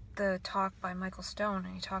the talk by Michael Stone,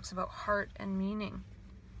 and he talks about heart and meaning.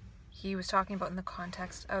 He was talking about in the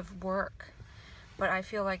context of work, but I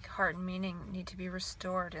feel like heart and meaning need to be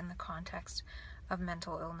restored in the context of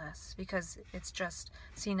mental illness, because it's just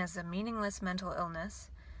seen as a meaningless mental illness,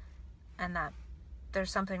 and that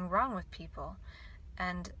there's something wrong with people.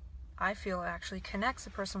 And I feel it actually connects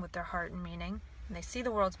a person with their heart and meaning, and they see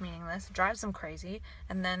the world's meaningless, it drives them crazy,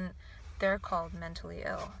 and then they're called mentally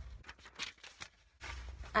ill.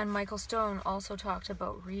 And Michael Stone also talked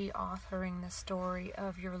about reauthoring the story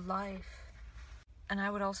of your life. And I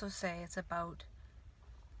would also say it's about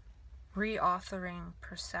reauthoring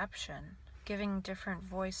perception, giving different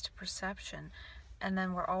voice to perception, and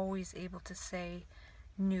then we're always able to say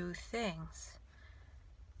new things.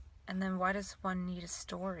 And then why does one need a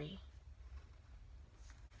story?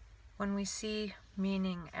 When we see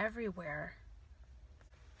meaning everywhere,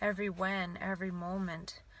 every when, every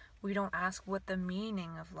moment, we don't ask what the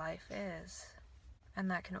meaning of life is.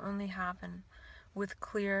 And that can only happen with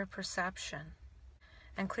clear perception.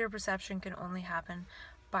 And clear perception can only happen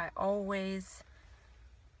by always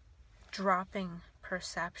dropping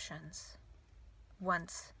perceptions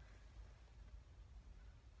once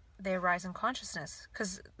they arise in consciousness.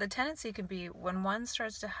 Because the tendency can be, when one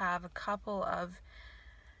starts to have a couple of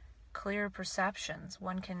clear perceptions,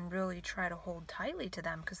 one can really try to hold tightly to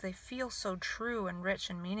them because they feel so true and rich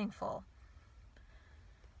and meaningful.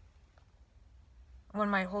 One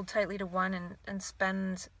might hold tightly to one and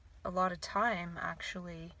spend a lot of time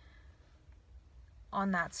actually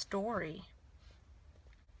on that story.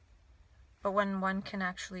 But when one can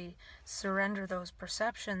actually surrender those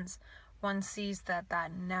perceptions, one sees that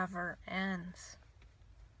that never ends.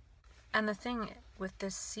 And the thing with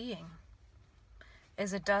this seeing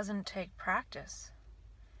is it doesn't take practice,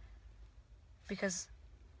 because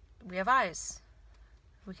we have eyes,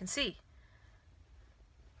 we can see.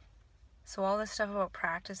 So all this stuff about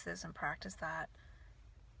practice this and practice that,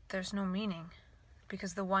 there's no meaning,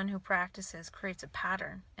 because the one who practices creates a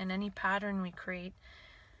pattern, and any pattern we create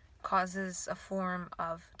causes a form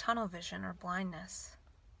of tunnel vision or blindness.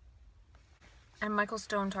 And Michael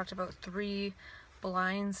Stone talked about 3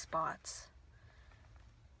 blind spots,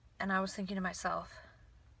 and I was thinking to myself,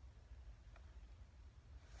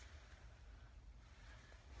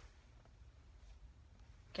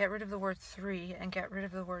 get rid of the word 3 and get rid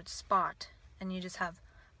of the word spot, and you just have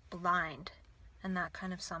blind, and that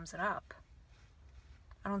kind of sums it up.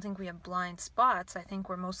 I don't think we have blind spots. I think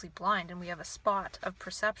we're mostly blind, and we have a spot of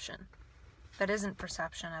perception that isn't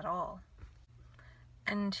perception at all.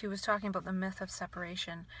 And he was talking about the myth of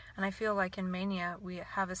separation, and I feel like in mania we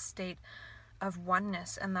have a state of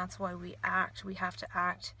oneness, and that's why we act. We have to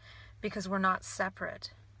act because we're not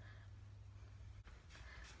separate.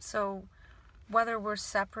 So whether we're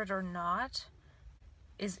separate or not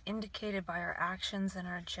is indicated by our actions and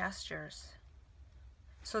our gestures.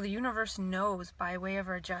 So the universe knows by way of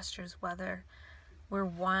our gestures whether we're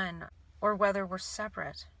one or whether we're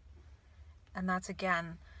separate. And that's,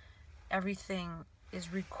 again, everything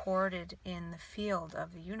is recorded in the field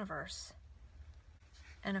of the universe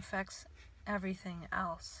and affects everything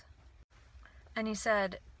else. And he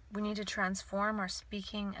said we need to transform our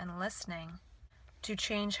speaking and listening to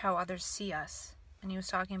change how others see us. And he was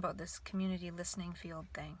talking about this community listening field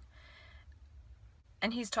thing.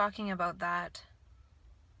 And he's talking about that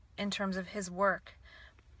in terms of his work,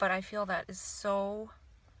 but I feel that is so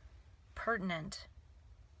pertinent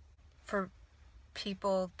for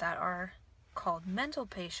people that are called mental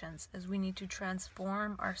patients, as we need to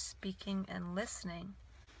transform our speaking and listening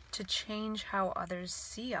to change how others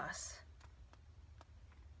see us.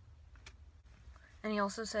 And he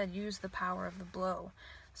also said use the power of the blow.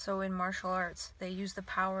 So in martial arts, they use the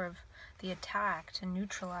power of the attack to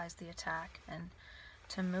neutralize the attack and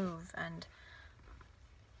to move, and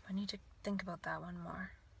I need to think about that one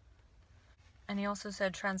more. And he also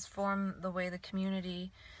said transform the way the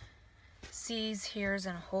community sees, hears,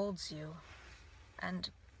 and holds you. And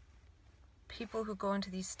people who go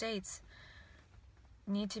into these states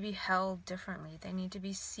need to be held differently. They need to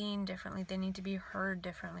be seen differently. They need to be heard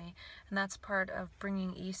differently. And that's part of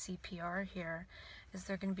bringing ECPR here, is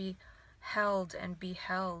they're going to be held and be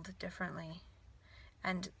held differently.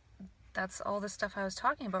 And that's all the stuff I was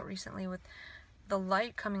talking about recently with the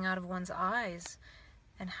light coming out of one's eyes,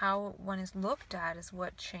 and how one is looked at is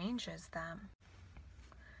what changes them.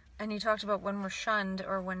 And he talked about when we're shunned,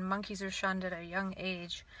 or when monkeys are shunned at a young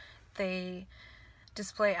age, they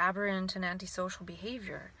display aberrant and antisocial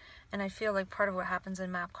behavior. And I feel like part of what happens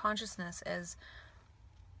in map consciousness is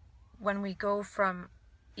when we go from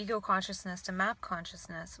ego consciousness to map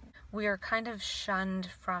consciousness, we are kind of shunned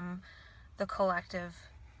from the collective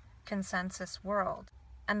consensus world.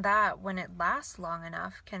 And that, when it lasts long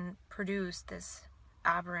enough, can produce this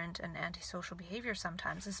aberrant and antisocial behavior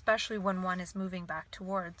sometimes, especially when one is moving back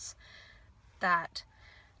towards that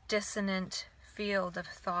dissonant field of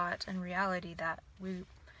thought and reality that we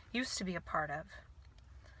used to be a part of.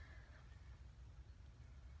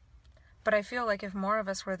 But I feel like if more of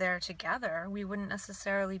us were there together, we wouldn't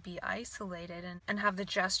necessarily be isolated and have the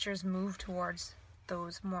gestures move towards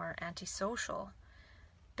those more antisocial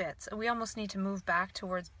bits. We almost need to move back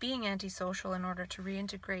towards being antisocial in order to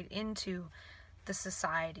reintegrate into the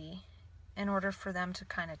society, in order for them to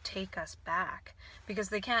kind of take us back, because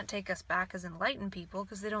they can't take us back as enlightened people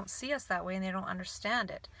because they don't see us that way and they don't understand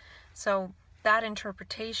it. So that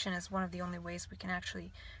interpretation is one of the only ways we can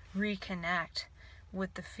actually reconnect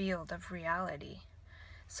with the field of reality.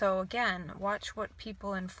 So again, watch what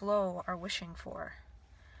people in flow are wishing for,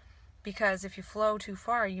 because if you flow too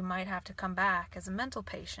far, you might have to come back as a mental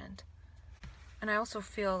patient. And I also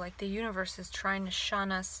feel like the universe is trying to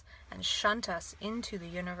shun us and shunt us into the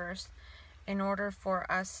universe in order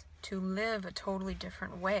for us to live a totally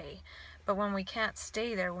different way. But when we can't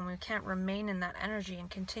stay there, when we can't remain in that energy and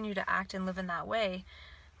continue to act and live in that way,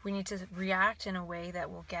 we need to react in a way that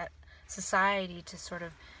will get society to sort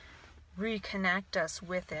of reconnect us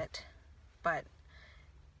with it. But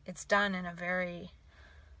it's done in a very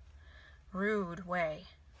rude way.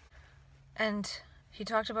 And he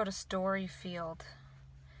talked about a story field,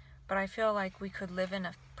 but I feel like we could live in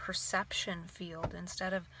a perception field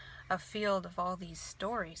instead of a field of all these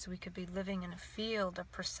stories. We could be living in a field of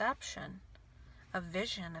perception, of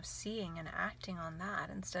vision, of seeing and acting on that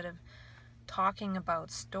instead of talking about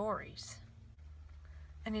stories.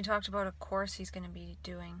 And he talked about a course he's going to be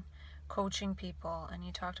doing, coaching people, and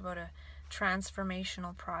he talked about a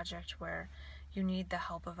transformational project where you need the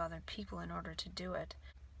help of other people in order to do it.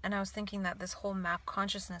 And I was thinking that this whole map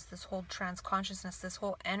consciousness, this whole trans consciousness, this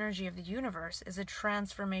whole energy of the universe is a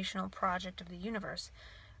transformational project of the universe.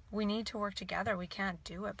 We need to work together. We can't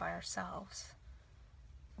do it by ourselves.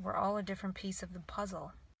 We're all a different piece of the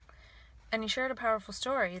puzzle. And he shared a powerful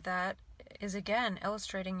story that is again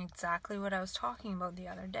illustrating exactly what I was talking about the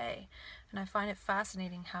other day. And I find it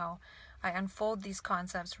fascinating how I unfold these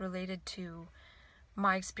concepts related to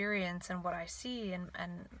my experience and what I see and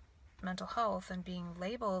mental health and being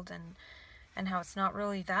labeled and how it's not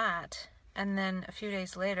really that. And then a few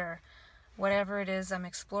days later, whatever it is I'm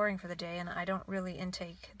exploring for the day, and I don't really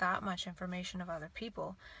intake that much information of other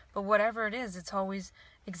people, but whatever it is, it's always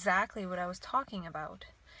exactly what I was talking about.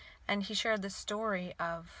 And he shared this story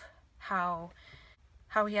of how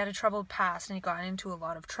he had a troubled past and he got into a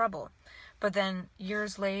lot of trouble. But then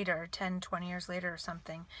years later, 10, 20 years later or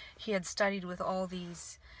something, he had studied with all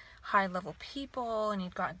these high-level people and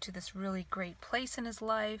he'd gotten to this really great place in his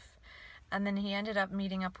life. And then he ended up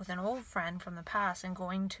meeting up with an old friend from the past and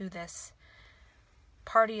going to this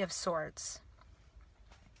party of sorts.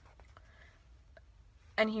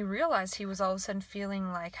 And he realized he was all of a sudden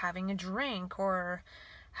feeling like having a drink or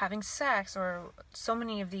having sex or so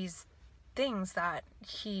many of these things that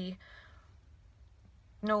he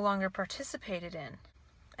no longer participated in.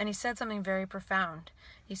 And he said something very profound.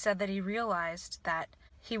 He said that he realized that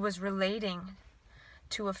he was relating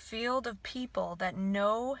to a field of people that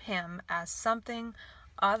know him as something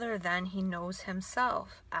other than he knows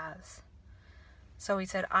himself as. So he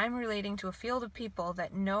said, I'm relating to a field of people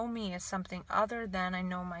that know me as something other than I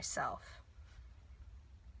know myself.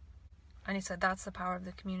 And he said, that's the power of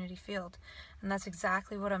the community field. And that's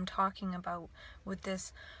exactly what I'm talking about with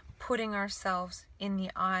this putting ourselves in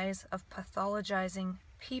the eyes of pathologizing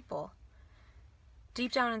people.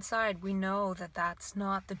 Deep down inside, we know that that's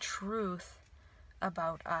not the truth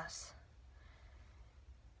about us.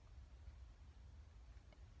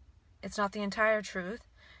 It's not the entire truth.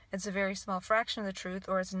 It's a very small fraction of the truth,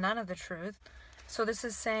 or it's none of the truth. So this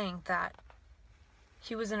is saying that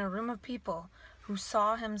he was in a room of people who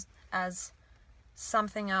saw him as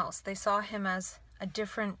something else. They saw him as a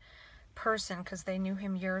different person because they knew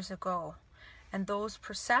him years ago. And those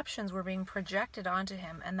perceptions were being projected onto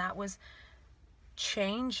him, and that was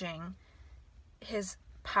changing his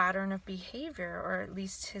pattern of behavior, or at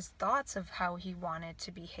least his thoughts of how he wanted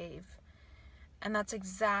to behave. And that's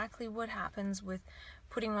exactly what happens with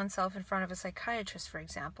putting oneself in front of a psychiatrist, for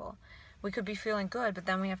example. We could be feeling good, but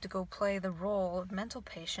then we have to go play the role of mental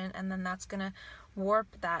patient, and then that's going to warp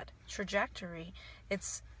that trajectory.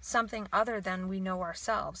 It's something other than we know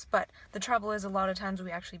ourselves. But the trouble is, a lot of times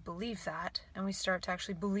we actually believe that, and we start to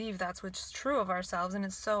actually believe that's what's true of ourselves, and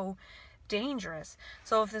it's so dangerous.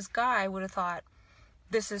 So if this guy would have thought,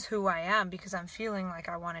 this is who I am because I'm feeling like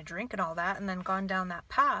I want to drink and all that, and then gone down that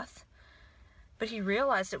path, but he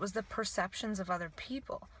realized it was the perceptions of other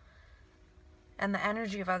people and the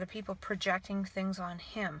energy of other people projecting things on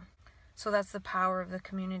him. So that's the power of the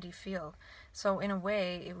community field. So in a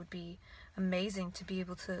way, it would be amazing to be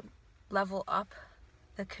able to level up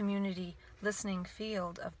the community listening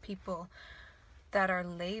field of people that are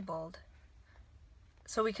labeled,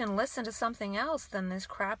 so we can listen to something else than this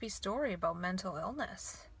crappy story about mental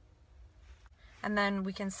illness. And then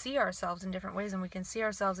we can see ourselves in different ways, and we can see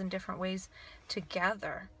ourselves in different ways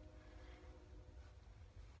together.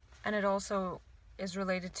 And it also is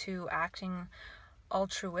related to acting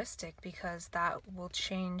altruistic, because that will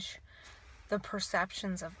change the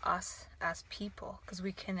perceptions of us as people, because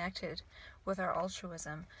we connected with our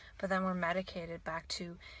altruism, but then we're medicated back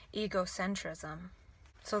to egocentrism.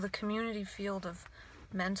 So the community field of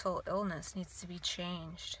mental illness needs to be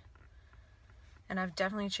changed. And I've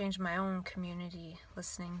definitely changed my own community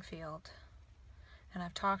listening field. And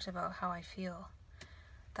I've talked about how I feel.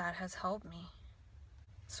 That has helped me.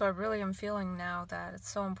 So I really am feeling now that it's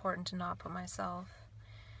so important to not put myself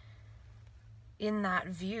in that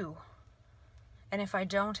view. And if I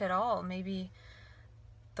don't at all, maybe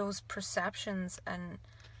those perceptions, and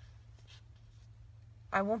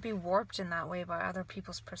I won't be warped in that way by other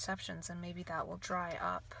people's perceptions, and maybe that will dry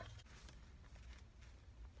up.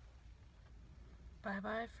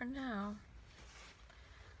 Bye-bye for now.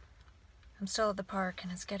 I'm still at the park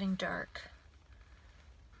and it's getting dark.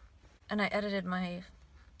 And I edited my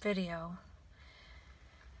video,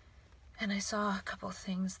 and I saw a couple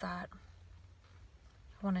things that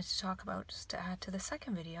I wanted to talk about just to add to the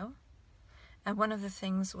second video. And one of the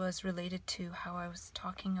things was related to how I was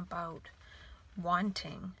talking about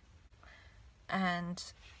wanting, and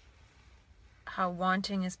how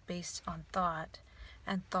wanting is based on thought,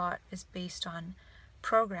 and thought is based on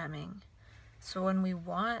programming. So when we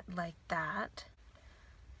want like that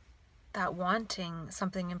wanting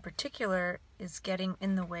something in particular is getting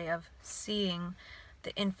in the way of seeing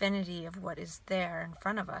the infinity of what is there in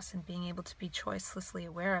front of us, and being able to be choicelessly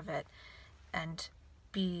aware of it and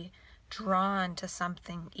be drawn to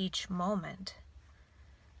something each moment.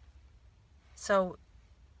 So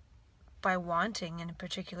by wanting in a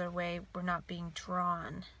particular way, we're not being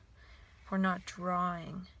drawn. We're not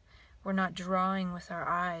drawing. We're not drawing with our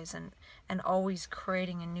eyes and always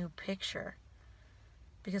creating a new picture,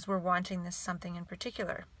 because we're wanting this something in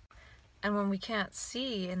particular. And when we can't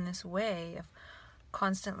see in this way of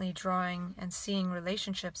constantly drawing and seeing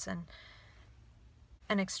relationships and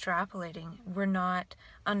extrapolating, we're not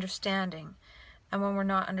understanding. And when we're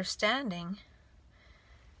not understanding,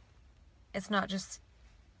 it's not just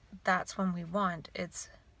that's when we want, it's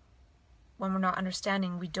when we're not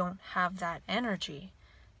understanding, we don't have that energy,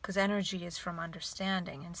 because energy is from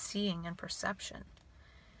understanding and seeing and perception,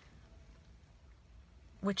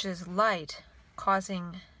 which is light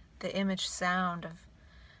causing the image sound of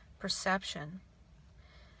perception.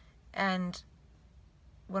 And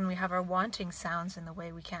when we have our wanting sounds in the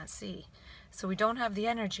way, we can't see. So we don't have the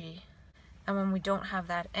energy. And when we don't have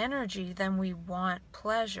that energy, then we want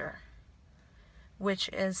pleasure, which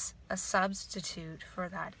is a substitute for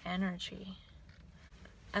that energy.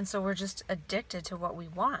 And so we're just addicted to what we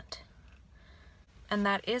want. And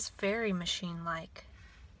that is very machine-like.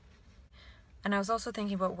 And I was also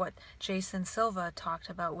thinking about what Jason Silva talked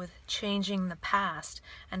about with changing the past,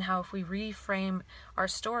 and how if we reframe our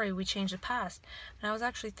story, we change the past. And I was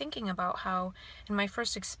actually thinking about how in my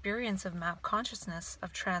first experience of map consciousness,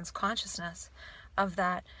 of trans consciousness, of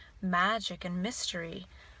that magic and mystery,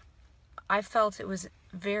 I felt it was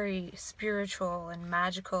very spiritual and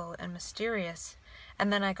magical and mysterious.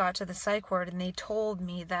 And then I got to the psych ward and they told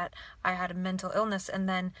me that I had a mental illness, and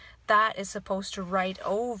then that is supposed to write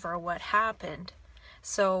over what happened.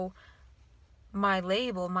 So my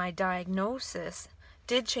label, my diagnosis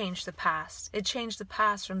did change the past. It changed the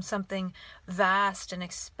past from something vast and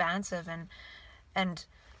expansive and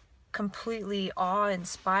completely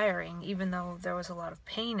awe-inspiring, even though there was a lot of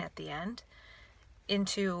pain at the end,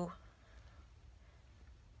 into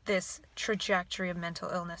this trajectory of mental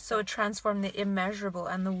illness. So it transformed the immeasurable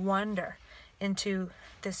and the wonder into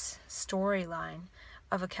this storyline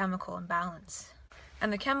of a chemical imbalance.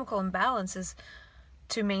 And the chemical imbalance is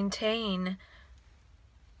to maintain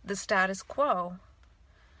the status quo.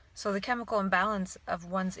 So the chemical imbalance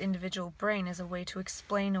of one's individual brain is a way to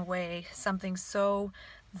explain away something so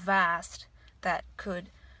vast that could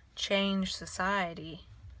change society.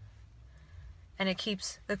 And it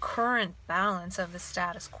keeps the current balance of the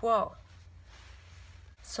status quo.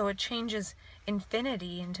 So it changes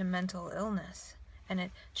infinity into mental illness, and it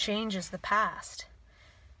changes the past.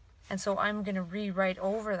 And so I'm going to rewrite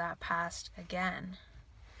over that past again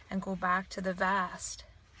and go back to the vast.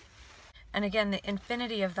 And again, the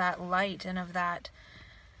infinity of that light and of that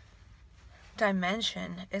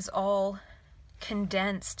dimension is all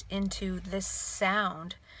condensed into this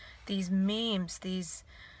sound, these memes, these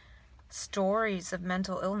stories of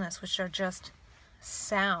mental illness, which are just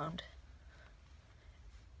sound.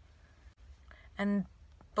 And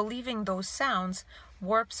believing those sounds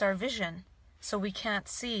warps our vision, so we can't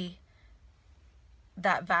see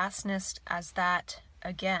that vastness as that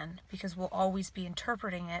again, because we'll always be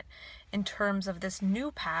interpreting it in terms of this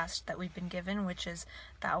new past that we've been given, which is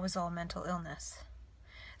that was all mental illness.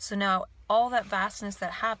 So now all that vastness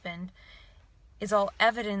that happened is all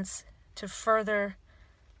evidence to further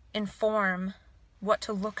inform what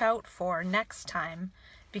to look out for next time,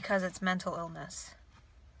 because it's mental illness.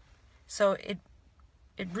 So it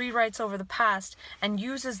rewrites over the past and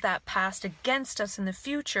uses that past against us in the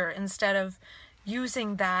future, instead of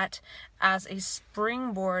using that as a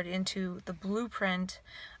springboard into the blueprint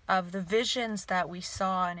of the visions that we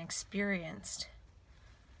saw and experienced,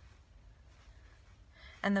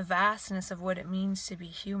 and the vastness of what it means to be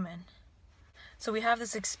human. So we have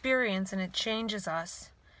this experience and it changes us,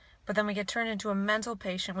 but then we get turned into a mental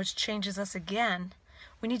patient, which changes us again.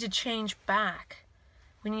 We need to change back.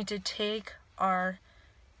 We need to take our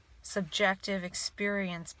subjective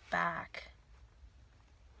experience back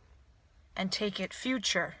and take it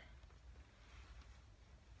future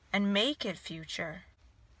and make it future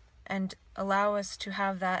and allow us to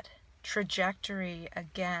have that trajectory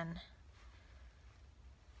again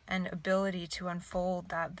and ability to unfold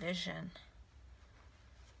that vision.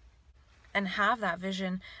 And have that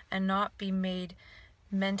vision and not be made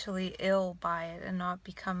mentally ill by it and not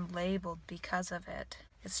become labeled because of it.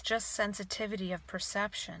 It's just sensitivity of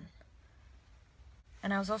perception.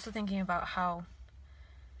 And I was also thinking about how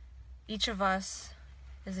each of us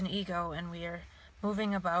is an ego, and we are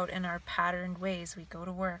moving about in our patterned ways. We go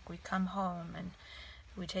to work, we come home, and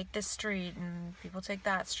we take this street and people take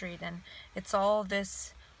that street, and it's all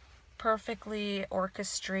this perfectly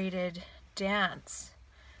orchestrated dance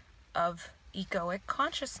of egoic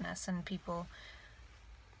consciousness, and people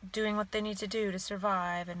doing what they need to do to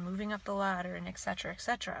survive and moving up the ladder, and etc.,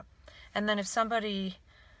 etc. And then if somebody,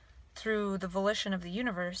 through the volition of the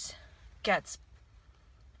universe, gets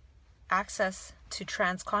access to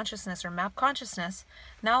trans consciousness or map consciousness,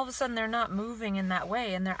 now all of a sudden they're not moving in that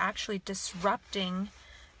way, and they're actually disrupting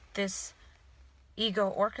this ego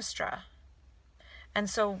orchestra. And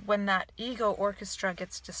so when that ego orchestra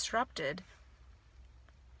gets disrupted,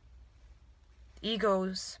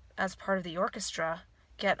 egos as part of the orchestra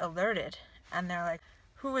get alerted, and they're like,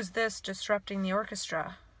 who is this disrupting the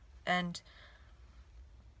orchestra? And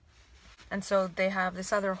so they have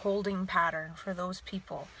this other holding pattern for those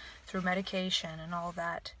people through medication and all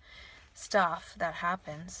that stuff that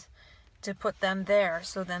happens to put them there,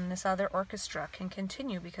 so then this other orchestra can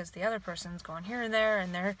continue, because the other person's going here and there,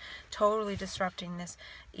 and they're totally disrupting this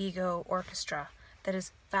ego orchestra that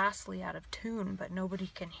is vastly out of tune, but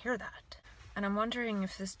nobody can hear that. And I'm wondering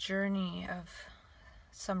if this journey of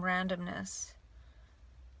some randomness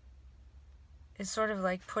is sort of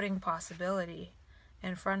like putting possibility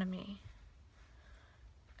in front of me,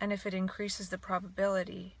 and if it increases the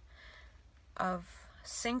probability of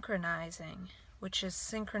synchronizing, which is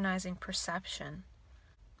synchronizing perception.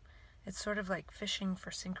 It's sort of like fishing for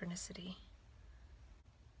synchronicity.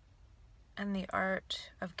 And the art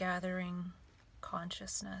of gathering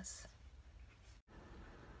consciousness.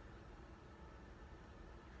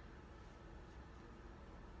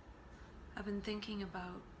 I've been thinking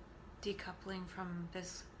about decoupling from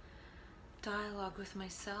this dialogue with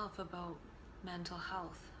myself about mental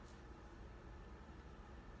health.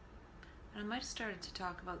 And I might have started to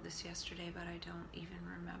talk about this yesterday, but I don't even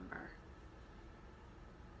remember.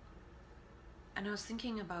 And I was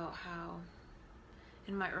thinking about how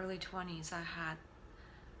in my early 20s I had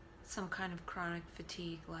some kind of chronic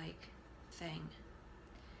fatigue-like thing.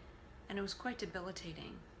 And it was quite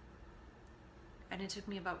debilitating. And it took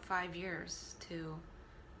me about 5 years to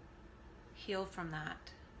heal from that.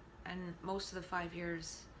 And most of the 5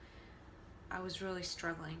 years I was really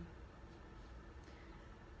struggling.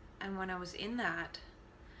 And when I was in that,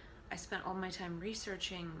 I spent all my time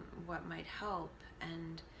researching what might help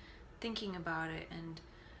and thinking about it. And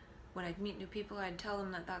when I'd meet new people, I'd tell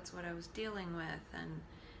them that that's what I was dealing with. And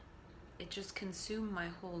it just consumed my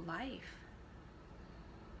whole life.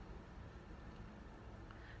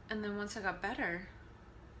 And then once I got better,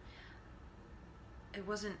 it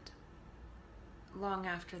wasn't long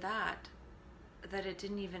after that it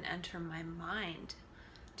didn't even enter my mind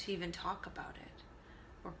to even talk about it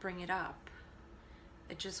or bring it up.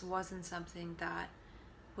 It just wasn't something that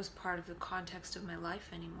was part of the context of my life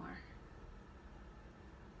anymore.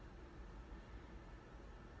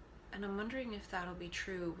 And I'm wondering if that'll be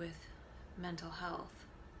true with mental health.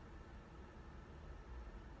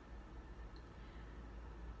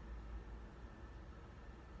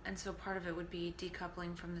 And so part of it would be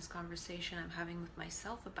decoupling from this conversation I'm having with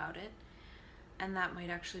myself about it. And that might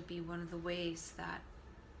actually be one of the ways that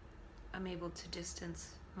I'm able to distance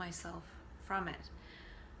myself from it.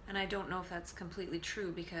 And I don't know if that's completely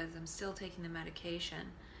true because I'm still taking the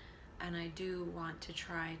medication, and I do want to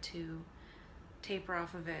try to taper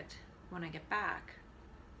off of it when I get back.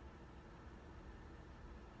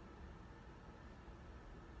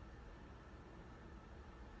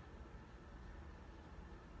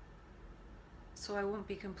 So I won't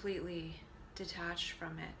be completely detached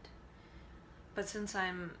from it. But since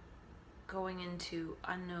I'm going into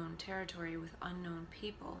unknown territory with unknown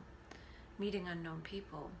people, meeting unknown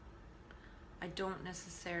people, I don't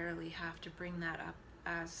necessarily have to bring that up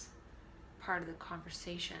as part of the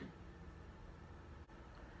conversation.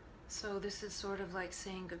 So this is sort of like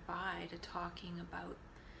saying goodbye to talking about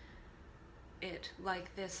it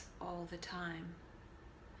like this all the time.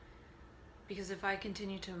 Because if I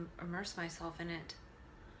continue to immerse myself in it,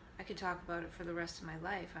 I could talk about it for the rest of my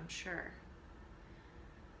life, I'm sure.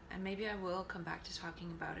 And maybe I will come back to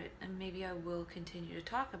talking about it, and maybe I will continue to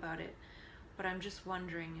talk about it, but I'm just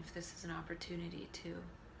wondering if this is an opportunity to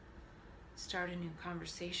start a new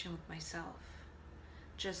conversation with myself.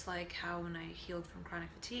 Just like how when I healed from chronic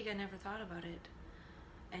fatigue, I never thought about it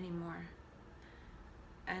anymore.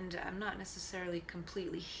 And I'm not necessarily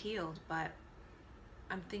completely healed, but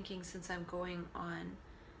I'm thinking since I'm going on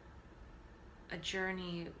a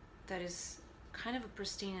journey that is kind of a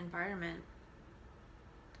pristine environment,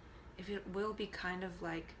 if it will be kind of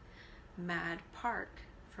like Mad Park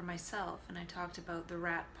for myself. And I talked about the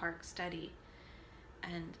Rat Park study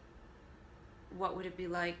and what would it be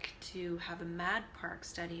like to have a Mad Park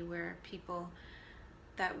study where people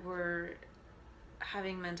that were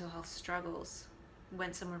having mental health struggles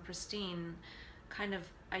went somewhere pristine, kind of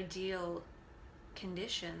ideal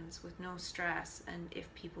conditions with no stress, and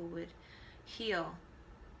if people would heal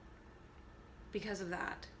because of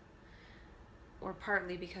that, or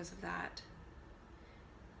partly because of that.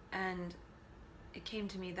 And it came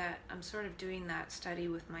to me that I'm sort of doing that study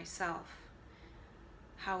with myself.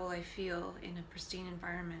 How will I feel in a pristine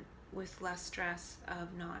environment with less stress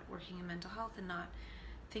of not working in mental health and not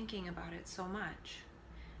thinking about it so much?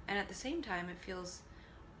 And at the same time, it feels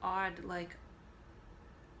odd, like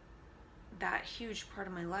that huge part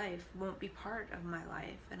of my life won't be part of my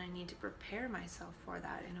life, and I need to prepare myself for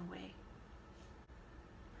that in a way.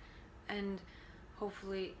 And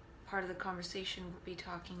hopefully part of the conversation will be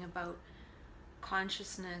talking about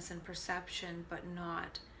consciousness and perception, but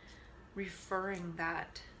not referring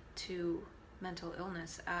that to mental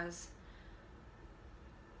illness, as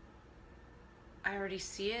I already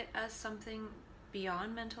see it as something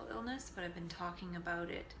beyond mental illness, but I've been talking about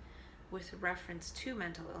it with reference to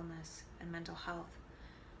mental illness and mental health.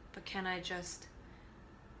 But can I just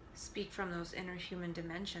speak from those inner human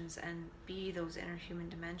dimensions and be those inner human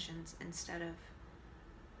dimensions instead of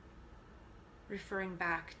referring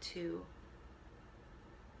back to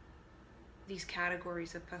these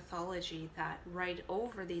categories of pathology that write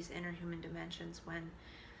over these inner human dimensions when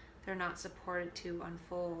they're not supported to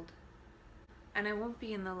unfold. And I won't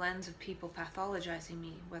be in the lens of people pathologizing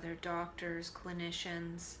me, whether doctors,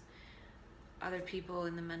 clinicians, other people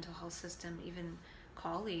in the mental health system, even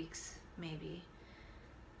colleagues maybe.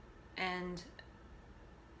 And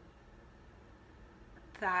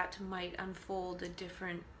that might unfold a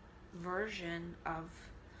different version of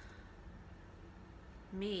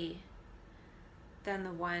me than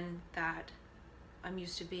the one that I'm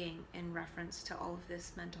used to being in reference to all of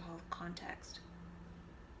this mental health context.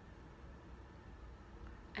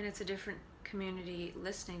 And it's a different community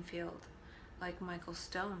listening field, like Michael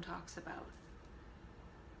Stone talks about.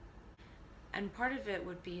 And part of it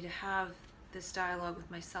would be to have this dialogue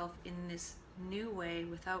with myself in this new way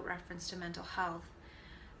without reference to mental health,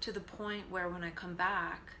 to the point where when I come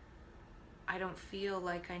back, I don't feel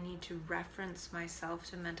like I need to reference myself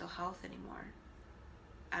to mental health anymore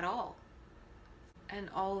at all. And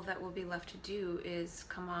all that will be left to do is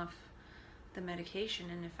come off the medication,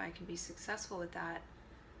 and if I can be successful with that,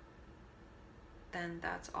 then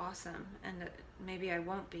that's awesome. And maybe I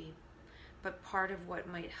won't be, but part of what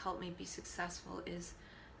might help me be successful is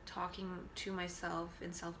talking to myself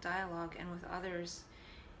in self-dialogue and with others,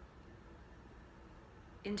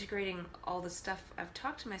 integrating all the stuff I've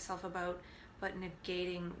talked to myself about, but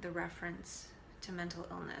negating the reference to mental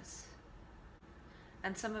illness.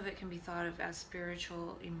 And some of it can be thought of as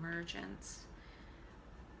spiritual emergence.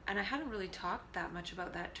 And I haven't really talked that much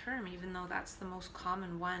about that term, even though that's the most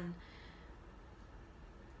common one,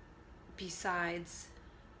 besides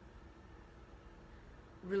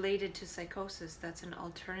related to psychosis. That's an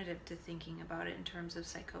alternative to thinking about it in terms of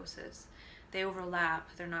psychosis. They overlap,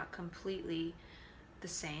 they're not completely the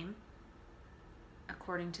same,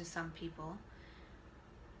 according to some people.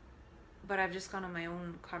 But I've just gone on my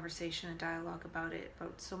own conversation and dialogue about it,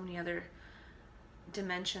 about so many other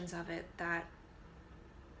dimensions of it that,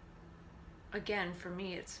 again, for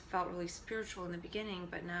me, it's felt really spiritual in the beginning,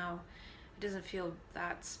 but now it doesn't feel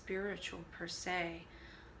that spiritual per se.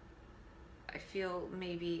 I feel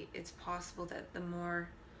maybe it's possible that the more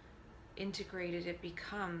integrated it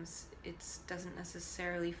becomes, it doesn't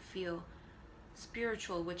necessarily feel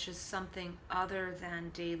spiritual, which is something other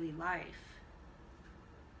than daily life.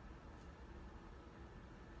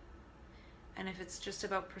 And if it's just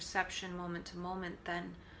about perception moment to moment,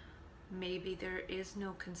 then maybe there is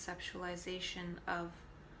no conceptualization of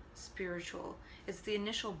spiritual. It's the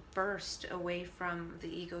initial burst away from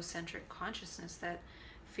the egocentric consciousness that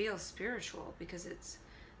feels spiritual, because it's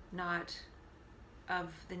not of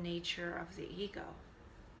the nature of the ego.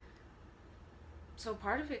 So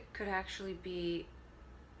part of it could actually be,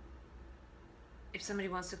 if somebody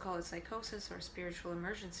wants to call it psychosis or spiritual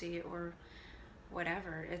emergency or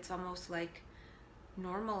whatever, it's almost like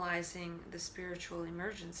normalizing the spiritual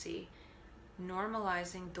emergency,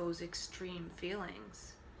 normalizing those extreme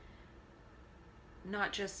feelings,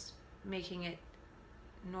 not just making it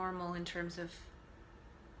normal in terms of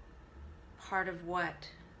part of what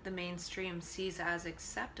the mainstream sees as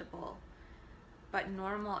acceptable, but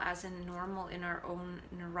normal as in normal in our own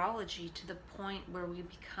neurology, to the point where we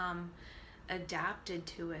become adapted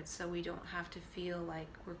to it, so we don't have to feel like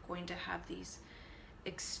we're going to have these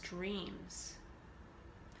extremes.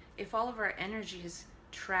 If all of our energy is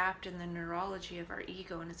trapped in the neurology of our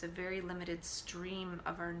ego, and it's a very limited stream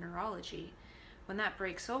of our neurology, when that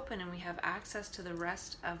breaks open and we have access to the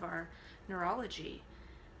rest of our neurology,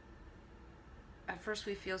 at first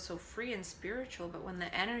we feel so free and spiritual, but when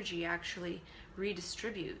the energy actually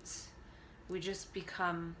redistributes, we just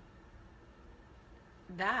become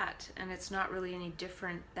that, and it's not really any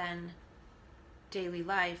different than daily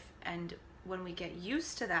life. And when we get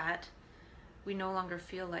used to that, we no longer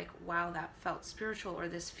feel like, wow, that felt spiritual, or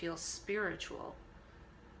this feels spiritual.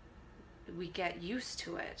 We get used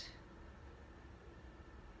to it.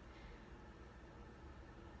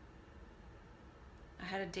 I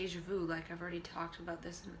had a deja vu, like I've already talked about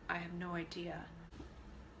this, and I have no idea.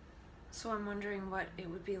 So I'm wondering what it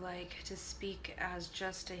would be like to speak as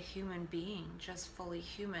just a human being, just fully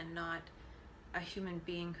human, not a human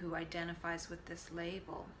being who identifies with this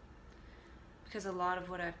label. Because a lot of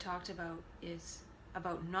what I've talked about is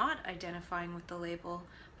about not identifying with the label,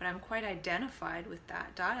 but I'm quite identified with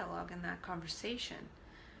that dialogue and that conversation.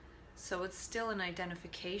 So it's still an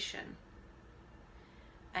identification.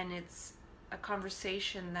 And it's a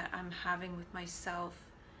conversation that I'm having with myself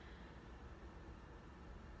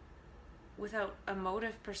without a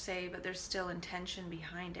motive per se, but there's still intention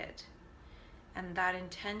behind it. And that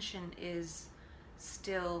intention is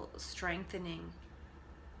still strengthening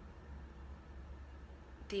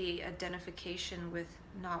the identification with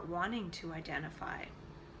not wanting to identify.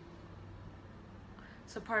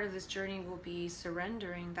 So part of this journey will be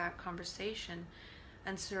surrendering that conversation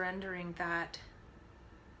and surrendering that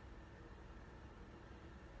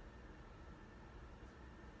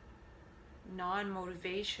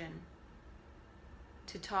non-motivation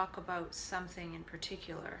to talk about something in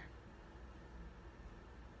particular.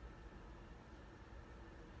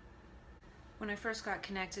 When I first got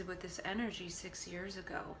connected with this energy 6 years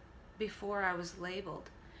ago, before I was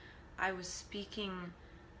labeled, I was speaking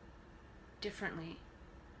differently.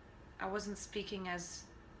 I wasn't speaking as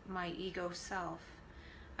my ego self.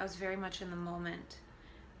 I was very much in the moment,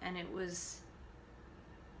 and it was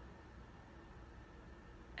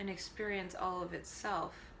an experience all of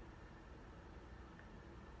itself.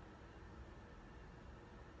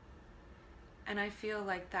 And I feel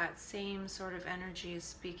like that same sort of energy is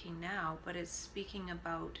speaking now, but it's speaking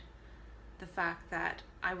about the fact that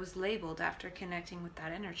I was labeled after connecting with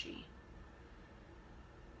that energy.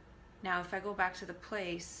 Now, if I go back to the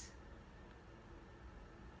place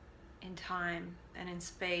in time and in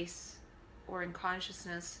space or in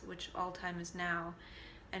consciousness, which all time is now,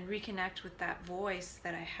 and reconnect with that voice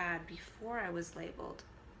that I had before I was labeled,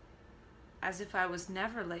 as if I was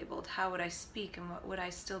never labeled, how would I speak and what would I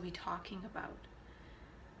still be talking about?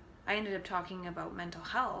 I ended up talking about mental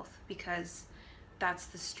health because that's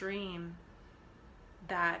the stream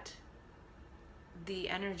that the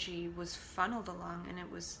energy was funneled along, and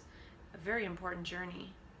it was a very important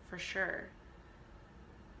journey for sure.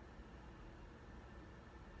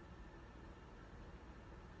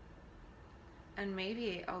 And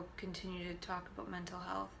maybe I'll continue to talk about mental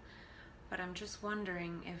health, but I'm just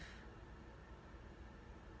wondering if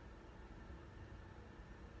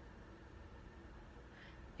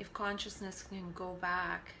consciousness can go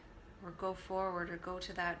back or go forward or go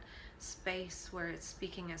to that space where it's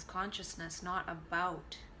speaking as consciousness, not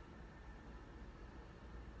about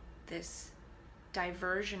this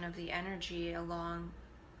diversion of the energy along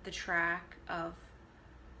the track of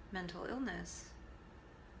mental illness.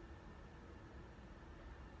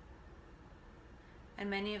 And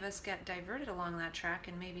many of us get diverted along that track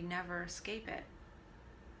and maybe never escape it.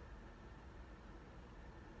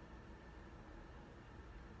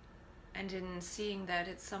 And in seeing that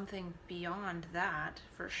it's something beyond that,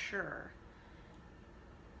 for sure,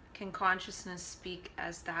 can consciousness speak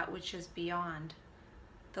as that which is beyond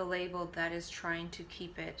the label that is trying to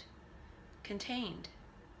keep it contained?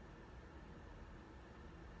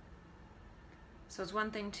 So it's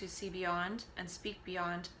one thing to see beyond and speak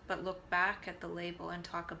beyond, but look back at the label and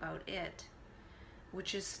talk about it,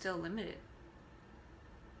 which is still limited.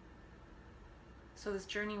 So this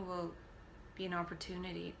journey will be an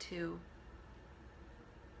opportunity to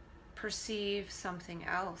perceive something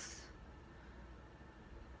else,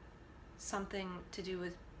 something to do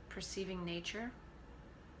with perceiving nature.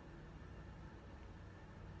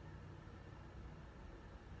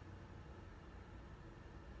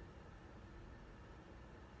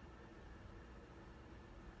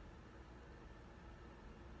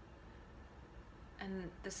 And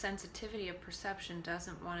the sensitivity of perception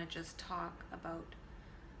doesn't want to just talk about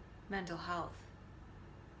mental health.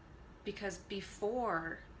 Because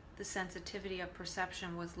before the sensitivity of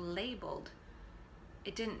perception was labeled,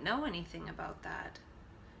 it didn't know anything about that.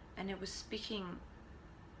 And it was speaking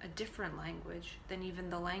a different language than even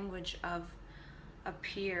the language of a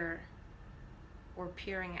peer or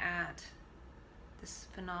peering at this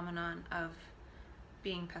phenomenon of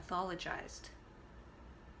being pathologized.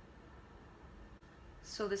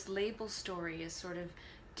 So this label story is sort of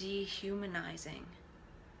dehumanizing,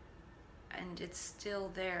 and it's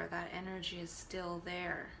still there, that energy is still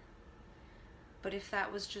there. But if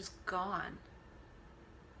that was just gone,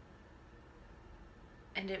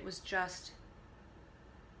 and it was just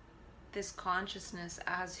this consciousness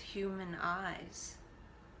as human eyes,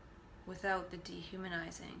 without the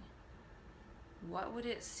dehumanizing, what would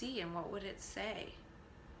it see and what would it say?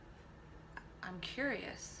 I'm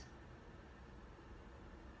curious.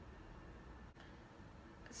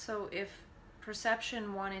 So if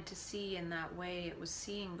perception wanted to see in that way it was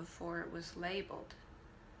seeing before it was labeled,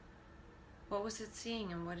 what was it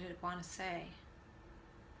seeing and what did it want to say?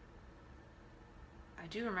 I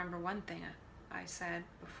do remember one thing I said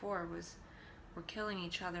before was, we're killing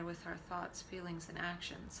each other with our thoughts, feelings, and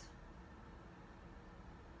actions.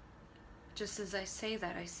 Just as I say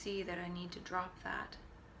that, I see that I need to drop that,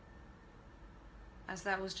 as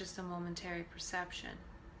that was just a momentary perception.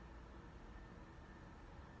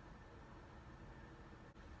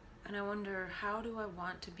 And I wonder, how do I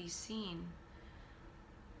want to be seen?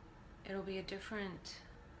 It'll be a different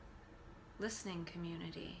listening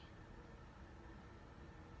community.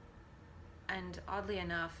 And oddly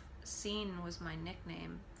enough, Scene was my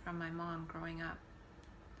nickname from my mom growing up.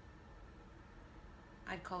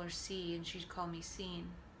 I'd call her C and she'd call me Scene.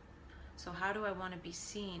 So how do I want to be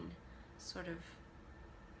seen sort of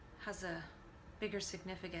has a bigger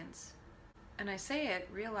significance. And I say it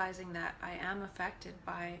realizing that I am affected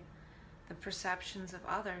by the perceptions of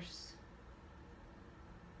others.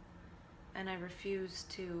 And I refuse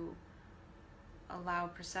to allow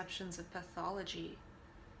perceptions of pathology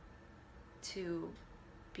to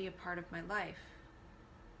be a part of my life.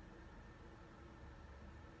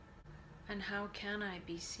 And how can I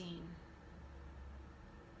be seen?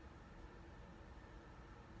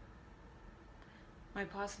 My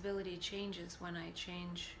possibility changes when I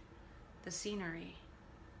change the scenery.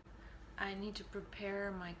 I need to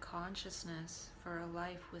prepare my consciousness for a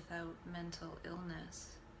life without mental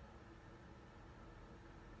illness,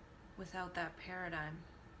 without that paradigm.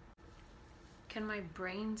 Can my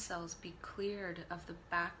brain cells be cleared of the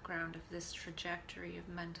background of this trajectory of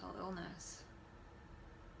mental illness?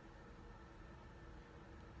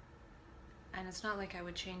 And it's not like I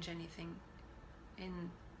would change anything in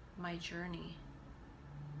my journey.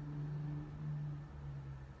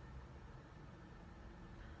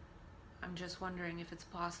 I'm just wondering if it's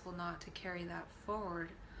possible not to carry that forward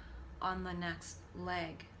on the next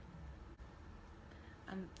leg.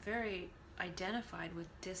 I'm very identified with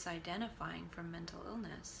disidentifying from mental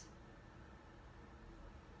illness.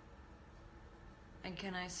 And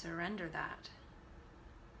can I surrender that?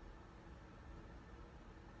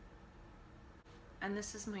 And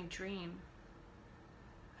this is my dream.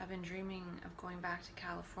 I've been dreaming of going back to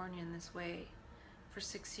California in this way for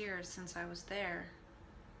 6 years since I was there.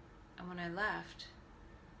 And when I left,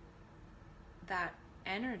 that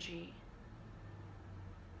energy,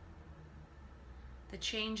 the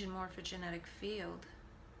change in morphogenetic field,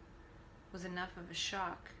 was enough of a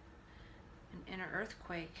shock, an inner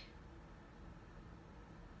earthquake.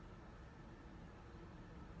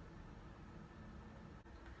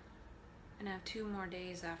 And I have 2 more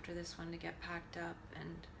days after this one to get packed up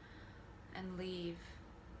and leave.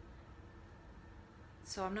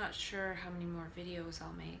 So I'm not sure how many more videos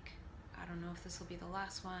I'll make. I don't know if this will be the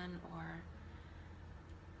last one or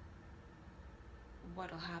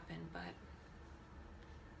what'll happen, but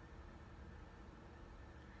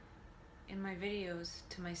in my videos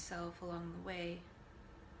to myself along the way,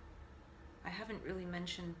 I haven't really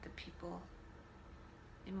mentioned the people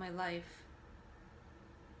in my life.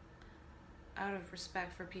 Out of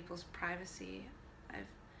respect for people's privacy, I've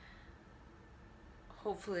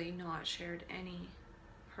hopefully not shared any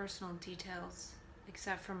personal details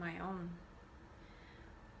except for my own.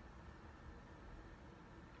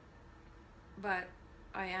 But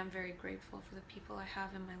I am very grateful for the people I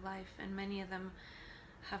have in my life, and many of them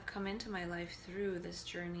have come into my life through this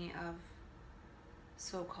journey of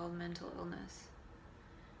so-called mental illness.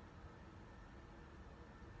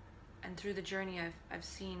 And through the journey I've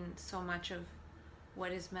seen so much of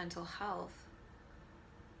what is mental health,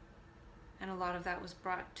 and a lot of that was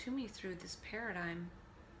brought to me through this paradigm.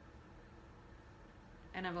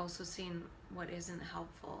 And I've also seen what isn't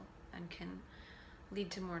helpful and can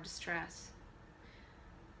lead to more distress.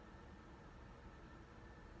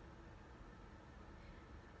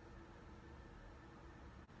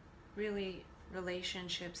 Really,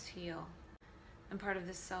 relationships heal. And part of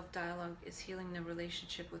this self-dialogue is healing the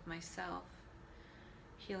relationship with myself,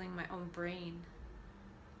 healing my own brain.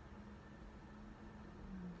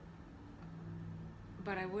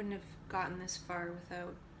 But I wouldn't have gotten this far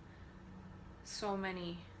without so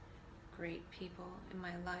many great people in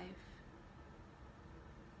my life.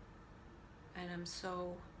 And I'm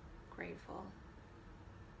so grateful.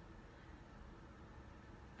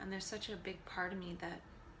 And there's such a big part of me that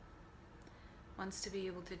wants to be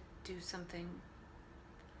able to do something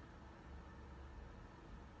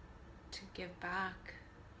to give back.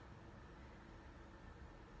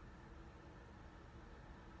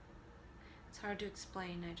 It's hard to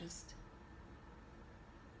explain. There's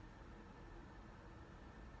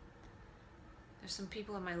some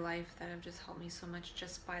people in my life that have just helped me so much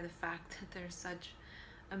just by the fact that they're such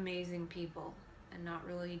amazing people and not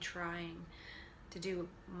really trying to do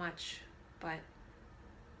much, but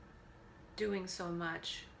doing so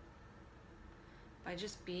much by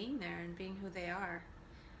just being there and being who they are.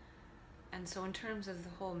 And so in terms of the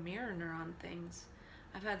whole mirror neuron things,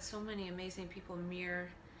 I've had so many amazing people mirror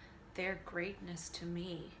their greatness to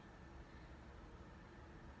me.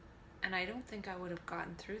 And I don't think I would have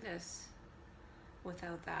gotten through this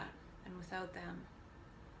without that and without them.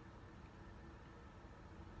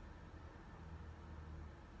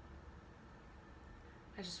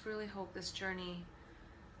 I just really hope this journey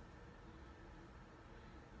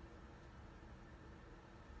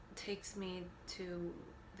takes me to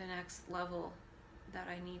the next level that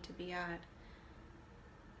I need to be at,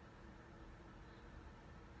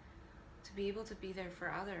 to be able to be there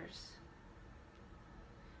for others.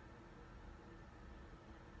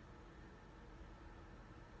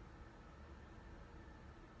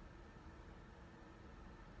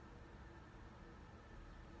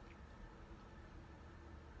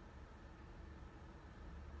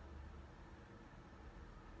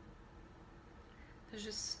 There's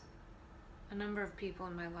just a number of people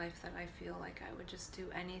in my life that I feel like I would just do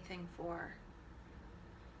anything for.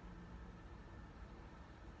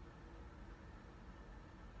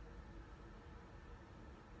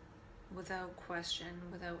 Without question,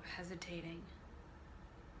 without hesitating.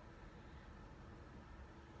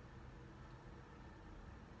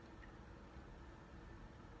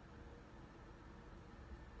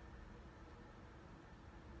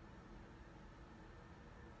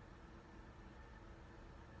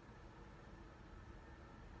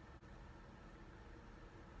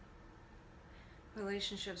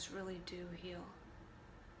 Relationships really do heal.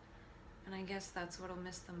 And I guess that's what I'll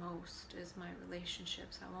miss the most, is my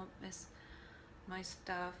relationships. I won't miss my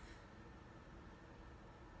stuff.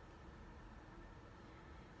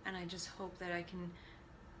 And I just hope that I can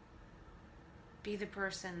be the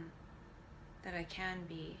person that I can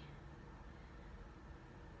be.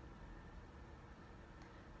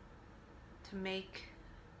 To make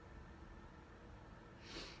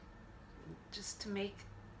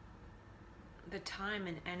the time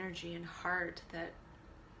and energy and heart that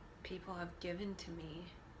people have given to me,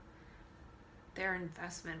 their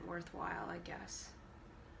investment, worthwhile, I guess.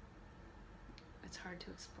 It's hard to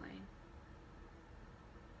explain.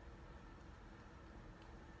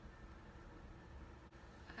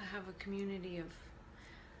 I have a community of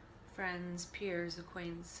friends, peers,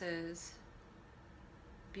 acquaintances,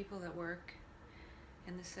 people that work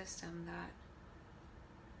in the system that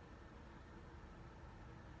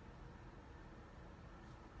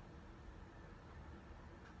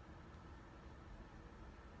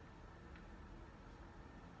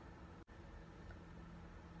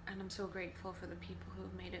and I'm so grateful for the people who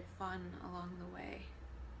have made it fun along the way.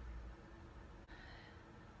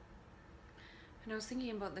 And I was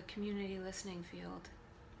thinking about the community listening field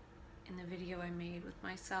in the video I made with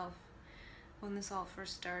myself when this all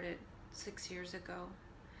first started 6 years ago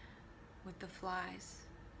with the flies.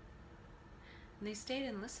 And they stayed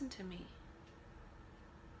and listened to me.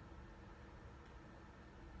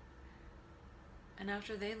 And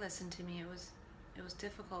after they listened to me, it was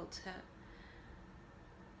difficult to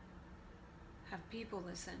have people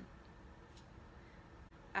listen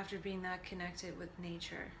after being that connected with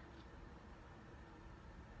nature.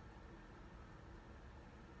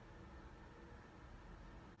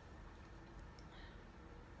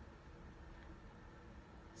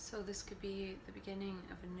 So this could be the beginning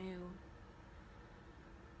of a new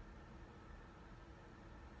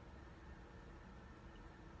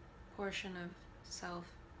portion of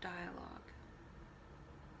self-dialogue.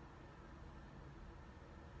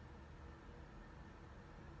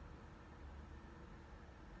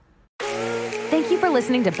 Thank you for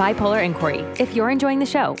listening to Bipolar Inquiry. If you're enjoying the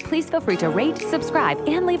show, please feel free to rate, subscribe,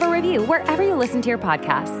 and leave a review wherever you listen to your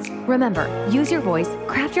podcasts. Remember, use your voice,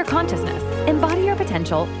 craft your consciousness, embody your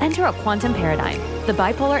potential, enter a quantum paradigm. The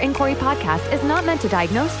Bipolar Inquiry podcast is not meant to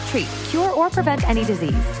diagnose, treat, cure, or prevent any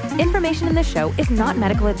disease. Information in this show is not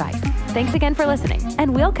medical advice. Thanks again for listening,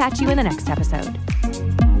 and we'll catch you in the next episode.